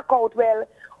going to work out well,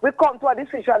 we come to a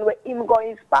decision where him go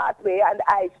his pathway and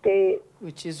I stay.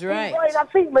 Which is right. Him go in a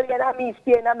female lane and me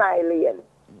stay in a my lane.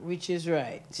 Which is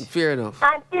right. Fair enough.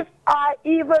 And if I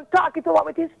even talk it over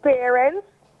with his parents,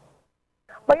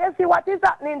 but you see what is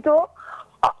happening too?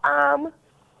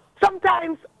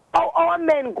 Sometimes how our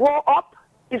men grow up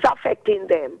is affecting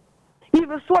them.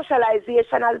 Even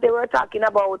socialization, as they were talking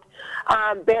about,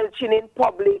 belching in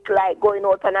public, like going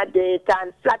out on a date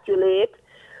and flatulate.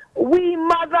 We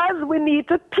mothers, we need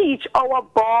to teach our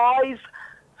boys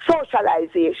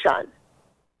socialization.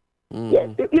 Yes,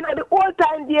 you know, the old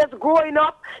time days growing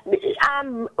up,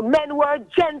 men were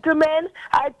gentlemen.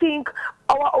 I think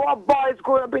our boys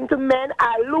growing up into men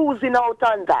are losing out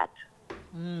on that.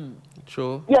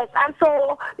 True. Yes, and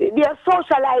so their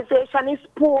socialization is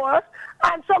poor,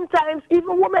 and sometimes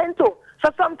even women too.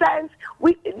 So sometimes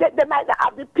they might not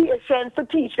have the patience to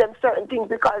teach them certain things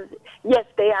because, yes,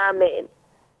 they are men.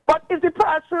 But if the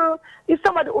person is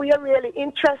somebody who you're really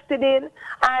interested in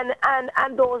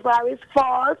and those are his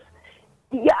faults,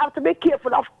 you have to be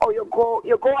careful of how you go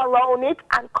around it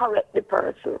and correct the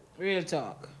person. Real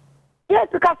talk. Yes,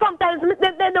 because sometimes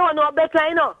they don't know better,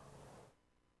 you know.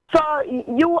 So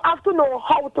you have to know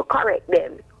how to correct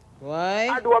them. Why?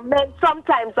 Although men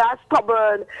sometimes are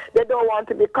stubborn, they don't want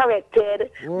to be corrected.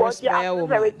 Worse but you by have a to be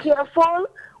woman. very careful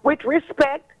with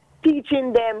respect,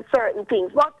 teaching them certain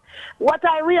things. But what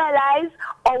I realize,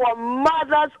 our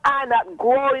mothers are not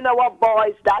growing our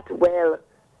boys that well.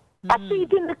 I see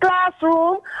it in the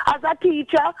classroom as a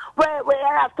teacher where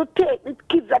I have to take the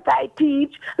kids that I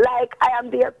teach, like I am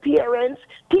their parents,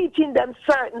 teaching them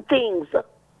certain things.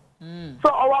 So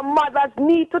our mothers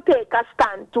need to take a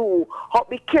stand too.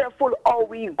 Be careful how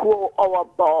we grow our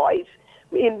boys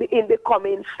in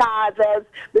becoming fathers,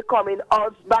 becoming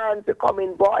husbands,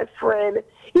 becoming boyfriend.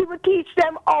 Even teach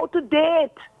them how to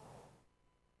date.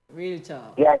 Real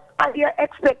talk. Yes, and their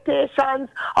expectations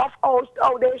of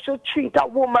how they should treat a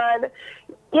woman.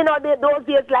 You know, those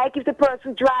days, like if the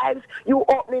person drives, you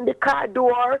opening the car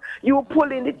door, you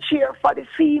pulling the chair for the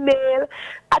female.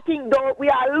 I think though we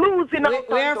are losing out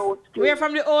on those things. We're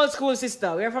from the old school,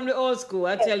 sister. We're from the old school,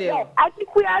 I tell you. Yes, I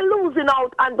think we are losing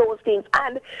out on those things.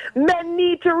 And men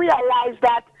need to realize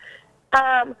that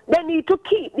they need to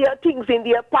keep their things in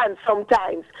their pants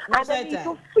sometimes. And they need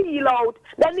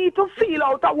to feel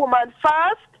out a woman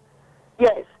first.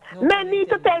 Yes. Men need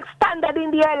to take standard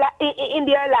in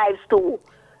their lives too.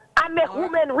 And make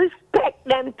women respect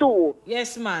them too.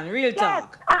 Yes, man. Real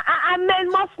talk. And men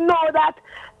must know that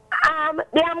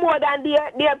they are more than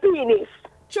their penis.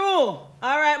 True. All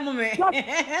right, mommy.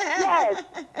 Yes.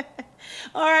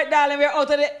 All right, darling. We're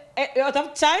out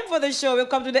of time for the show. We've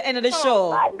come to the end of the show.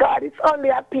 Oh, my God. It's only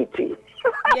a pity.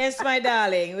 Yes, my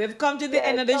darling. We've come to the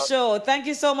end of the show. Thank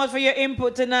you so much for your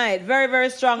input tonight. Very, very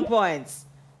strong points.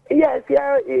 Yes,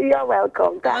 you're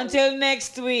welcome. Until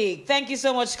next week. Thank you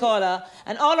so much, caller.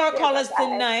 And all our callers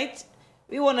tonight,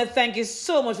 we want to thank you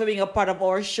so much for being a part of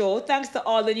our show. Thanks to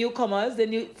all the newcomers, the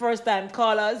new first-time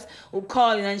callers who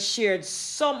called in and shared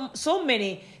so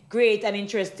many great and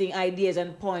interesting ideas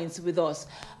and points with us.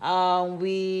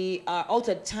 We are out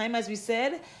of time, as we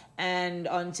said. And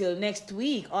until next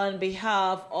week, on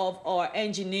behalf of our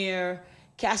engineer,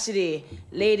 Cassidy,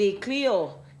 Lady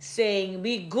Cleo, saying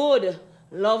be good,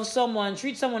 love someone,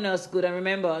 treat someone else good. And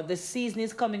remember, the season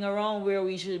is coming around where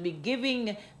we should be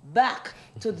giving back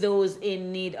to those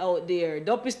in need out there.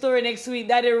 Dopey story next week,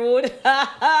 Daddy Road.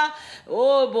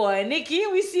 Oh boy, Nikki,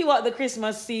 we see what the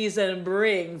Christmas season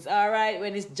brings. All right,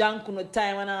 when it's Jankuno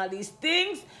time and all these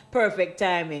things, perfect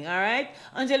timing. All right,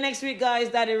 until next week, guys.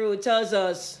 Daddy Road tells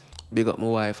us, big up my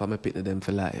wife, I'm a pitney them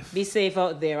for life. Be safe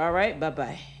out there. All right, bye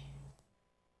bye.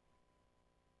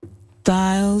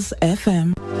 Styles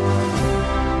FM.